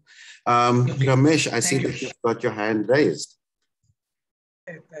for you. Ramesh, I see that you've got your hand raised.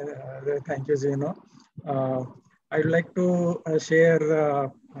 Thank you, Gino. I would like to share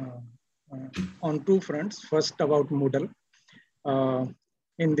on two fronts. First, about Moodle.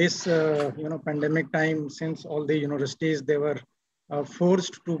 In this, pandemic time, since all the universities, they were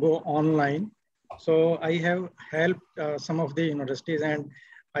forced to go online. So I have helped some of the universities, and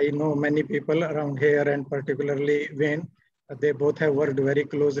I know many people around here, and particularly Wayne. They both have worked very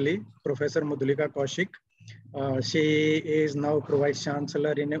closely. Professor Madhulika Kaushik. She is now Pro-Vice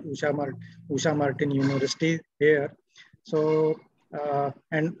Chancellor in Usha Martin University here. So,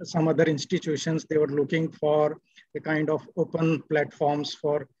 and some other institutions, they were looking for a kind of open platforms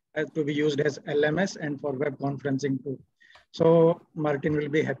for to be used as LMS and for web conferencing too. So Martin will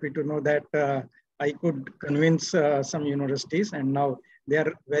be happy to know that I could convince some universities, and now they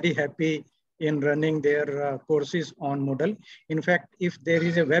are very happy in running their courses on Moodle. In fact, if there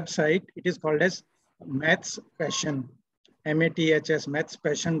is a website, it is called as Maths Passion, MATHS,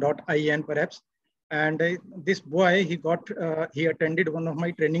 mathspassion.in perhaps. And this boy, he attended one of my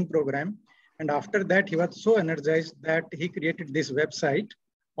training program. And after that, he was so energized that he created this website,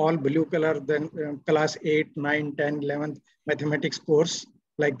 all blue color, then class 8, 9, 10, 11th mathematics course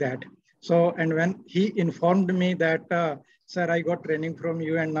like that. So, and when he informed me that, sir, I got training from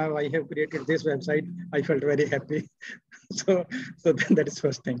you and now I have created this website, I felt very happy. so then that is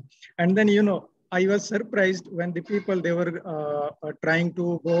first thing. And then, I was surprised when the people, they were trying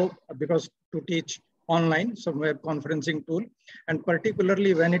to go, because to teach online, some web conferencing tool, and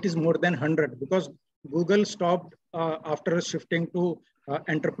particularly when it is more than 100, because Google stopped after shifting to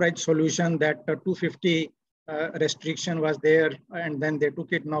enterprise solution, that 250 restriction was there, and then they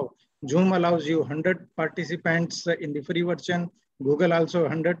took it now. Zoom allows you 100 participants in the free version, Google also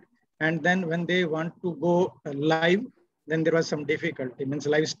 100, and then when they want to go live, then there was some difficulty, means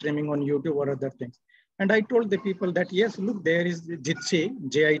live streaming on YouTube or other things. And I told the people that, yes, look, there is Jitsi,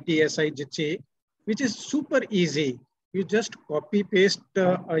 Jitsi, Jitsi, which is super easy. You just copy paste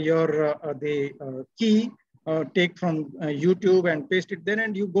your key, take from YouTube and paste it there,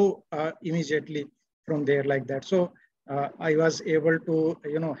 and you go immediately from there like that. So I was able to,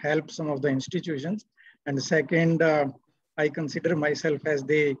 help some of the institutions. And second, I consider myself as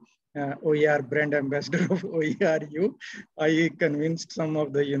the OER brand ambassador of OERU. I convinced some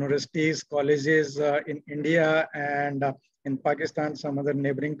of the universities, colleges in India and in Pakistan, some other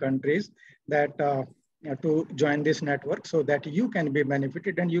neighboring countries, that to join this network so that you can be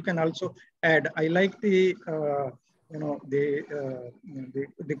benefited and you can also add. I like the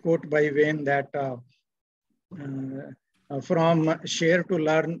quote by Wayne that from share to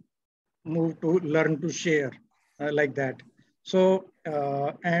learn, move to learn to share, like that. So,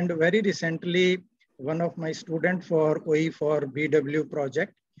 and very recently, one of my students for OE for BW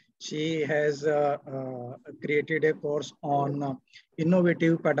project, she has created a course on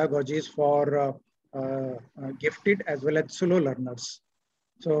innovative pedagogies for gifted as well as solo learners.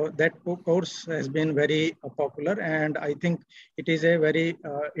 So that course has been very popular, and I think it is a very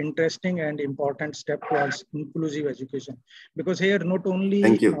interesting and important step towards inclusive education. Because here not only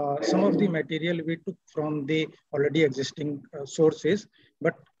some of the material we took from the already existing sources,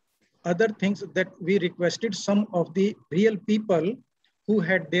 but other things that we requested some of the real people who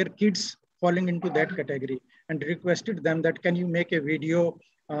had their kids falling into that category, and requested them that can you make a video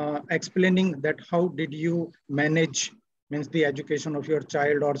explaining that how did you manage means the education of your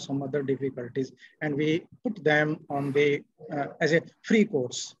child or some other difficulties, and we put them on the as a free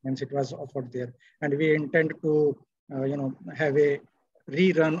course, means it was offered there, and we intend to have a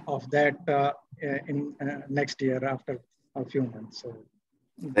rerun of that in next year after a few months. So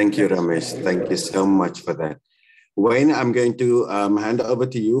thank you, Ramesh. Thank you so much for that. Wayne, I'm going to hand over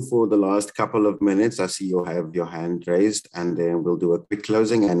to you for the last couple of minutes. I see you have your hand raised, and then we'll do a quick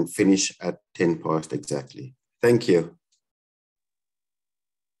closing and finish at 10 past exactly. Thank you.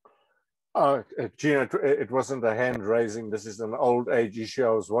 Gino, it wasn't a hand raising. This is an old age issue. I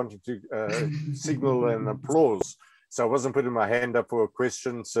was wanting to signal an applause. So I wasn't putting my hand up for a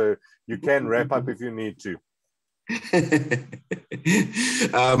question. So you can wrap up if you need to.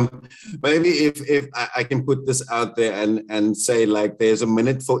 Maybe if I can put this out there and say, like, there's a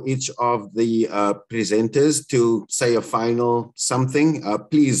minute for each of the presenters to say a final something.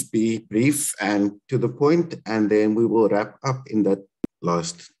 Please be brief and to the point, and then we will wrap up in that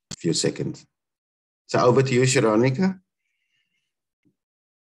last few seconds. So over to you, Shironica.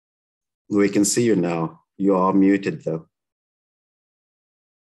 We can see you now. You are muted though.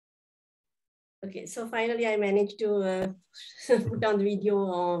 Okay, so finally I managed to put on the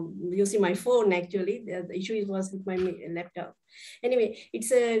video using my phone actually. The issue was with my laptop. Anyway,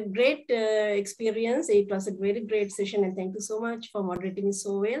 it's a great experience. It was a very great session, and thank you so much for moderating it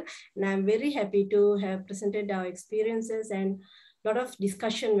so well. And I'm very happy to have presented our experiences, and a lot of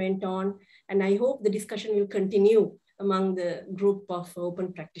discussion went on. And I hope the discussion will continue among the group of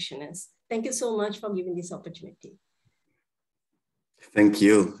open practitioners. Thank you so much for giving this opportunity. Thank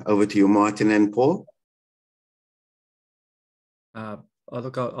you. Over to you, Martin and Paul.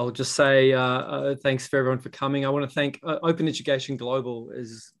 Look, I'll just say thanks for everyone for coming. I want to thank Open Education Global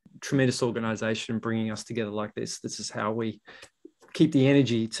is a tremendous organization bringing us together like this. This is how we keep the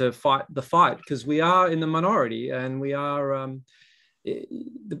energy to fight the fight, because we are in the minority, and we are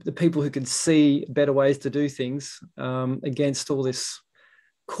the people who can see better ways to do things against all this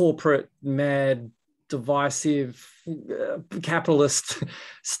corporate, mad, divisive, capitalist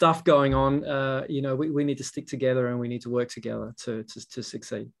stuff going on. We need to stick together, and we need to work together to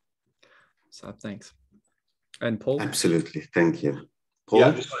succeed. So thanks. And Paul? Absolutely, thank you. Paul? Yeah,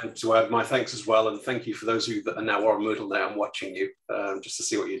 I just wanted to add my thanks as well, and thank you for those of you that are now on MoodleNet and watching you, just to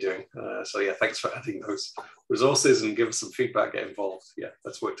see what you're doing. So yeah, thanks for adding those resources and give us some feedback, get involved. Yeah,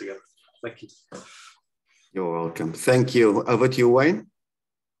 let's work together. Thank you. You're welcome. Thank you. Over to you, Wayne.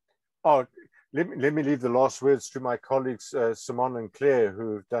 Oh, let me leave the last words to my colleagues, Simonne and Claire,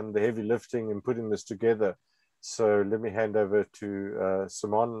 who've done the heavy lifting in putting this together. So let me hand over to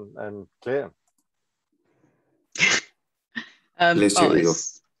Simonne and Claire.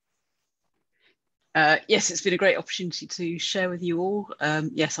 Yes, it's been a great opportunity to share with you all.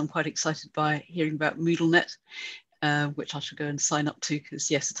 Yes, I'm quite excited by hearing about MoodleNet, which I shall go and sign up to,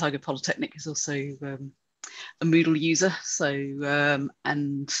 because yes, Otago Polytechnic is also a Moodle user. So,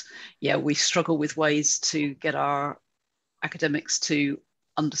 and yeah, we struggle with ways to get our academics to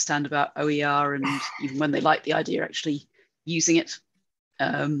understand about OER, and even when they like the idea, actually using it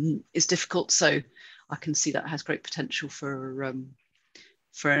is difficult. So I can see that has great potential for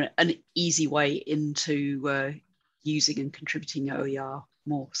an easy way into using and contributing OER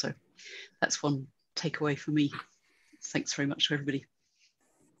more. So that's one takeaway for me. Thanks very much to everybody.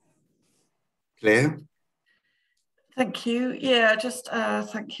 Claire? Thank you. Yeah, just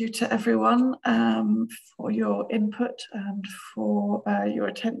thank you to everyone for your input and for your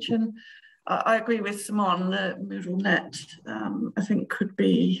attention. I agree with Simonne that MoodleNet, I think, could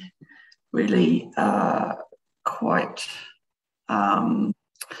be really quite, I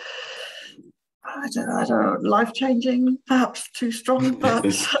don't know, life-changing, perhaps too strong, but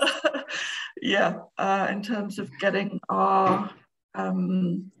yeah, in terms of getting our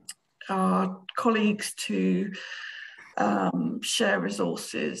colleagues to share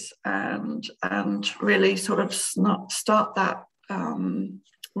resources and really sort of start that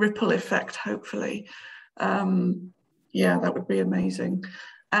ripple effect, hopefully. Yeah, that would be amazing.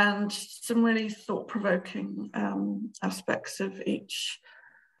 And some really thought-provoking aspects of each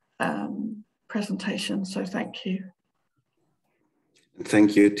presentation, so thank you.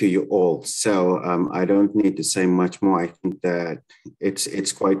 Thank you to you all. So I don't need to say much more. I think that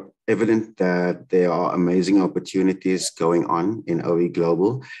it's quite evident that there are amazing opportunities going on in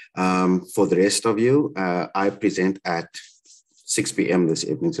OEGlobal. For the rest of you, I present at 6 p.m. this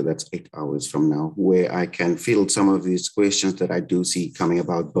evening, so that's 8 hours from now, where I can field some of these questions that I do see coming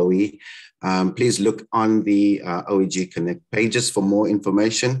about BOE. Please look on the OEG Connect pages for more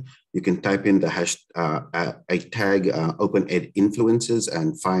information. You can type in the tag Open Ed Influencers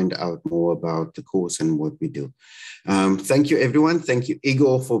and find out more about the course and what we do. Thank you, everyone. Thank you,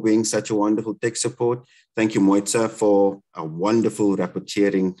 Igor, for being such a wonderful tech support. Thank you, Moitza, for a wonderful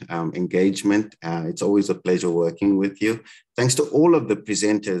rapporteuring engagement. It's always a pleasure working with you. Thanks to all of the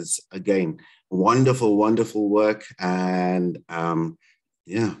presenters. Again, wonderful, wonderful work. And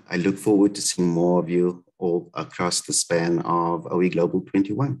yeah, I look forward to seeing more of you all across the span of OEGlobal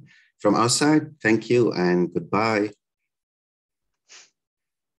 21. From our side, thank you and goodbye.